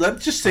 and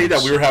let's just say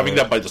that we were having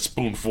that by the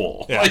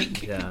spoonful.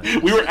 Yeah.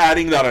 We were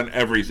adding that on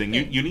everything.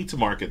 You need to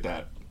market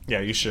that. Yeah,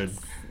 you should.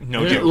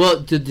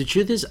 Well, the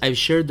truth is, I've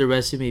shared the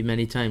recipe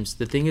many times.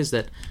 The thing is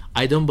that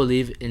I don't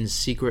believe in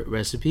secret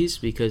recipes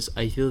because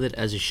I feel that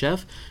as a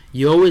chef,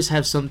 you always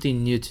have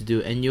something new to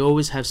do, and you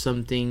always have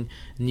something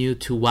new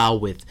to wow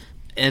with.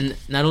 And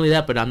not only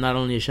that, but I'm not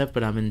only a chef,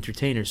 but I'm an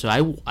entertainer. So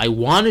I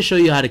want to show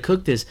you how to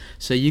cook this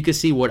so you can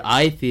see what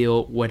I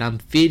feel when I'm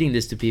feeding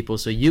this to people,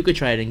 so you could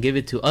try it and give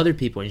it to other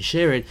people and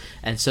share it.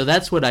 And so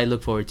that's what I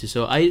look forward to.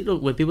 So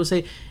when people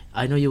say,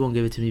 I know you won't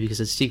give it to me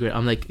because it's secret,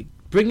 I'm like,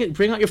 bring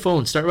out your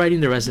phone, start writing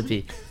the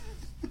recipe.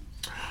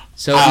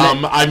 So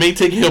I may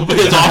take his offer on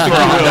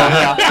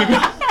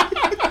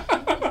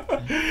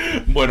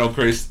that. Bueno,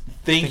 Chris,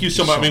 Thank you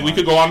so much. I mean, we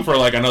could go on for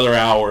like another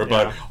hour,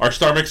 but our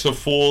stomachs are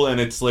full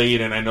and it's late,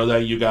 and I know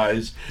that you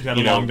guys... You had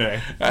a long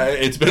day.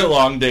 It's been a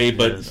long day,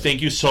 but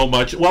thank you so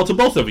much. Well, to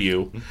both of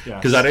you,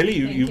 because Areli,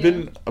 you've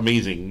been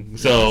amazing.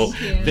 So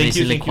thank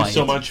you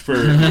so much for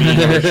being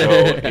on the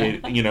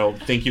show.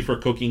 Thank you for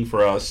cooking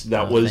for us.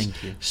 That was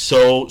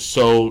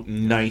so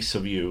nice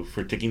of you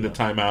for taking the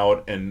time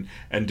out and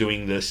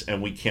doing this,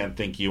 and we can't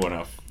thank you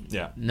enough.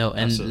 Yeah. No,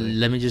 and absolutely.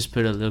 Let me just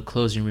put a little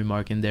closing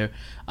remark in there.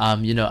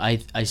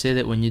 I say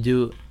that when you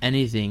do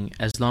anything,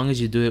 as long as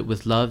you do it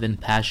with love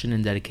and passion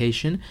and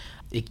dedication,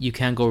 you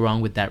can't go wrong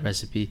with that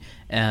recipe.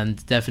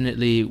 And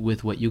definitely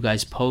with what you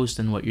guys post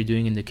and what you're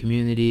doing in the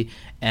community,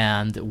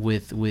 and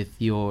with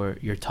your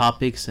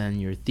topics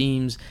and your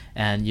themes,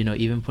 and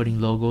even putting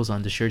logos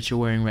on the shirts you're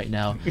wearing right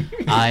now,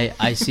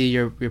 I see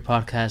your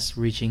podcast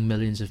reaching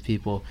millions of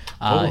people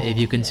if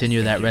you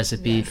continue that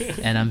recipe.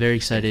 And I'm very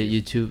excited.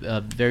 You two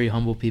very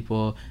humble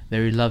people,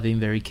 very loving,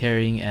 very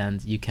caring,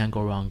 and you can't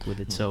go wrong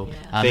with it. So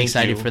I'm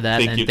excited for that.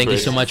 Thank you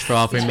so much for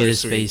offering me this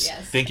space.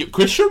 Yes. Thank you.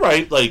 Chris should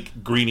write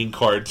like greeting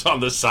cards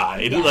on the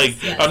side, like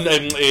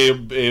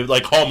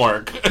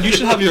Hallmark. You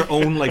should have your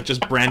own like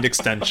just brand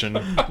extension,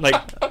 like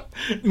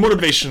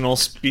motivational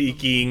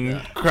speaking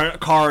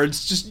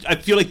cards. Just I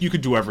feel like you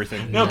could do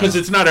everything. No, because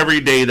it's not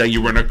every day that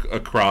you run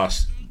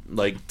across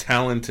like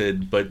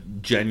talented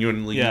but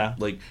genuinely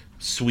like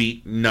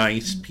sweet,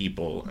 nice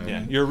people.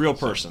 And you're a real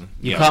person.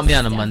 You caught me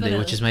on a Monday,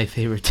 which is my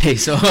favorite day.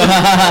 So wow,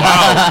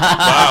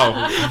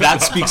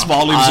 that speaks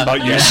volumes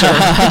about you,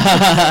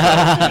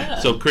 sir.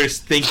 So Chris,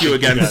 thank you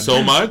again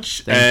so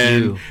much.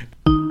 Thank you.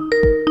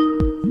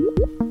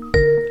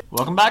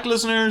 Welcome back,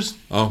 listeners.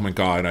 Oh my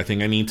god, I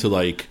think I need to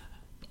like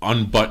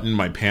unbutton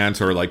my pants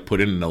or like put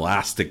in an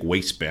elastic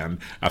waistband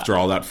after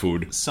all that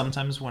food.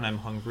 Sometimes when I'm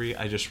hungry,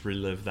 I just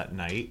relive that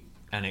night,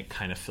 and it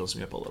kind of fills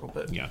me up a little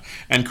bit. Yeah.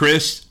 And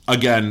Chris,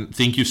 again,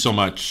 thank you so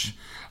much.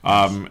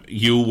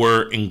 You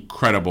were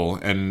incredible,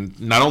 and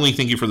not only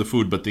thank you for the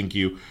food, but thank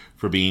you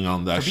for being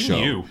on that show.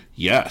 You.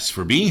 Yes,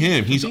 for being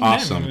him. He's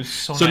awesome. He was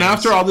so nice. Now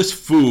after all this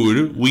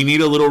food, we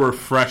need a little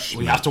refreshment.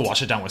 We have to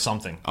wash it down with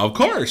something. Of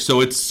course. So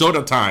it's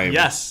soda time.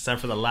 Yes, time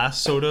for the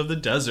last soda of the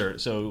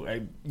desert. So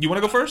you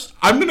want to go first?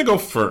 I'm going to go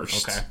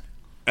first. Okay.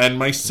 And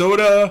my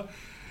soda...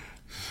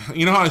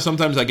 You know how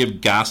sometimes I give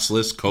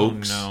gasless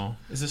Cokes? Oh, no.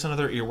 Is this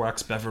another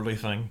Earwax Beverly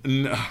thing?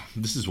 No,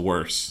 this is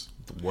worse.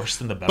 Worse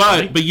than the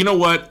Beverly? But you know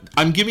what?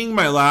 I'm giving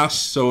my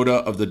last soda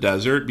of the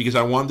desert because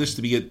I want this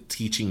to be a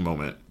teaching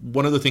moment.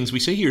 One of the things we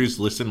say here is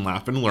listen,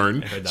 laugh, and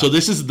learn. So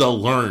this is the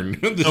learn.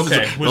 We've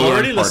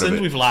already listened.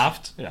 We've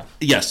laughed. Yeah.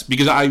 Yes,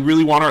 because I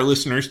really want our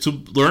listeners to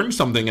learn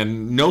something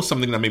and know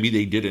something that maybe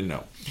they didn't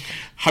know.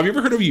 Have you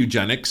ever heard of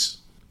eugenics?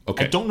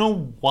 Okay. I don't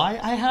know why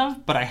I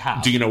have, but I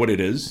have. Do you know what it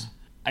is?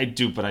 I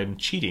do, but I'm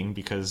cheating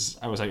because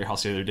I was at your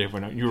house the other day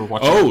when you were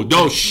watching. Oh,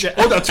 no.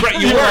 Oh, that's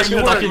right. You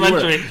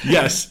were.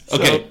 Yes.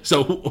 Okay.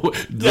 So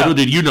little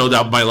did you know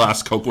that my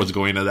last Coke was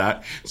going to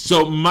that.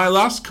 So my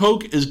last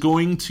Coke is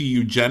going to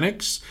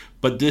eugenics,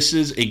 but this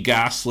is a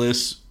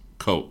gasless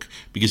Coke,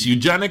 because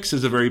eugenics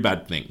is a very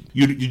bad thing.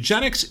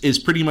 Eugenics is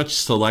pretty much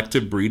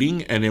selective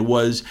breeding, and it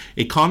was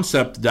a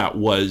concept that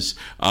was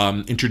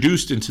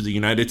introduced into the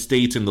United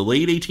States in the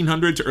late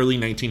 1800s, early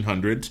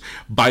 1900s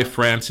by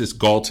Francis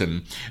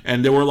Galton.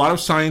 And there were a lot of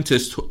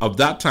scientists of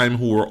that time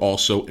who were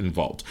also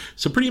involved.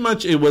 So pretty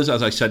much it was,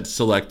 as I said,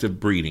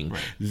 selective breeding.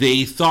 Right.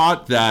 They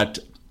thought that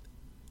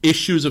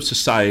issues of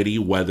society,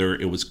 whether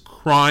it was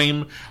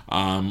crime,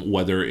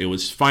 whether it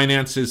was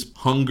finances,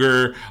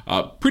 hunger,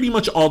 pretty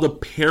much all the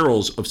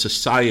perils of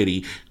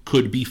society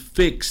could be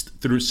fixed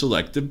through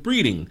selective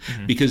breeding,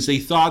 because they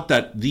thought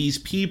that these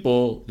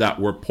people that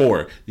were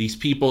poor, these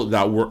people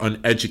that were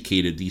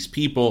uneducated, these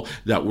people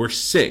that were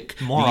sick,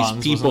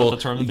 morons, these people, the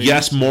term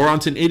yes,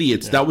 morons and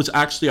idiots. Yeah. That was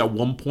actually at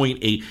one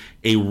point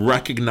a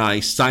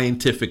recognized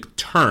scientific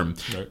term,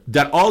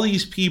 that all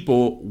these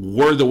people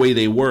were the way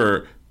they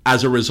were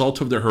as a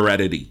result of their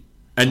heredity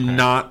and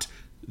not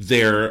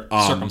their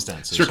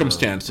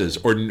circumstances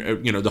or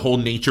the whole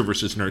nature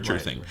versus nurture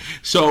thing. Right.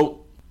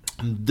 So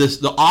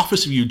the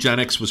Office of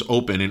Eugenics was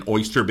open in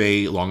Oyster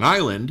Bay, Long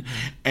Island,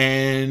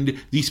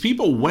 and these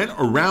people went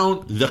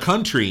around the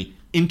country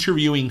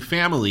interviewing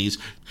families.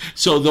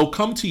 So they'll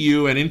come to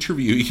you and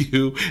interview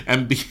you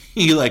and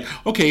be like,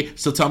 okay,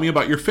 so tell me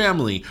about your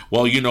family.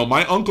 Well,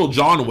 my Uncle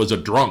John was a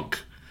drunk.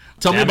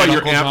 Tell me about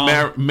your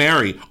Aunt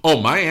Mary.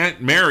 Oh, my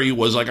Aunt Mary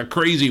was like a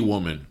crazy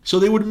woman. So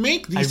they would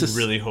make these... I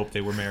really hope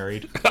they were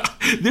married.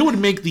 They would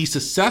make these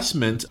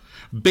assessments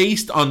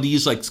based on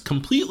these like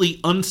completely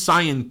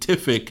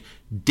unscientific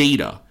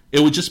data.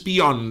 It would just be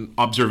on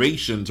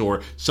observations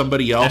or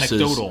somebody else's...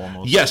 Anecdotal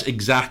almost. Yes,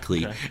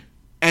 exactly. Okay.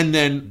 And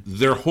then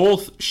their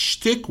whole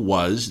shtick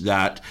was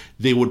that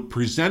they would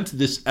present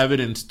this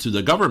evidence to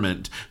the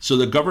government so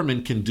the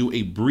government can do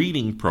a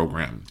breeding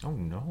program. Oh,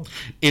 no.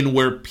 In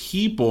where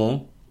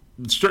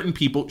certain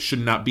people should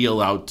not be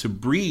allowed to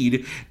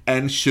breed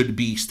and should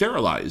be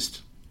sterilized.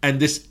 And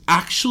this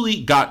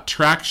actually got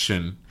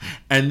traction.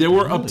 And there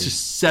were up to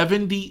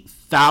 70,000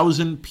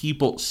 1,000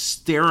 people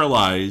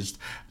sterilized.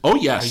 Oh,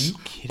 yes. Are you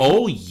kidding?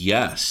 Oh,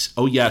 yes.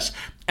 Oh, yes.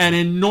 And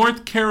in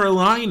North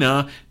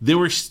Carolina, they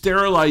were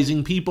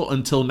sterilizing people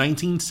until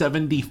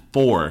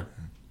 1974.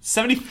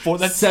 74?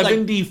 That's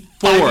 74.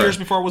 Like 5 years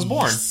before I was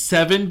born.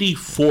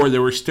 74, they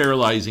were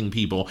sterilizing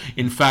people.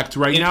 In fact,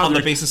 now... On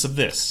the basis of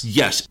this.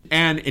 Yes.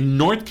 And in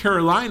North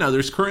Carolina,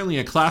 there's currently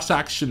a class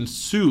action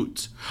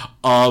suit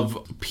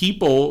of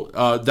people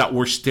that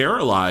were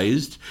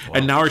sterilized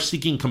and now are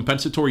seeking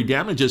compensatory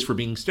damages for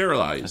being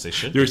sterilized. As they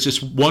should. There's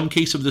this one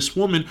case of this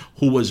woman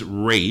who was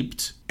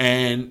raped,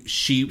 and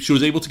she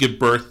was able to give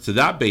birth to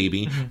that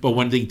baby, but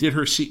when they did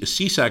her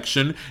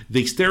C-section,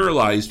 they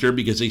sterilized her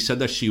because they said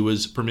that she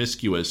was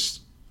promiscuous.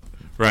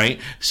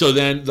 Right? So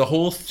then the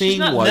whole thing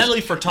was... She's not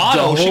Nelly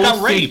Furtado. She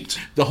got raped.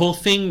 The whole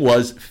thing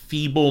was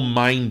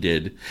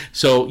feeble-minded.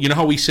 So you know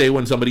how we say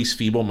when somebody's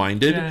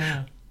feeble-minded?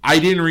 Yeah. I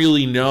didn't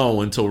really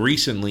know until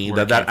recently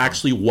that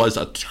actually was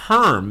a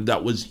term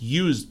that was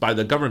used by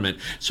the government.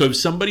 So if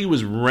somebody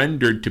was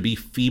rendered to be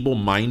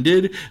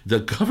feeble-minded, the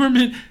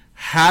government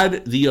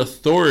had the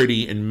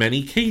authority in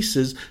many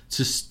cases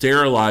to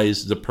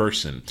sterilize the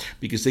person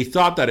because they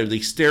thought that if they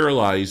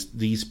sterilized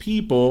these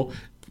people,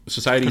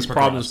 society's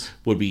problems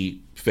would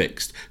be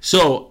fixed.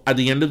 So at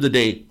the end of the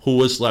day, who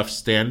was left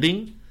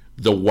standing?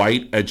 The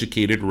white,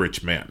 educated,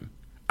 rich man.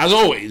 As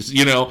always,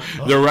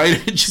 the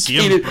right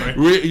educated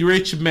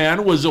rich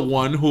man was the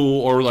one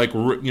who, or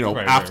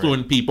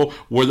affluent people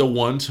were the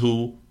ones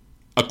who,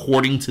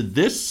 according to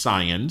this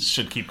science,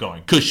 should keep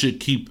going. Should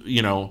keep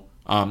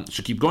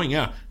going.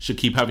 Yeah, should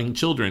keep having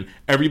children.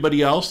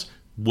 Everybody else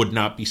would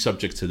not be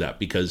subject to that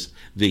because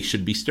they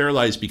should be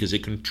sterilized because they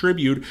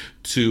contribute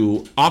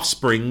to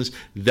offsprings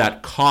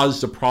that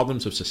cause the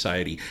problems of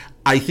society.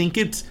 I think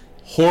it's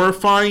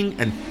horrifying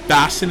and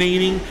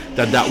fascinating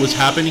that was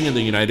happening in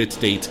the United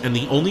States, and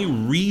the only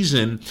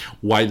reason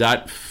why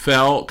that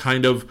fell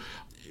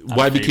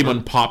why it became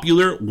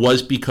unpopular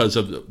was because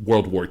of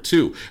World War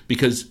II,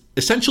 because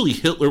essentially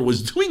Hitler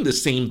was doing the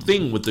same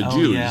thing with the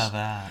Jews. Yeah,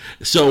 that.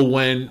 So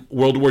when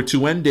World War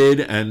II ended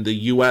and the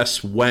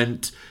U.S.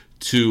 went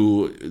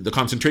to the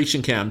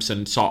concentration camps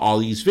and saw all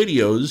these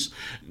videos,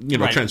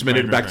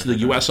 transmitted back to the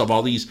U.S. of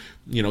all these,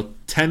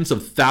 tens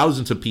of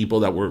thousands of people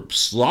that were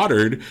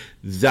slaughtered,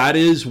 that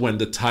is when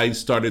the tide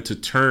started to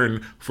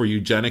turn for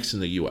eugenics in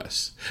the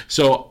U.S.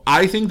 So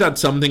I think that's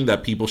something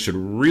that people should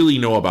really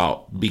know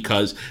about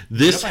because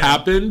this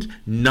happened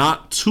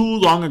not too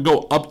long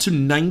ago. Up to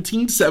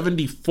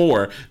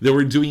 1974, they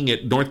were doing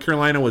it. North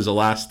Carolina was the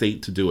last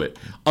state to do it.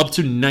 Up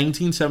to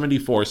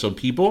 1974. So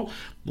people...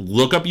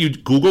 look up,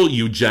 Google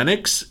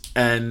eugenics,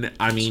 and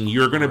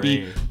you're going to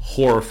be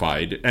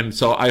horrified. And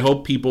so I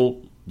hope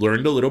people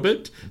learned a little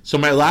bit. So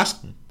my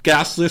last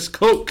gasless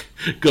Coke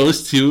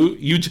goes to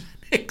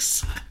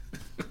eugenics.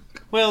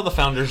 Well, the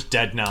founder's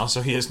dead now,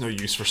 so he has no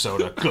use for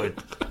soda. Good.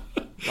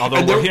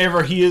 Although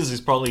wherever he is, he's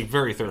probably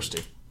very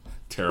thirsty.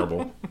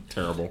 Terrible.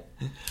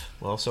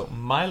 Well, so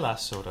my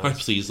last soda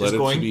please let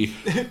it be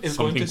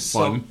something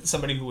fun.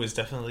 Somebody who is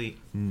definitely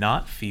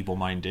not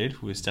feeble-minded,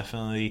 who is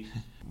definitely...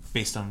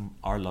 based on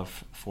our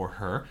love for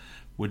her,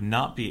 would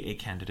not be a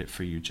candidate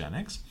for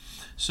eugenics.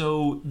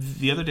 So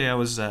the other day I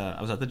was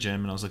at the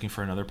gym and I was looking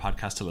for another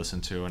podcast to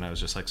listen to, and I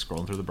was just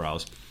scrolling through the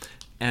browse,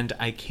 and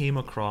I came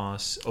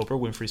across Oprah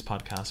Winfrey's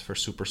podcast for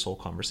Super Soul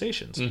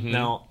Conversations. Mm-hmm.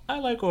 Now, I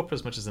like Oprah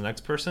as much as the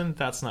next person.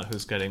 That's not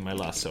who's getting my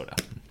last soda.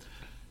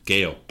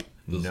 Gail.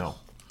 No.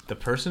 The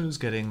person who's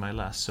getting my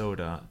last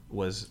soda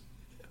was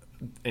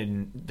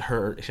she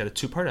had a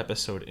 2-part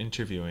episode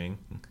interviewing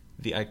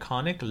the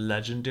iconic,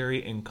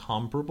 legendary,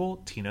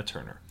 incomparable Tina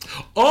Turner.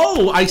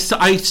 Oh,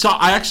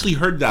 I actually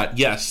heard that.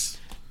 Yes.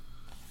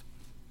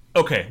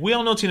 Okay, we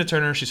all know Tina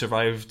Turner. She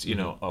survived,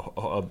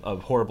 a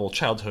horrible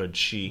childhood.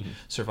 She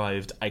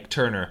survived Ike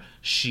Turner.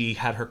 She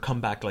had her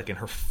comeback in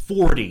her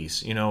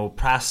 40s,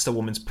 past a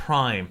woman's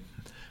prime.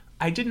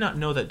 I did not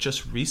know that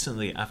just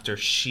recently, after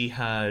she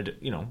had,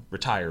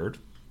 retired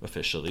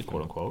officially,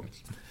 quote unquote,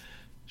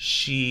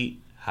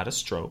 she had a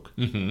stroke.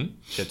 Mm-hmm.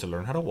 She had to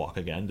learn how to walk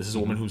again. This is a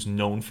woman who's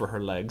known for her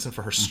legs and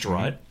for her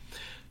strut. Mm-hmm.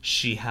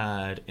 She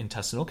had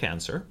intestinal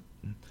cancer.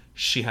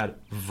 She had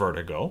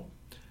vertigo.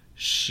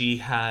 She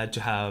had to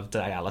have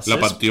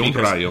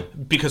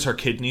dialysis because her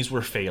kidneys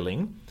were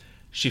failing.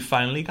 She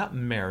finally got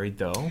married,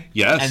 though.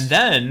 Yes. And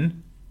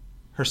then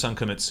her son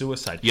commits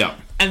suicide. Yeah.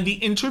 And the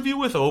interview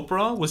with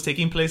Oprah was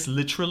taking place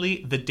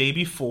literally the day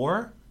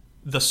before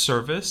the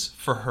service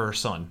for her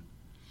son.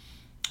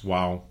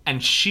 Wow.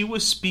 And she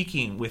was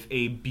speaking with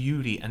a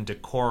beauty and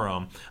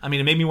decorum. It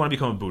made me want to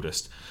become a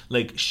Buddhist.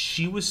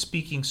 She was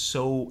speaking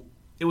so...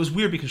 It was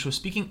weird because she was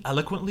speaking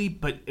eloquently,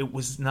 but it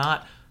was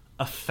not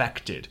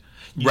affected.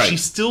 Right. She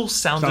still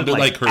sounded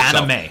like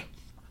herself. Anime.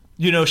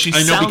 Because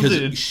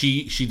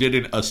she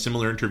did a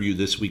similar interview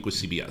this week with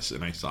CBS,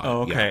 and I saw it.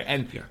 Oh,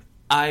 okay. Yeah.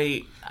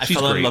 I She's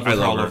fell in great. love with I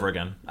her love all her. over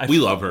again. We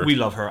love her. We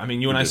love her. I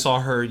mean, you and I saw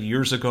her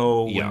years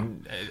ago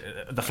when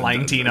the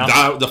Flying Tina.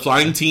 The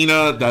Flying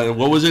Tina.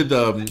 What was it?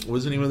 What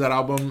was the name of that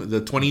album?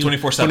 The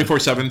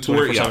 24/7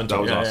 tour. Yeah, that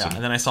was awesome. Yeah.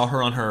 And then I saw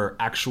her on her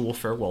actual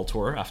farewell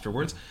tour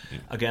afterwards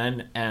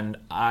again, and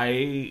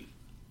I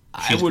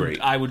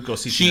would go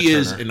see Tina Turner. She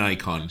is an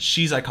icon.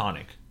 She's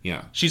iconic.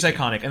 Yeah. She's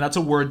iconic. And that's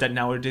a word that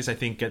nowadays I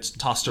think gets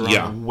tossed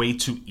around way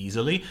too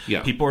easily.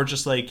 Yeah. People are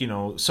just like,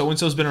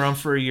 so-and-so's been around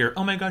for a year.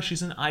 Oh my gosh,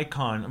 she's an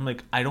icon. I'm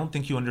like, I don't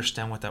think you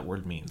understand what that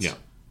word means. Yeah.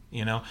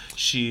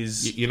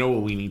 She's... You know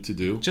what we need to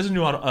do? She has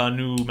a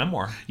new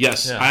memoir.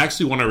 Yes. Yeah. I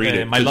actually want to read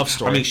it. My love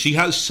story. I mean, she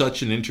has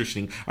such an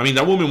interesting... I mean,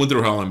 that woman went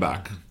through hell and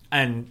back.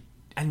 And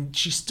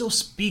she still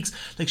speaks.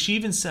 Like, she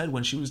even said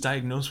when she was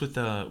diagnosed with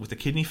the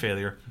kidney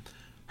failure,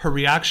 her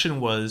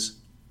reaction was,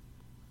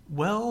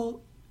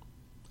 well...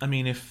 I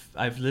mean, if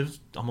I've lived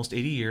almost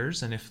 80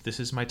 years and if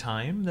this is my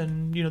time,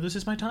 then, this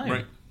is my time.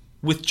 Right.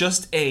 With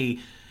just and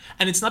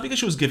it's not because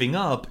she was giving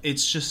up,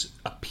 it's just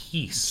a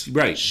piece.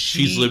 Right.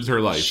 She's lived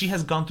her life. She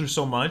has gone through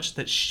so much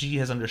that she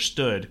has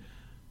understood,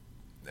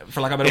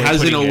 for lack of a better way, it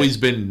hasn't always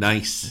been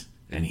nice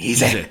and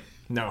easy.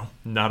 No,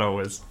 not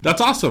always.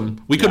 That's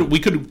awesome. We could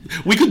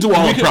do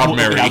all of Proud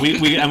Mary.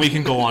 Yeah, we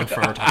can go on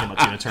for talking about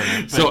Tina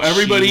Turner. So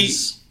everybody...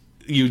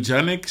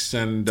 Eugenics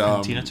and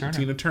Tina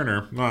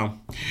Turner. Wow.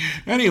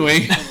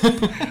 Anyway,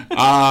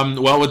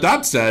 well, with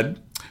that said,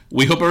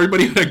 we hope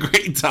everybody had a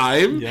great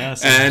time.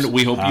 Yes. And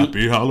we hope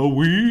Happy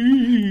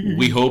Halloween.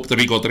 We hope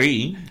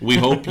we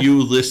hope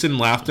you listened,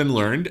 laughed, and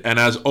learned. And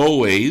as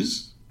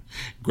always,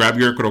 grab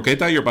your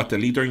croqueta, your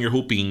pastelito, and your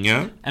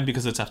jupiña. And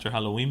because it's after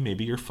Halloween,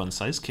 maybe your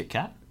fun-sized Kit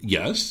Kat.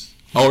 Yes.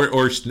 Or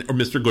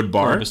Mr.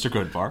 Goodbar. Or Mr.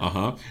 Goodbar.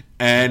 Uh-huh.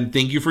 And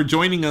thank you for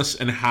joining us,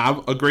 and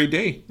have a great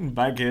day.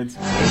 Bye, kids. Do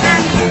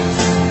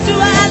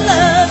I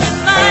love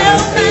in my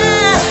own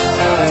mind?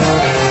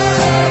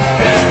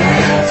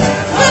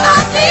 Will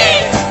I be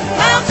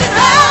mountain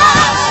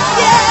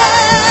high?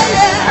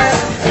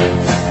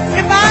 Yeah.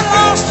 If I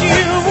lost you,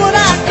 would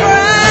I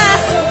cry?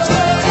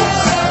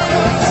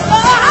 Oh, I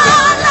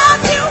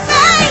love you,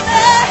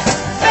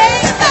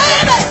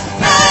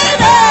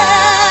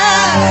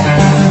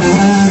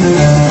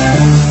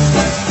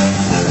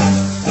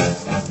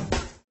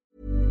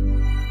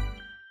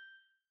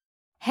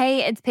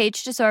 Hey, it's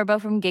Paige DeSorbo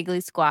from Giggly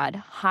Squad.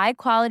 High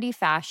quality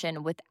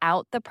fashion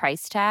without the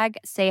price tag.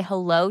 Say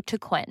hello to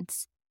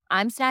Quince.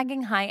 I'm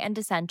snagging high-end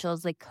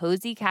essentials like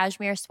cozy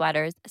cashmere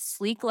sweaters,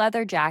 sleek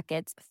leather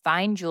jackets,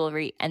 fine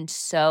jewelry, and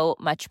so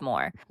much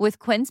more. With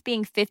Quince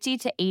being 50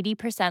 to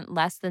 80%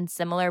 less than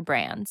similar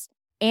brands.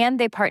 And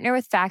they partner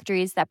with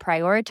factories that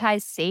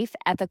prioritize safe,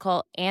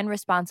 ethical, and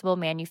responsible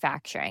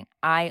manufacturing.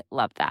 I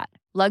love that.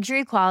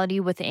 Luxury quality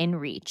within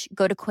reach.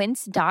 Go to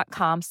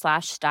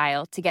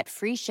quince.com/style to get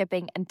free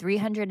shipping and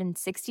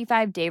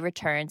 365-day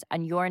returns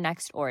on your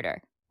next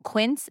order.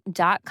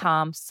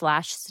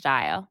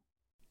 Quince.com/style.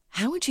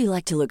 How would you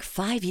like to look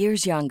 5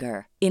 years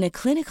younger? In a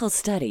clinical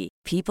study,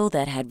 people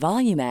that had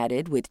volume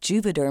added with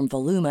Juvederm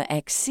Voluma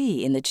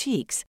XC in the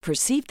cheeks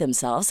perceived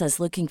themselves as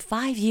looking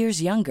 5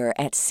 years younger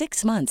at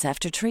 6 months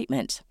after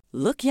treatment.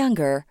 Look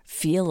younger,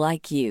 feel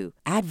like you.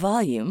 Add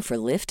volume for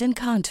lift and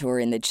contour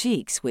in the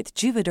cheeks with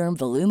Juvederm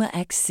Voluma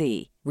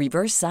XC.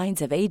 Reverse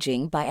signs of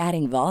aging by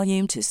adding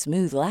volume to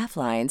smooth laugh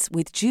lines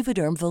with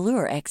Juvederm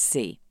Volure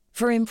XC.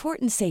 For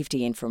important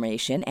safety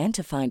information and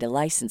to find a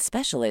licensed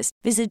specialist,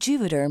 visit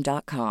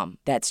Juvederm.com.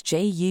 That's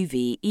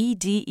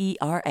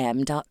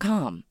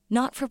JUVEDERM.com.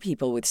 Not for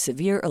people with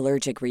severe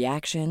allergic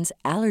reactions,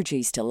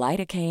 allergies to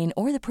lidocaine,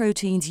 or the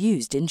proteins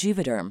used in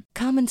Juvederm.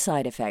 Common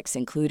side effects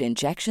include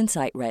injection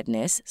site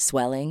redness,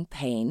 swelling,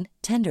 pain,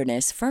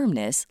 tenderness,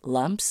 firmness,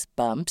 lumps,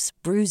 bumps,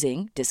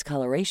 bruising,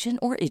 discoloration,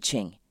 or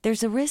itching.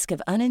 There's a risk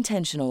of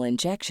unintentional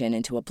injection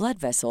into a blood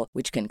vessel,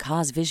 which can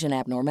cause vision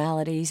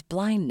abnormalities,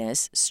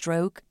 blindness,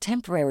 stroke,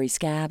 temporary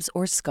scabs,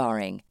 or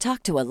scarring.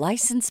 Talk to a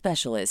licensed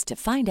specialist to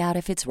find out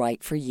if it's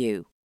right for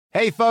you.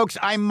 Hey, folks,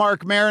 I'm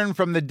Mark Maron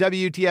from the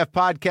WTF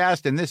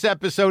Podcast, and this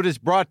episode is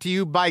brought to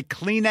you by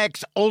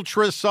Kleenex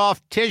Ultra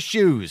Soft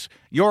Tissues,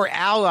 your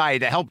ally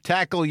to help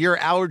tackle your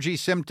allergy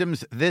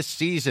symptoms this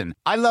season.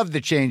 I love the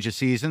change of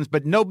seasons,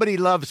 but nobody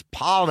loves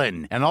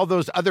pollen and all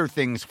those other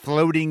things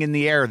floating in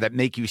the air that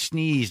make you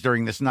sneeze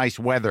during this nice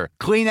weather.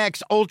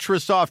 Kleenex Ultra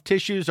Soft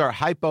Tissues are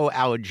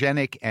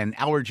hypoallergenic and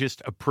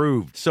allergist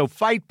approved, so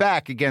fight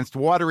back against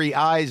watery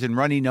eyes and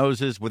runny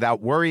noses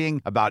without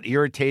worrying about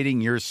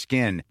irritating your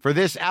skin. For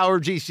this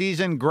allergy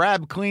season,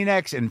 grab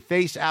Kleenex and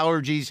face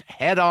allergies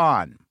head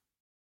on.